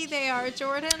happy they are,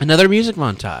 Jordan. Another music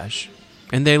montage.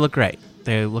 And they look great.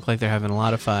 They look like they're having a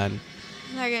lot of fun.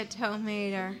 Look at Tow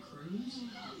Mater.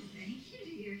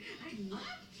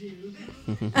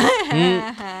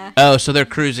 Oh, so they're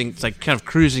cruising. It's like kind of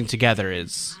cruising together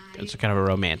it's kind of a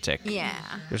romantic. Yeah.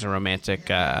 There's a romantic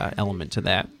element to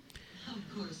that.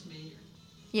 Of course, Mayor.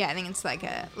 Yeah, I think it's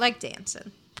like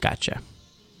dancing. Gotcha.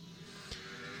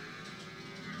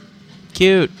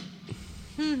 Cute.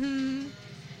 Mm-hmm.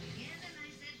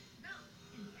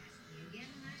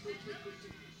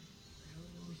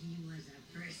 He was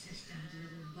a persistent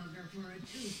little bugger for a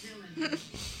two-cylinder.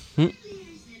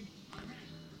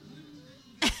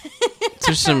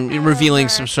 There's some revealing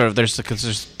some sort of there's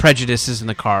prejudices in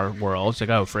the car world. It's like,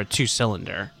 oh, for a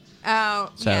 2-cylinder.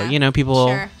 Oh, So, yeah. you know, people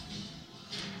Sure.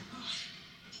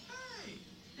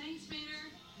 Thanks, Mayor.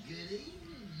 Good evening,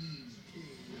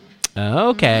 you two.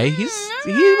 okay. He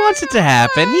wants it to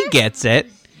happen. He gets it.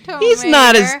 Tow He's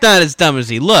not Mater. as dumb as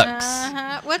he looks.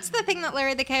 Uh-huh. What's the thing that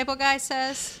Larry the Cable Guy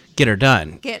says? Get her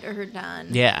done. Get her done.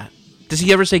 Yeah. Does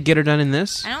he ever say get her done in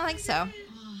this? I don't think so.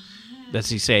 Does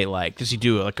he say like? Does he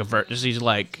do like a does he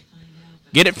like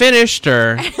get it finished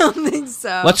or I don't think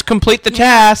so. let's complete the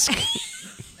task? Customers?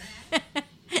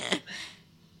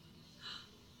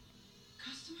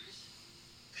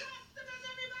 Customers,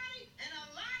 everybody, and a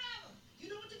lot of them. You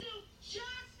know what to do, just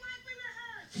like we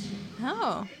rehearsed.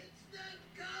 Oh. It's the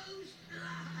ghost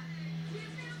ride. We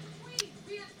have found the queen.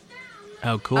 We have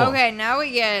found Oh, cool. Okay, now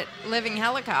we get living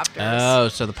helicopters. Oh,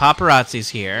 so the paparazzi's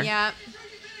here. Yeah.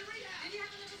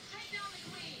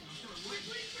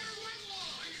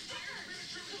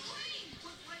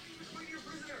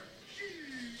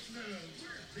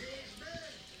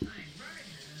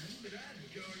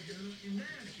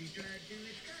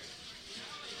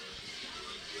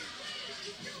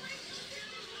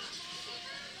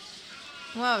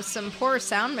 Whoa, some poor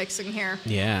sound mixing here.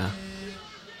 Yeah.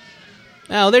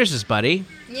 Oh, there's his buddy,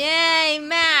 Yay,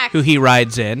 Mac. who he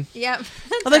rides in. Yep.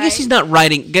 That's Although I guess right. he's not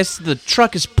riding. I guess the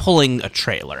truck is pulling a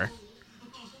trailer.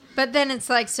 But then it's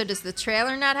like, so does the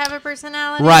trailer not have a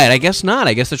personality? Right. I guess not.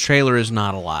 I guess the trailer is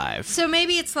not alive. So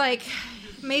maybe it's like,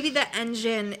 maybe the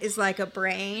engine is like a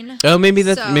brain. Oh, maybe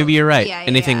that. So- maybe you're right. yeah,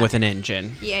 Anything yeah. with an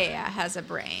engine. Yeah, has a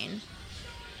brain.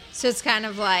 So it's kind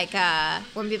of like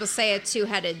when people say a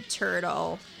two-headed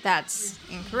turtle, that's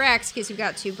incorrect because you've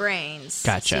got two brains.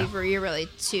 Gotcha. So you're really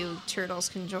two turtles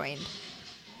conjoined.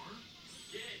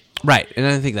 Right. And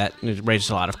I think that raises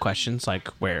a lot of questions, like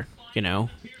where do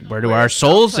Where our does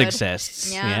souls selfhood-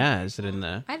 exist? Yeah. Is it in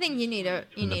the I think you need a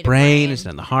brain? Is it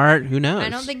in the heart? Who knows? I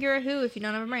don't think you're a who if you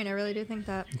don't have a brain. I really do think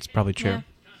that. it's probably true. Yeah.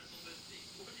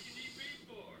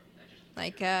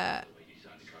 Like a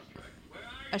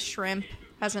shrimp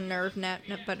has a nerve net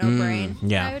but no brain.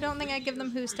 yeah. I don't think I give them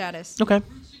who status. Okay.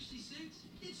 66?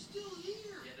 It's still here.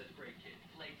 Yeah, that's great, kid.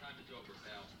 Playtime is over,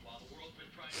 pal. While the world's been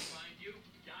trying to find you,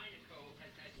 Dynaco has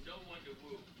had no one to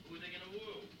woo. Who are they gonna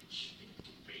woo?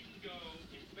 Wait and go.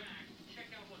 In fact, check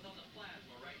out what's on the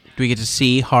plasma right now. Do we get to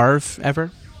see Harv ever?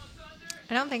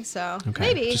 I don't think so.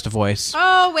 Okay. Maybe. Just a voice.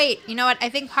 Oh, wait. You know what? I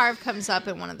think Harv comes up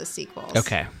in one of the sequels.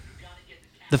 Okay.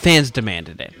 The fans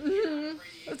demanded it.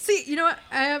 Let's see. You know what?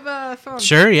 I have a phone.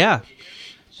 Sure, yeah.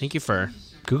 Thank you for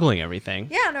Googling everything.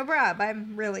 Yeah, no prob.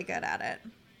 I'm really good at it.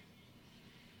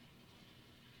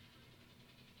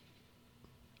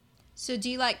 So do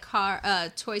you like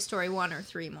Toy Story 1 or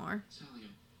 3 more?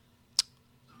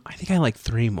 I think I like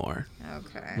 3 more.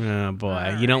 Okay. Oh, boy.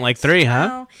 All You don't right. like 3, huh?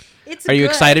 No, it's Are you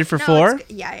good. excited for No, 4?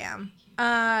 Yeah, I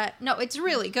am. No, it's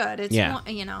really good. It's, Yeah.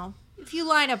 you know, if you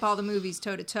line up all the movies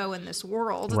toe-to-toe in this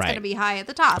world, it's Right. going to be high at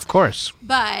the top. Of course.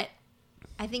 But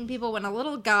I think people went a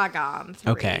little gaga on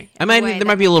 3. Okay. in a way There might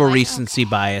that be a little like, recency okay,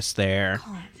 bias there.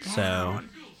 calm So down.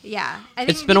 Yeah. I think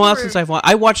it's been a while people since were-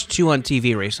 I watched 2 on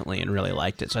TV recently and really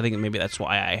liked it. So I think maybe that's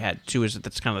why I had 2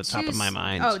 that's kind of the top of my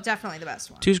mind. Oh, definitely the best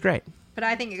one. 2's great. But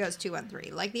I think it goes 2 and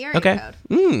 3, like the area Okay. code.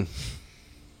 I hope you find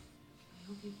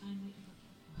what you're looking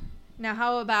for. Now,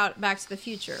 how about Back to the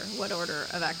Future? What order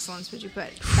of excellence would you put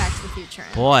Back to the Future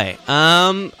in? Boy,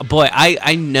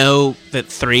 I know that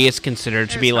 3 is considered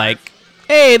to There's be Harv. like,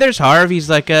 hey, there's Harv. He's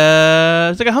like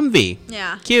a Humvee.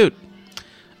 Yeah. Cute.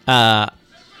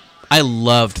 I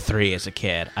loved 3 as a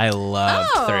kid. I loved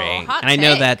Oh, 3, hot and I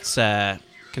know take. that's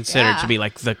considered Yeah. to be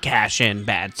like the cash-in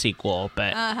bad sequel,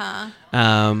 but Uh-huh.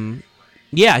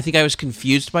 yeah, I think I was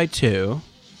confused by 2.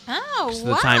 Oh, So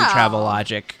wow. the time travel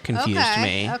logic confused okay.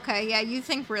 me. Okay, yeah, you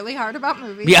think really hard about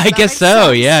movies. Yeah, I That guess makes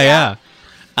so. sense. Yeah.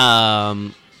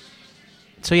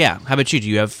 So yeah, how about you? Do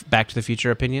you have Back to the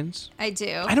Future opinions? I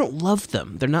do. I don't love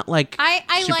them. They're not like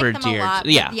I super like them dear. a lot.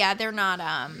 But Yeah. yeah, they're not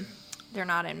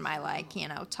in my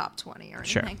top 20 or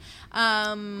Sure. anything.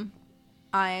 I'm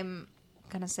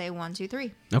gonna say 1, 2,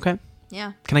 3. Okay.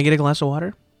 Yeah. Can I get a glass of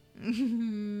water?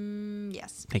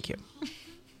 Yes. Thank you.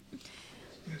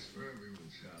 That's for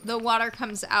everyone's house. The water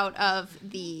comes out of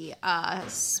the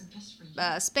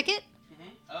spigot,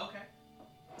 Okay.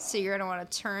 so you're gonna want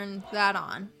to turn that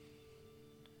on.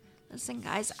 Listen,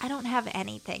 guys, I don't have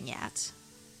anything yet.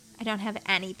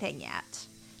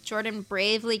 Jordan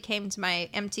bravely came to my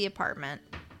empty apartment.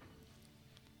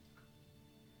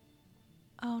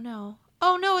 Oh no.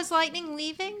 Oh no, is Lightning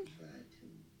leaving?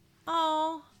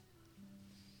 Oh,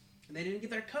 And they didn't get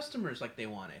their customers like they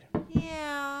wanted.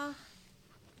 yeah.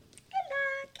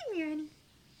 Hello, come here, honey.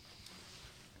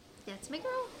 That's my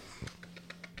girl.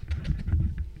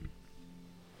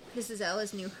 This is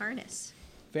Ella's new harness.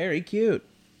 Very cute.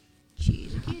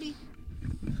 She's a cutie.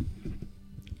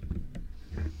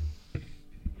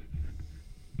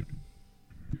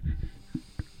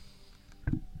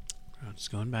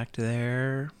 Just going back to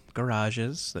their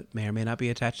garages that may or may not be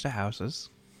attached to houses.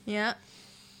 Yeah.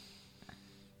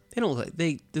 They don't look like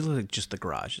they look like just the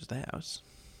garage is the house.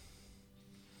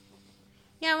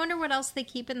 Yeah, I wonder what else they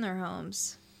keep in their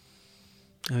homes.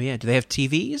 Oh yeah, do they have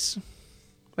TVs?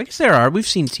 I guess there are. We've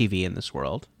seen TV in this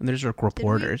world, and there's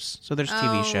reporters, so there's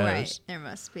TV shows. Right. There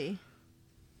must be.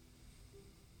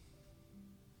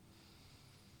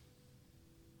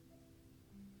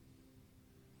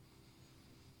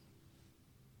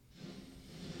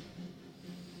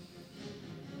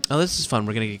 Oh, this is fun.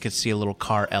 We're gonna get to see a little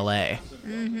car LA.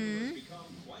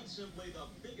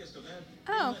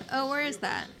 Oh, where is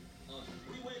that?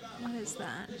 What is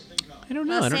that? I don't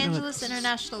know. Los I don't know. Angeles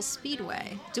International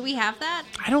Speedway. Do we have that?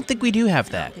 I don't think we do have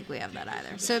I that. don't think we have that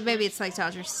either. So maybe it's like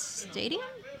Dodger Stadium?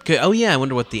 Good. Oh yeah, I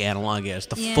wonder what the analog is.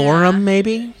 The Yeah. Forum,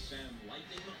 maybe.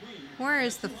 Where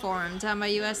is the Forum? Down by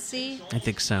USC? I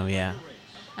think so. Yeah.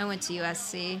 I went to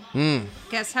USC. Hmm.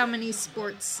 Guess how many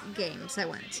sports games I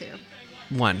went to?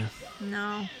 1.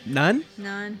 No, None.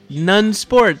 none. None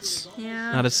sports.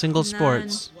 Yeah. Not a single none.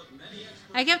 sports.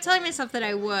 I kept telling myself that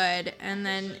I would, and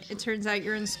then it turns out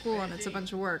you're in school and it's a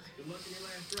bunch of work.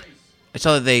 I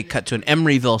saw that they cut to an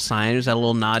Emeryville sign. Is that a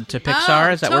little nod to Pixar?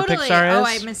 Oh, Is that totally. where Pixar is? Oh,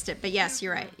 I missed it. But yes,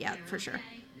 you're right. Yeah, for sure.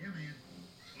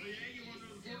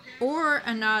 Or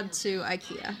a nod to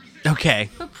IKEA. Okay.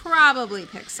 But probably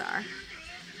Pixar.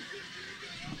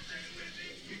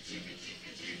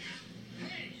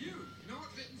 Hey, you! No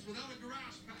admittance without a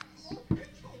garage pass.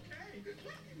 It's okay.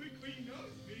 We clean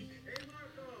those feet. Hey,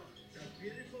 Marco. It's a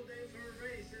beautiful day for a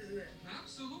race, isn't it?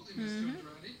 Absolutely, Mr.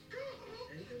 Andretti.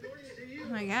 And good morning to you.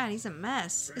 Oh my god, he's a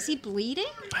mess. Is he bleeding?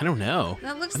 I don't know.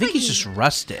 That looks I think like he's he- just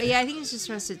rusted. Yeah, I think he's just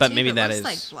rusted But too. maybe it that looks is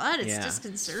like blood. It's yeah.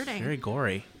 disconcerting. Very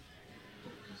gory.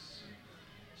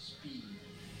 Speed.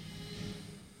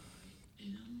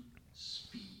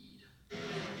 Speed.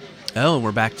 Oh, and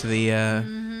we're back to the.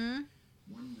 Mm-hmm.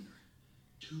 One winner,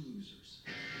 2 losers.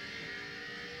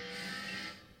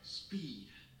 Speed.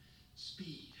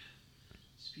 Speed.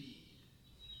 Speed.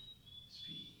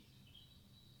 Speed.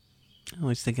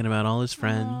 Always thinking about all his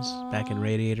friends back in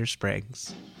Radiator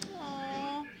Springs.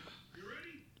 Aw.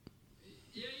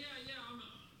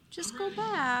 Just go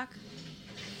back.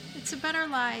 It's a better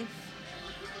life.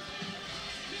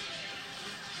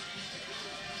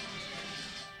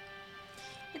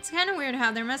 It's kind of weird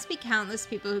how there must be countless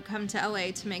people who come to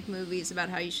LA to make movies about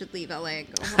how you should leave LA and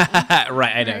go home.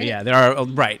 Right, I know. Right? Yeah, there are.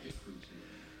 Right.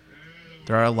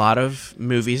 There are a lot of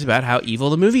movies about how evil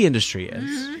the movie industry is.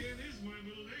 Mm-hmm.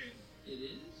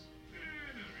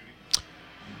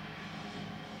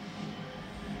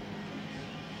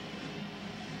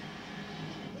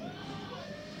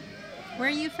 Where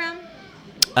are you from?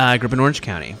 I grew up in Orange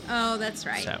County. Oh, that's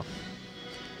right. So,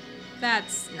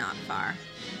 That's not far.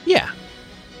 yeah.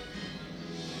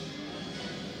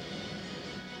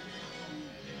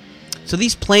 So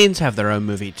these planes have their own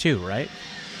movie too, right?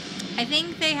 I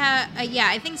think they have, yeah,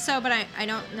 I think so, but I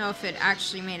don't know if it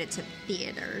actually made it to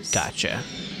theaters. Gotcha.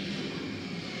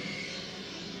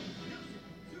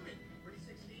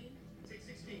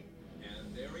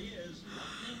 And there he is,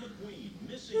 Lightning McQueen,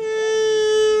 missing up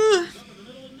in the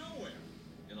middle of nowhere.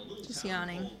 In a little Just town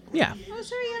yawning. called Yeah. Oh,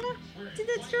 sorry, Anna. Did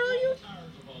that startle you?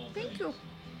 Thank you.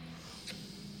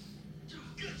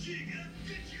 Good chica!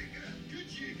 Good chica! Good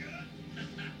chica!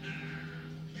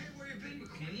 Hey, where you been,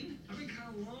 McQueen? I've been kind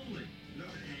of lonely.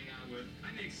 Nothing to hang out with.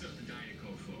 I make stuff the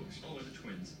Dynaco folks. Oh, and the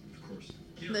twins, of course.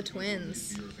 You know, The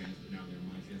twins. Your fans, but now they're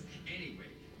my fans. Anyway,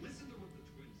 listen to what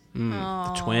the twins.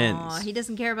 Aw, The twins. He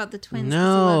doesn't care about the twins 'cause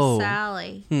No. he loves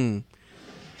Sally.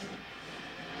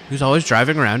 Who's always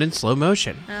driving around in slow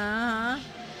motion. Uh-huh.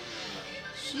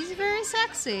 She's very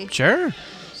sexy. Sure.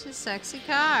 She's a sexy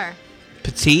car.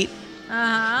 Petite,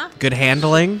 Uh-huh. good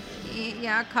handling.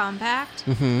 Yeah, compact.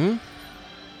 Mm-hmm.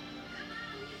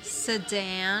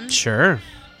 Sedan. Sure.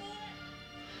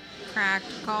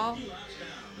 Practical.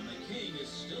 and the king is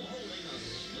still holding a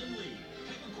slim lead.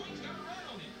 Hey, McQueen's got a right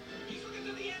on him. He's looking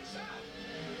to the inside.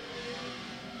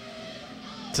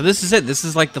 So this is it. This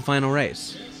is like the final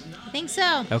race. I think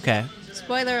so. Okay.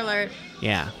 Spoiler alert.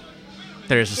 Yeah.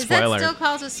 There's a Is spoiler. that still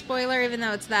called a spoiler even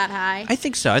though it's that high? I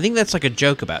think so. I think that's like a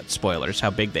joke about spoilers, how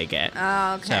big they get.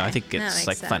 Oh, okay. So I think That it's makes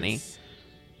like sense. funny.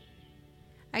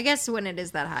 I guess when it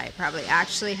is that high, it probably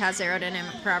actually has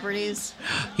aerodynamic properties.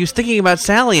 He was thinking about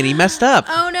Sally and he messed up.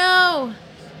 Oh no!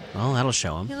 Well, that'll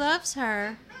show him. He loves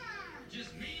her.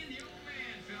 Just me and the old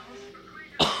man,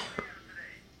 fellas.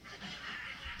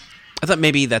 I thought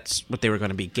maybe that's what they were going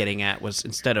to be getting at, was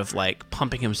instead of like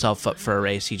pumping himself up for a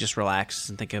race, he just relaxes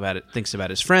and thinks about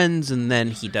his friends, and then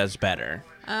he does better.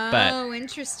 Oh,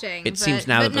 interesting. It seems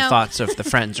now that the thoughts of the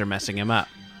friends are messing him up.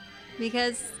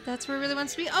 Because that's where he really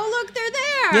wants to be. Oh, look, they're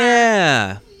there!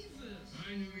 Yeah.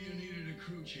 I knew you needed a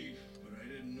crew chief, but I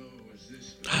didn't know it was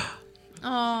this.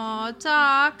 Aw,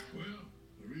 Doc. Well,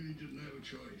 I really didn't have a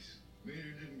choice. Mater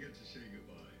didn't get to say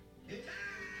goodbye.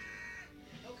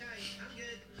 Okay,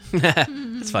 I'm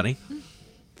good. That's funny. All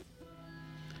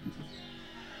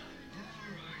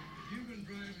right, if you can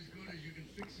drive as good as you can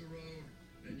fix a road,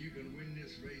 then you can win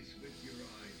this race with your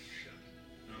eyes shut.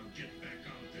 Now get back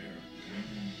out there.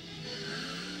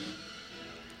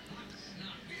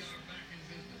 We are back in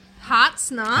business. Hot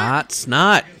snot? Hot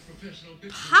snot. Professional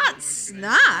business. Hot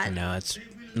snot? No, it's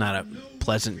not a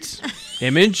pleasant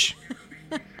image.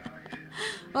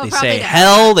 Well, They probably say not.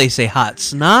 hell, they say hot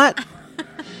snot.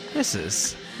 This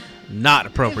is not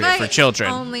If appropriate for I children.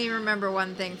 only remember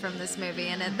one thing from this movie,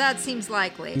 and that seems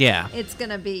likely. Yeah. It's going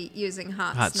to be using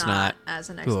hot Hot snot, snot. as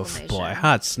an Oof, exclamation. boy,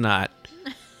 hot snot.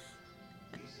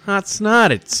 Hot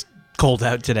snot, it's cold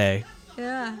out today.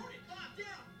 Yeah.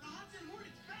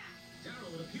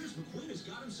 Daryl, it appears McQueen has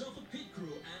got himself a pit crew,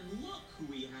 and look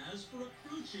who he has for a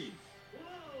crew chief.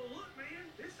 Whoa, look, man.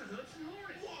 It's the Hudson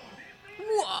Hornet.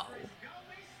 Whoa.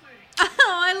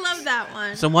 Oh, I love that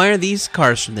one. So why are these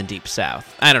cars from the deep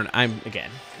south? I don't know.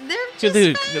 They're So just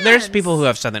there's fans. people who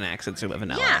have southern accents who live in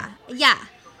LA.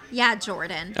 Yeah,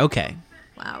 Jordan. Okay.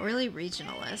 Wow, really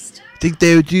regionalist. Think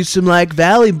they would do some like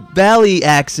valley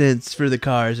accents for the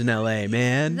cars in LA,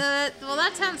 man. Well,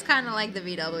 that sounds kind of like the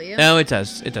VW. No, it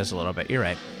does. It does a little bit. You're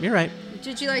right.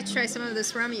 Did you like to try some of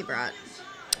this rum you brought?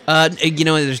 You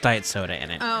know what? There's diet soda in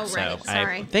it. Oh, so right.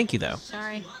 Sorry. Thank you, though.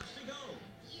 Sorry.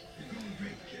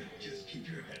 Just keep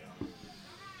your head up.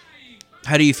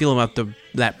 How do you feel about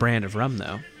that brand of rum,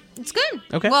 though? It's good.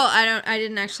 Okay. Well, I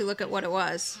didn't actually look at what it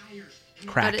was. But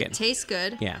Kraken. it tastes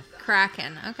good. Yeah.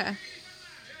 Kraken. Okay.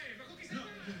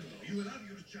 You will have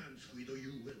your chance, Guido.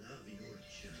 You will have your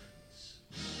chance.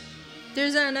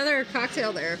 There's another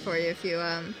cocktail there for you if you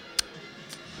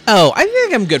Oh, I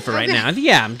think I'm good for right Okay. now.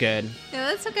 Yeah, I'm good. Yeah,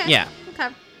 that's okay. Yeah. Okay.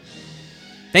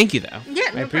 Thank you, though. Yeah,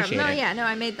 I no appreciate problem. No, it. yeah, no,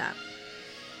 I made that.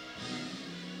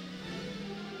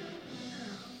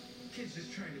 He's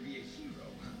just trying to be a hero,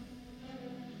 huh?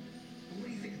 But what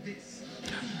do you think of this?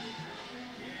 Yeah,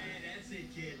 that's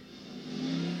it, kid.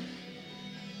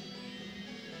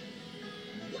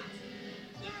 What?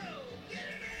 Whoa! Get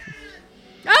it in!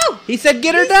 Oh! He said,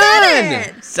 "Get her He said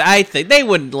done." it! So I think they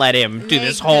wouldn't let him do They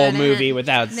this whole couldn't. movie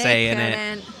without They saying it.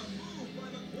 couldn't.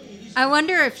 I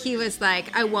wonder if he was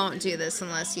like, I won't do this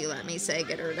unless you let me say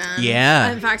get her done.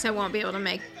 Yeah. In fact, I won't be able to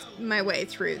make my way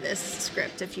through this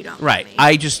script if you don't Right.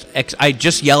 let me. I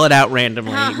just yell it out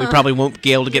randomly. We probably won't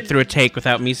be able to get through a take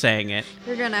without me saying it.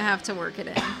 You're going to have to work it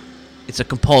in. It's a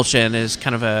compulsion. It's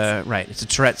kind of a right. It's a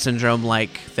Tourette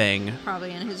syndrome-like thing.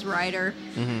 Probably in his writer.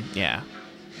 Yeah.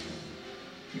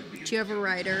 Do you have a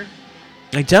writer?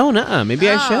 I don't. Maybe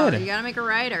I You should. got to make a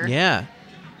writer. Yeah.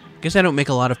 Guess I don't make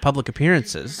a lot of public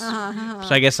appearances. So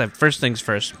I guess first things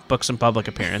first, book some public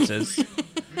appearances. Don't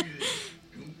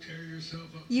tear yourself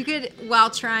up. You could, while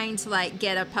trying to like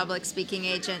get a public speaking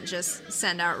agent, just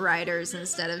send out writers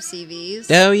instead of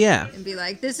CVs. Oh yeah. And be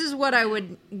like, this is what I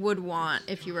would want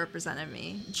if you represented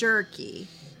me. Jerky.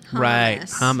 Hummus. Right.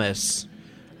 Hummus.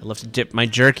 I love to dip my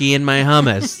jerky in my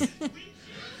hummus.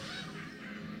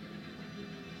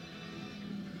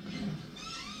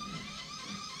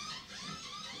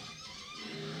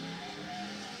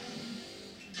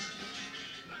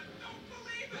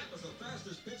 That was the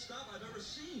fastest pit stop I've ever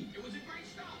seen. It was a great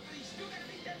stop, but he's still gotta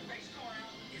beat that race car out.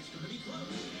 It's gonna be close.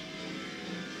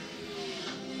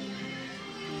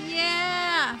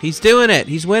 Yeah. He's doing it.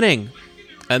 He's winning.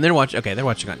 And they're watching. Okay, they're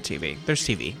watching on TV. There's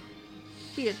TV.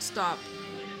 Pit stop.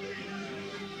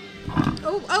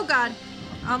 Oh God.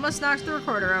 Almost knocked the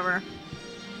recorder over.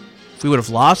 If we would have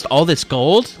lost all this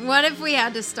gold, What if we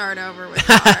had to start over with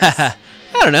cars?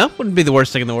 I don't know. Wouldn't be the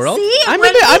worst thing in the world. See, it I'm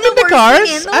wouldn't into, be I'm the into worst cars.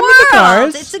 thing in the I'm into world.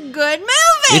 cars. It's a good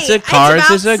movie. Cars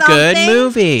about is a good something-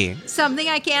 movie. Something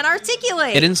I can't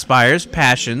articulate. It inspires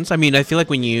passions. I mean, I feel like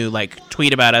when you like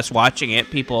tweet about us watching it,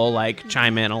 people like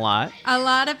chime in a lot. A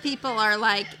lot of people are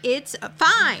like, it's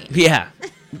fine. Yeah.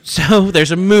 So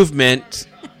there's a movement,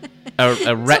 a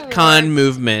retcon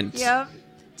movement. Yep.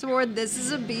 Toward this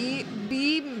is a B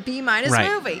minus Right.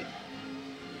 movie.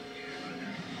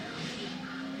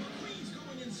 McQueen's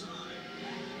going inside.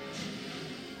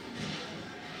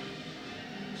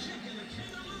 Shaking the can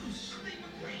loose. Big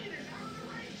McQueen is out of the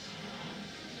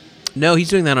race. No, he's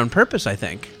doing that on purpose, I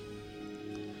think.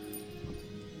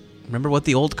 Remember what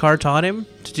the old car taught him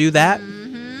to do that?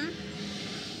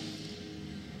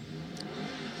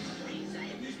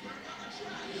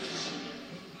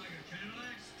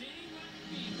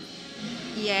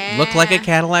 Yeah. Look like a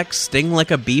Cadillac, sting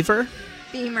like a beaver?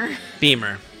 Beamer.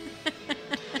 Beamer.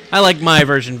 I like my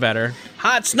version better.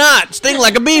 Hot snot, sting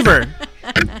like a beaver.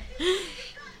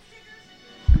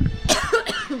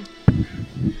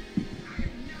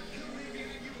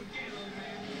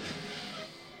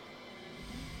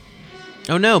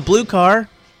 Oh no, blue car.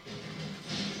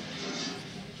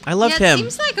 I loved Yeah, it him.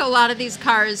 seems like a lot of these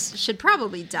cars should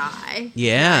probably die.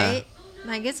 Yeah. Right?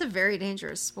 Like, it's a very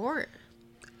dangerous sport.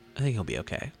 I think he'll be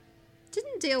okay.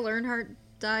 Didn't Dale Earnhardt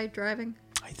die driving?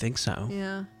 I think so.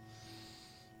 Yeah.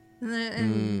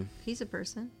 And he's a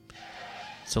person.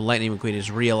 So Lightning McQueen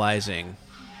is realizing.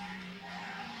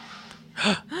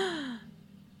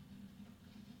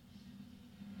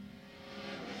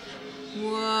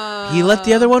 Whoa. He let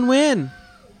the other one win.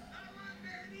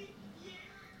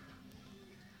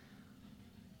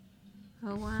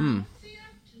 Oh, wow.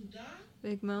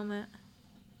 Big moment.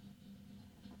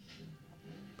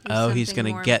 Oh, There's he's something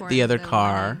going to more get the other important than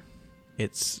car. winning.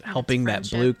 It's helping that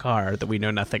friendship. blue car that we know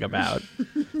nothing about.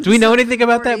 Do we know anything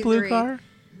about that blue 43. car?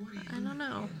 I don't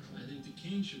know. I think the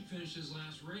king should finish his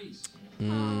last race.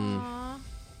 Aw.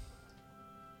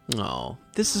 Oh,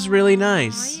 this is really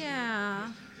nice. Oh, yeah.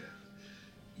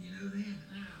 You know that?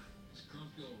 This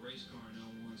grumpy old race car no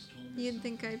once told me. You'd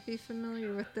think I'd be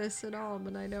familiar with this at all,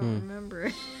 but I don't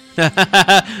remember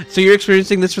it. So you're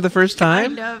experiencing this for the first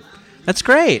time? Kind of. That's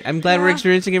great. I'm glad we're Yeah.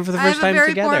 experiencing it for the I first have a time very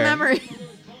together. poor memory.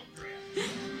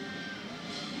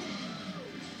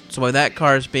 So while that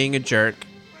car is being a jerk,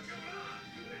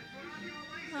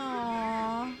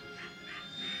 Aww.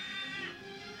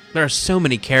 there are so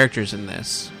many characters in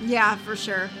this. Yeah, for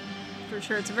sure. For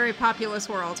sure. It's a very populous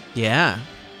world. Yeah.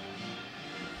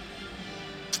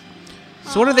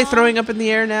 So what are they throwing up in the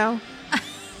air now?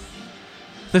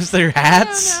 Those their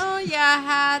hats? I don't know. Yeah,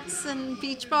 hats and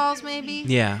beach balls, maybe.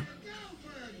 Yeah.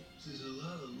 There's a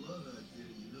lot of love out there,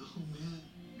 you know,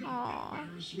 man. Aw.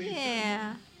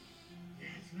 Yeah.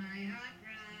 That's my hot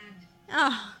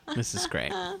rod. Oh. This is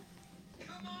great. Come on,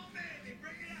 baby,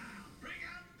 bring it out. Bring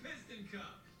out the piston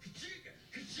cup. Ka-chicka,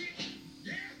 ka-chicka.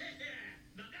 Yeah,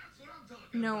 now that's what I'm talking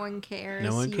No one cares.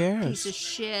 No one you cares. Piece of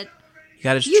shit. He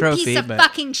got his You trophy, piece of but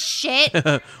fucking shit.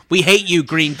 we hate you,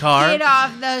 green car. Get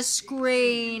off the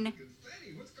screen.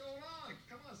 Confetti, what's going on?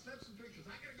 Come on, snap some pictures.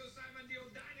 I gotta go sign my deal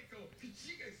with Dynaco.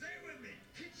 Kachika, say it with me.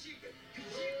 Kachika,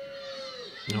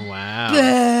 Kachika. Oh, wow.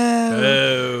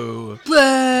 Boo. Boo.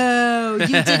 Boo.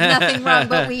 You did nothing wrong,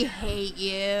 but we hate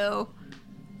you.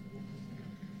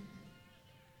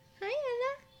 Hi,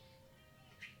 Anna.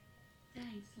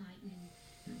 Thanks, Lightning.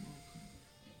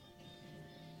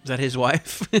 Is that his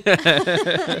wife?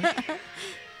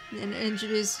 And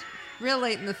introduced real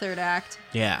late in the third act.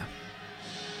 Yeah.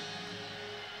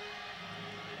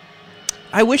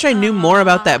 I wish I knew more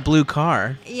about that blue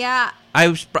car. Yeah. I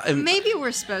was Maybe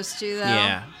we're supposed to, though.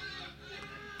 yeah.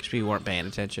 Because we weren't paying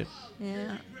attention.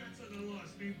 Yeah. Congrats on the loss,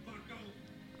 me bucko.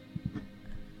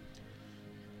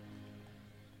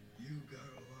 You got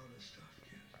a lot of stuff,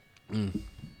 kid.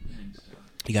 Thanks, Doc.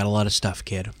 You got a lot of stuff,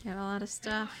 kid. Got a lot of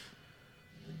stuff.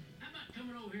 How about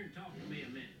coming over here and talking to me a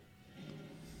minute?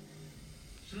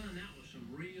 Son, that was some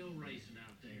real racing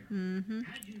out there. Mm-hmm.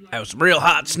 How'd you like That was some real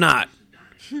hot snot.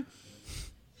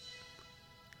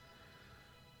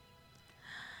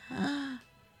 But I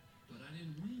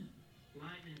didn't win.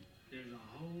 Lightning, there's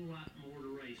a whole lot more to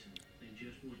racing than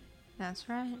just winning. That's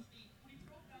right.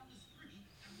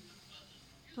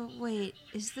 But wait,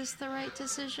 is this the right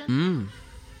decision?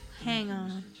 Hang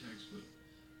on. Textbook.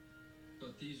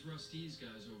 But these Rusty's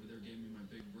guys over there gave me my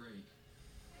big break.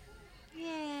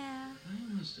 Yeah. I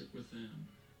want to stick with them.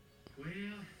 Well,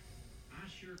 I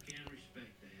sure can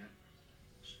respect that.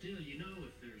 Still, you know,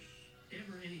 if there's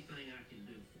ever anything I can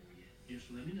do for you, just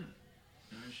let me know.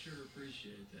 I sure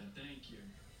appreciate that. Thank you.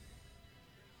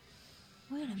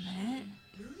 Wait a minute.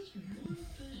 There is one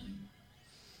thing.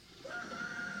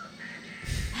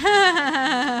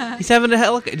 He's having a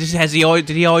helicopter. Has he always?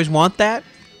 Did he always want that?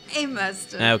 He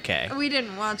must have. Okay, We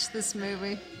didn't watch this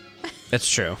movie. that's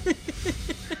true. I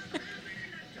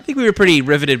think we were pretty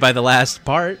riveted by the last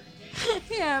part.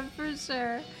 Yeah, for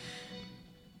sure.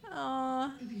 Aw.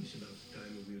 I think it's about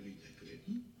time we redecorate.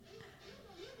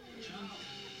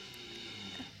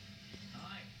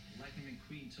 Hi, Lightning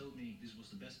McQueen told me this was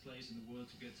the best place in the world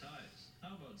to get tires. How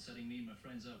about setting me and my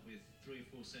friends up with 3 or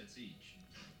 4 sets each?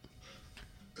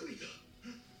 Guida,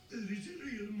 there is a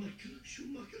real Michael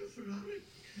Schumacher Ferrari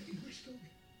in my story.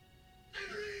 A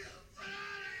real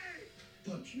Ferrari!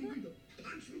 Punch me, Guido.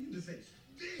 Punch me in the face.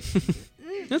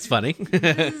 That's funny.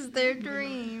 This is their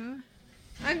dream.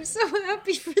 I'm so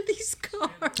happy for these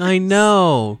cars. I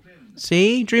know.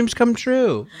 See, dreams come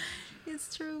true.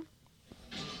 It's true.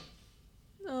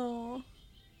 Oh,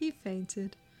 he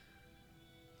fainted.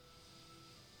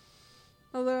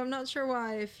 Although I'm not sure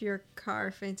why, if your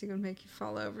car fainting would make you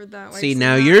fall over that way. See, so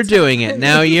now it's you're doing it. happening.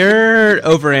 Now you're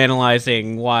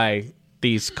overanalyzing why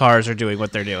these cars are doing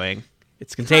what they're doing.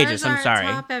 It's contagious. Cars I'm aren't sorry.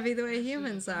 top heavy the way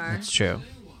humans are. It's true.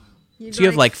 You'd, So you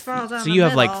have like fall down so the you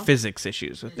have like middle. physics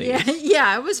issues with these. Yeah,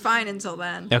 yeah, it was fine until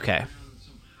then. Okay.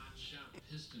 Some hotshot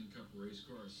piston cup race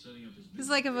car setting up his It's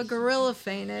like if a gorilla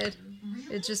fainted,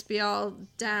 it'd just be all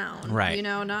down. Right. You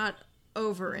know, not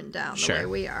over and down the Sure. way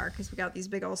we are, because we got these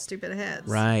big old stupid heads.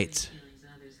 Right. Feelings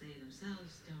others they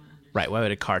themselves don't understand. Right. Why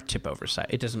would a car tip over side?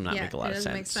 It does not Yeah, make a lot it of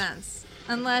doesn't sense. make sense.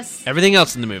 Unless... Everything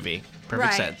else in the movie, perfect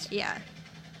right, sense. yeah.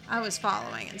 I was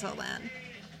following until then.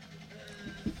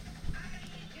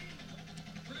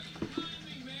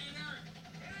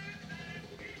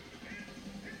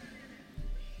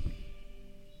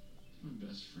 My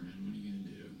best friend, what are you gonna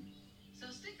do? So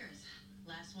stickers.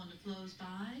 Last one to Flo's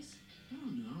buys? Oh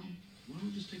no. Why don't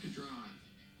we just take a drive?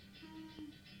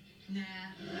 Nah.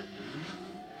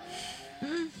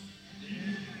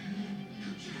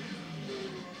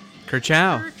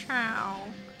 Kerchow. Ciao.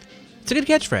 It's a good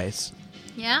catchphrase.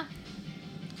 Yeah.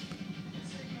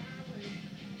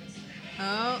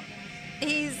 Oh,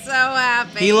 he's so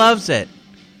happy. He loves it.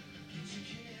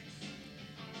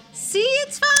 See,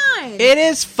 it's fine. It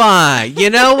is fine. You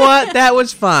know what? That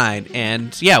was fine.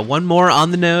 And yeah, one more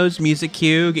on the nose music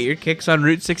cue. Get your kicks on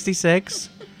Route 66.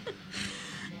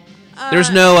 There's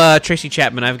no Tracy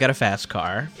Chapman. I've got a fast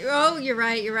car. Oh, you're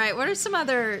right. You're right. What are some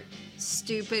other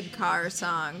stupid car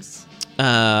songs?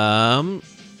 Hell,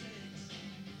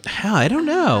 I don't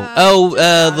know.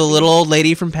 The little old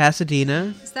lady from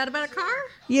Pasadena. Is that about a car?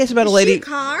 Yeah, it's about Is a lady. she a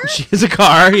car? She is a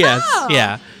car. Yes. Oh.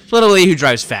 Yeah. It's a little lady who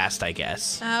drives fast, I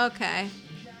guess. Okay.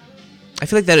 I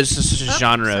feel like that is just a Oh,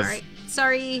 genre sorry. of.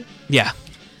 Sorry. Yeah.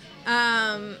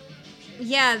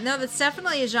 Yeah, no, that's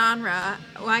definitely a genre.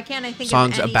 Why can't I think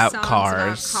Songs of any about songs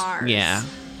cars. about cars? Yeah.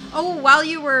 Oh, while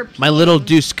you were... My little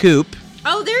Deuce Coupe.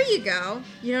 Oh, there you go.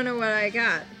 You don't know what I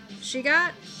got. She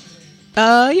got?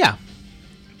 Yeah.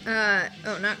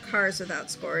 Not Cars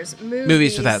without scores.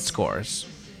 Movies without scores.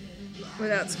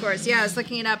 Without scores. Yeah, I was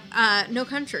looking it up. No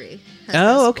Country. has Oh,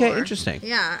 no okay, score. interesting.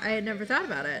 Yeah, I had never thought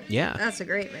about it. Yeah. That's a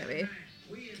great movie.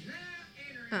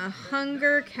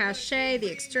 Hunger, Cachet, The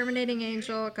Exterminating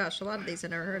Angel. Gosh, a lot of these I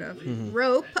never heard of.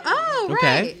 Rope. Oh,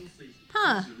 right. Okay.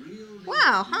 Huh.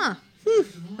 Wow, huh. I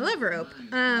love Rope.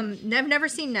 I've never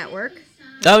seen Network.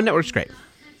 Oh, Network's great.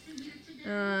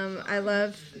 I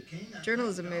love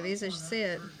journalism movies. I should say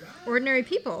it. Ordinary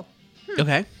People.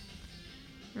 Okay.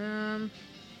 Well,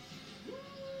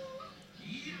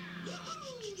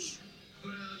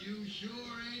 you sure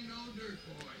ain't no dirt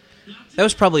boy. That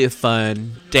was probably a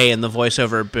fun day in the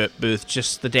voiceover booth,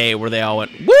 just the day where they all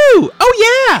went, woo!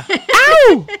 Oh, yeah!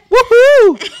 Ow!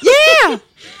 Woohoo! Yeah!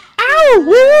 Ow!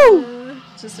 Woo!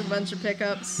 Just a bunch of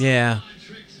pickups. Yeah.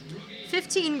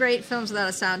 15 great films without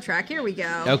a soundtrack. Here we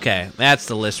go. Okay, that's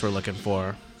the list we're looking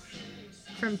for.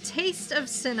 From Taste of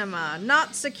Cinema.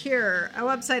 Not secure. A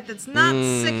website that's not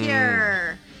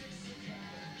secure.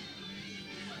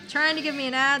 Trying to give me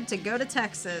an ad to go to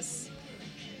Texas.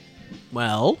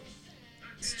 Well,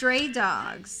 Stray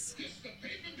Dogs.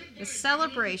 The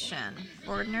Celebration.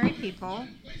 Ordinary People.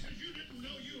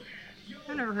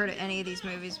 I've never heard of any of these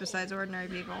movies besides Ordinary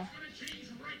People.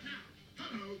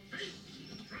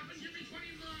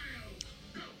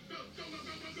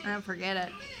 I forget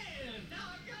it.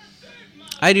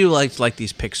 I do like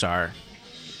these Pixar,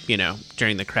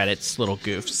 during the credits, little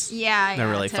goofs. Yeah, They're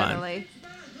really totally.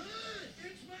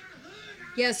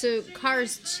 Yeah, so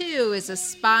Cars 2 is a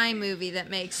spy movie that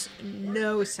makes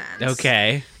no sense.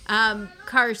 Okay.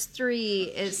 Cars 3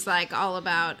 is like all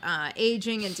about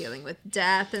aging and dealing with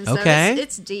death and stuff. Okay.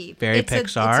 It's deep. Very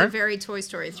Pixar. It's a very Toy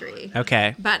Story 3.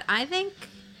 Okay. But I think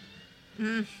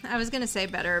I was going to say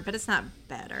better, but it's not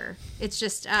better. It's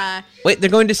just Wait, they're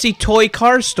going to see Toy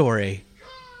Car Story.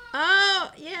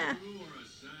 oh, yeah. You are a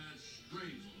sad,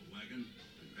 strange little wagon, and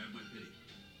you have my pity.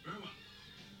 Farewell.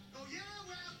 Oh, yeah?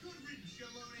 Well, good riddance,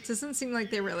 Shaloni. Doesn't seem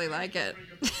like they really like it.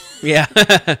 Yeah.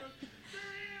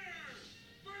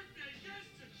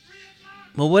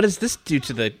 Well, what does this do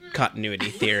to the continuity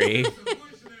theory?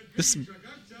 This. I'm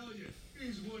telling you,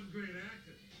 he's one great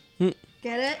actor.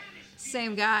 Get it?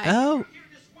 Same guy. Oh.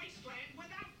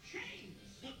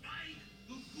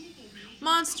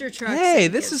 Monster Truck Hey,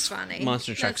 Sync this is funny.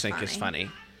 Monster Truck That's Sync is funny.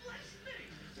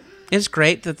 It's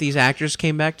great that these actors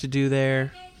came back to do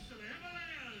their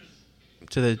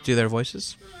do their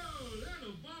voices.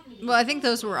 Well, I think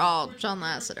those were all John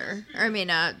Lasseter. Or, I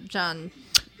mean, John.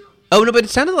 Oh no, but it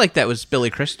sounded like that was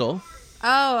Billy Crystal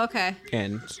Oh, okay.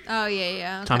 and Oh,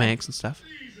 yeah. Okay. Tom Hanks and stuff.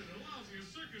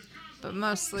 But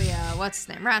mostly, what's his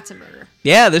name? Ratzenberger.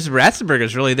 Yeah, this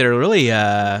Ratzenberger's really they're really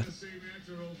The same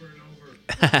actor over and over.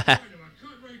 What kind of a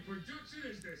cut-rate production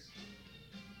is this?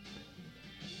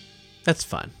 that's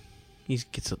fun. He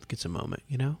gets a moment,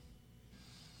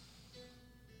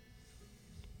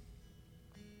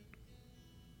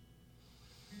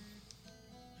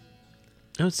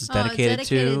 Oh, this is dedicated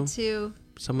to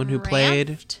someone who played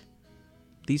Raft?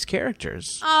 these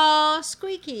characters. Oh,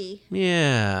 Squeaky.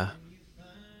 Yeah.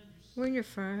 When you're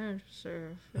first,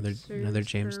 Another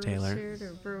James Taylor.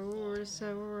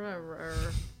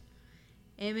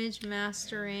 Image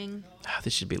mastering, Ah,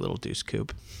 this should be Little Deuce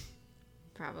Coupe.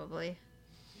 probably.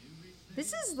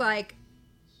 This is like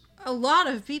a lot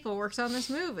of people worked on this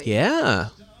movie. Yeah.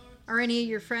 Are any of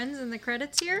your friends in the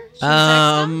credits here? Should we text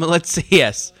them? Let's see.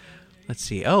 Yes. Let's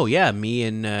see. Oh, yeah. Me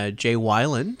and Jay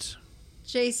Wyland.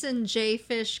 Jason J.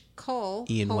 Fish Cole.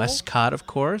 Ian Westcott, of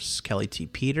course. Kelly T.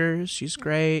 Peters. She's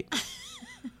great.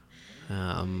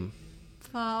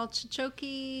 Paul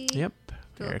Chichoki. Yep.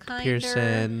 Bill Eric Kinder.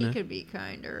 Pearson. He could be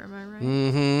kinder, am I right?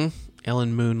 Mm-hmm.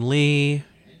 Ellen Moon Lee.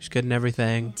 She's good in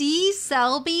everything. Dee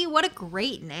Selby. What a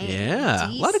great name. Yeah.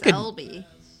 Dee A lot of good- Selby.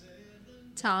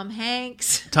 Tom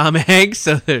Hanks. Tom Hanks.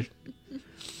 So there's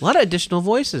a lot of additional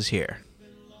voices here.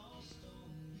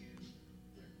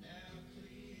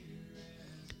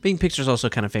 Being Picture's also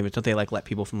kind of famous. Don't they let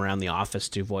people from around the office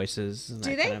do voices? And Do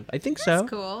that they? kind of- I think That's so.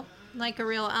 cool. Like a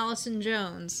real Allison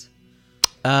Jones.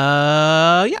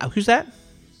 Yeah. Who's that?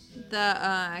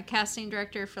 The casting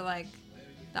director for like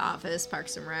The Office,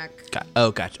 Parks and Rec.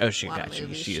 Gotcha. Oh, she A lot of got you.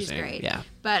 movies. She's great. Yeah.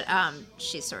 But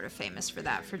she's sort of famous for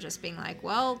that, for just being like,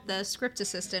 well, the script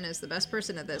assistant is the best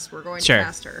person at this. We're going Sure. to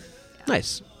cast her.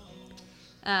 Nice.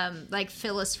 Like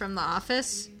Phyllis from The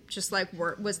Office, just like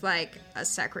was like a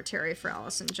secretary for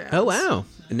Allison Jones. Oh, wow.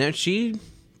 And now she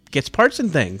gets parts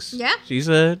and things. Yeah. She's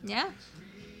a... Yeah.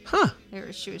 Huh.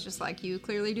 She was just like, you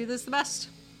clearly do this the best.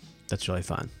 That's really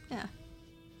fun. Yeah.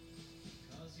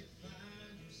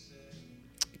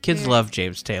 Kids love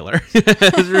James Taylor.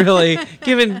 It's really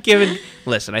given.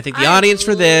 Listen, I think the audience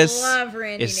for this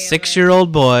is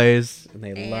 6-year-old boys, and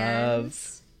they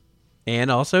love, and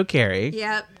also Carrie.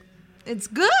 Yep, it's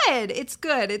good. It's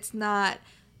good. It's not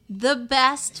the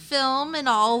best film in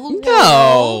all the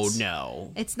world.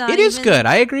 No, it's not. It is good.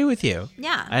 I agree with you.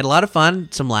 Yeah, I had a lot of fun,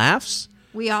 some laughs.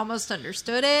 We almost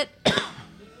understood it.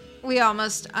 We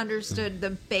almost understood the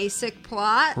basic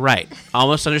plot. Right,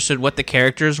 almost understood what the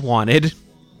characters wanted.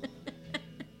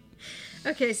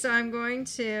 Okay, so I'm going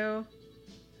to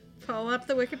pull up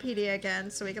the Wikipedia again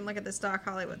so we can look at this Doc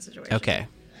Hollywood situation. Okay.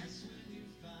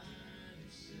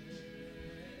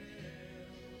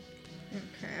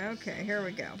 Okay, here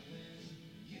we go.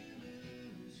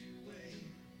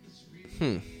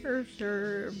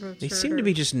 They seem to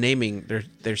be just naming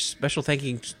their special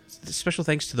thanks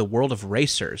to the world of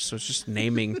racers. So it's just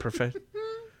naming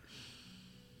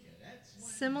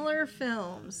similar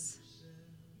films.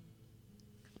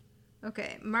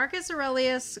 Okay, Marcus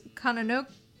Aurelius Canonico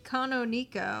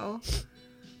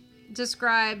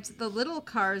described the Little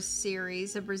Cars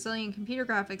series, a Brazilian computer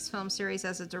graphics film series,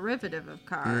 as a derivative of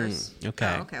Cars.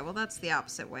 Okay. Oh, okay, well, that's the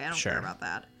opposite way. I don't Sure. care about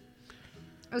that.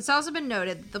 It's also been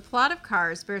noted that the plot of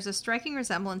Cars bears a striking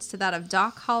resemblance to that of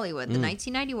Doc Hollywood, the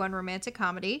 1991 romantic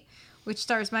comedy, which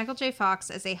stars Michael J.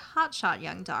 Fox as a hotshot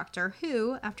young doctor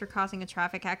who, after causing a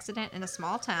traffic accident in a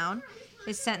small town,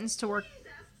 is sentenced to work...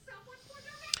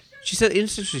 She said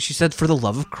instantly. She said, "For the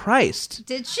love of Christ."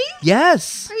 Did she?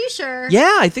 Yes. Are you sure?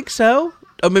 Yeah, I think so.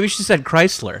 Oh, maybe she said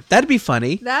Chrysler. That'd be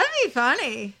funny. That'd be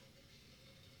funny.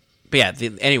 But yeah,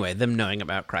 anyway, them knowing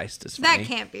about Christ is funny. That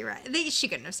can't be right. She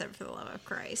couldn't have said "For the love of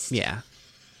Christ." Yeah,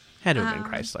 had to have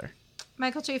been Chrysler.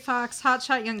 Michael J. Fox,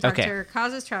 hotshot young doctor,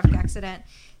 causes traffic accident,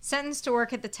 sentenced to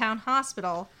work at the town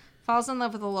hospital, falls in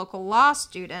love with a local law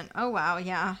student. Oh wow,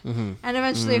 yeah, and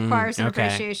eventually acquires an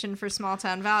appreciation for small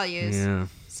town values. Yeah.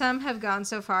 Some have gone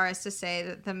so far as to say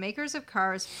that the makers of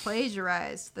Cars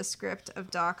plagiarized the script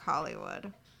of Doc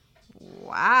Hollywood.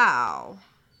 Wow.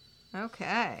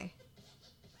 Okay.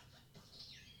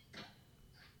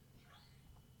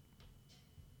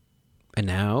 And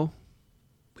now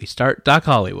we start Doc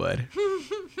Hollywood.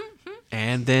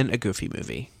 And then a Goofy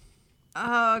movie.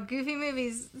 Oh, Goofy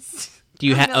movies. Do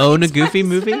you own a Goofy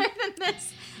movie? Better than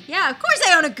this. Yeah, of course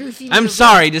I own a Goofy movie. I'm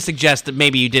sorry to suggest that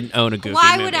maybe you didn't own a Goofy movie.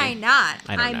 Why would I not?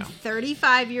 I don't know. I'm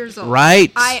 35 years old. Right.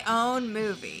 I own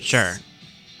movies. Sure.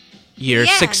 You're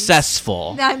Yes.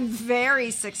 successful. I'm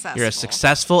very successful. You're a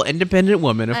successful, independent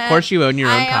woman. Of course you own your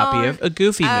own copy of a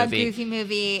Goofy movie. A Goofy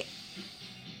movie,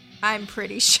 I'm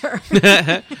pretty sure.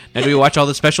 Now, do we watch all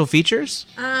the special features?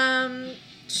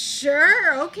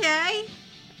 Sure, okay.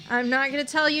 I'm not going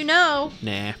to tell you no.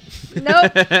 Nah.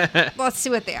 Nope. Let's see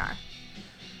what they are.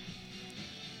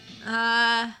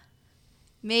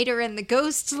 Mater and the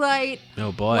Ghost Light.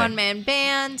 Oh, boy. One-man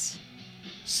band.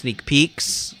 Sneak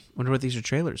peeks. Wonder what these are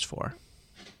trailers for.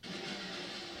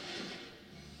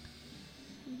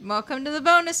 Welcome to the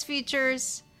bonus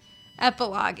features.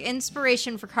 Epilogue.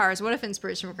 Inspiration for Cars. What if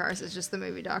Inspiration for Cars is just the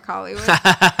movie Doc Hollywood?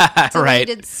 Right.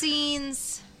 Deleted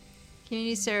scenes.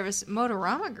 Community service.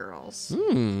 Motorama Girls.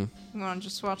 Hmm. You want to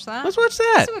just watch that? Let's watch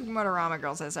that. Let's see what Motorama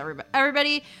Girls is,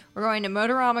 everybody. We're going to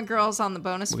Motorama Girls on the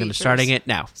bonus features. We're going to starting it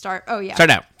now. Oh, yeah. Start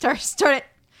now. Start it.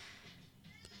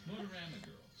 Motorama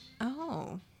Girls.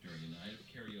 Oh. During a night of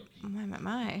karaoke,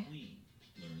 My. Queen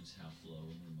learns how Flo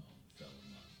and Ramon fell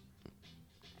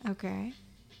in love. Okay.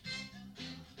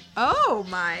 Oh,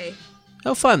 my.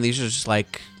 Oh, fun. These are just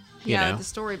like, you know. The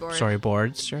storyboard.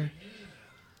 Storyboards, sure.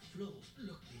 Flo's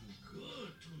looking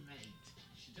good tonight.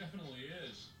 She definitely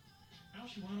is. How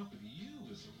she wound up with you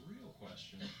is a real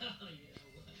question. Oh, yeah.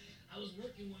 Well, I was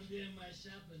working one day in my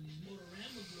shop and these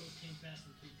Motorama girls came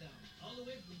passing through town. All the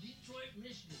way from Detroit,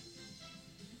 Michigan.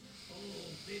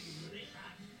 Oh, baby, were they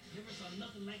hot. Never saw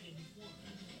nothing like it before.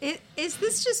 Is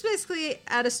this just basically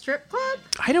at a strip club?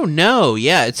 I don't know.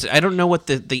 Yeah, I don't know what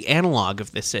the analog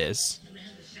of this is.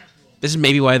 This is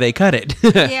maybe why they cut it.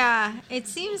 Yeah, it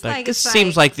seems like this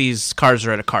seems like these cars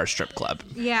are at a car strip club.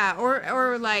 Yeah,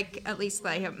 or like at least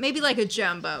like maybe like a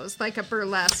Jumbo's, like a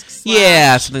burlesque.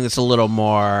 Yeah, something that's a little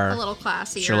more, a little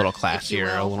classier. Sure, a little if you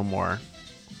classier, a will. little more.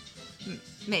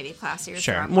 Maybe classier. is the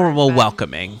Sure, wrong more word, but-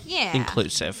 welcoming. Yeah.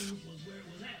 Inclusive. Was where it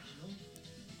was at, you know?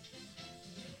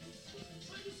 So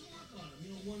I did some work on them,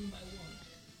 you know, one by one.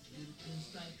 A little clean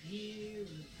stripe here, a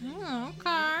little clean Oh, okay.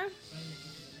 finally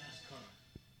get to the last car.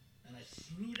 And I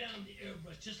threw down the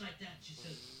airbrush just like that. She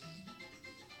says,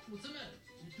 "What's the matter?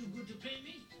 You're too good to pay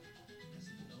me?" I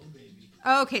said, "No, baby.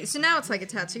 Okay, so now it's like a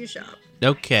tattoo shop.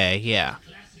 Okay, yeah.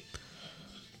 Classic."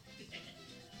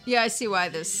 Yeah, I see why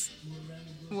this.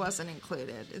 Motorama wasn't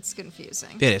included. It's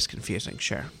confusing. It is confusing,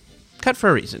 sure. Cut for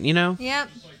a reason, you know? Yep.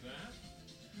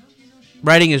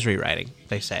 Writing is rewriting,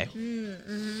 they say.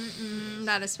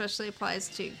 That especially applies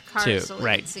to car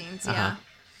deleted scenes. Yeah.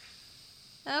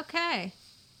 Okay.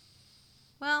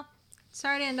 Well,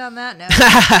 sorry to end on that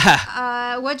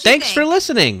note. What'd you think? Thanks for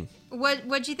listening.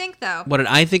 What'd you think, though? What did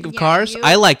I think of Cars?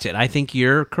 I liked it. I think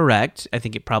you're correct. I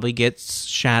think it probably gets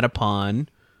shat upon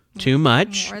too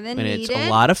much. More than needed. It's a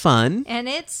lot of fun. And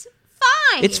it's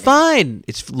fine. It's fine.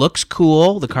 It looks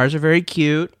cool. The cars are very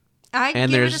cute.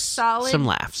 And give it a solid some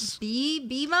laughs.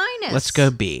 B minus. Let's go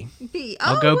B. B.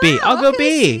 I'll go B. I'll go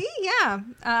B. See?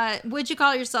 Yeah. Would you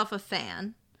call yourself a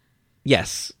fan?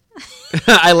 Yes.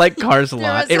 I like Cars a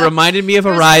lot. It reminded me of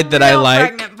a ride that I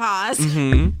like. Pregnant pause.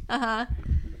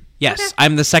 Yes, okay.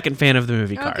 I'm the second fan of the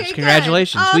movie Cars. Okay,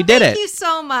 Congratulations. Oh, we did it. Thank you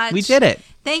so much. We did it.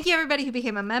 Thank you, everybody who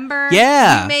became a member.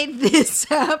 Yeah. You made this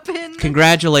happen.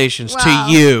 Congratulations to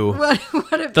you, what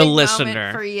a the big listener.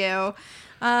 moment for you.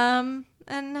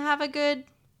 And have a good...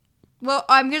 Well,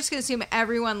 I'm just going to assume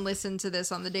everyone listened to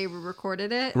this on the day we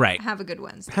recorded it. Right. Have a good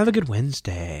Wednesday. Have a good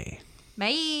Wednesday.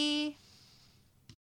 Bye.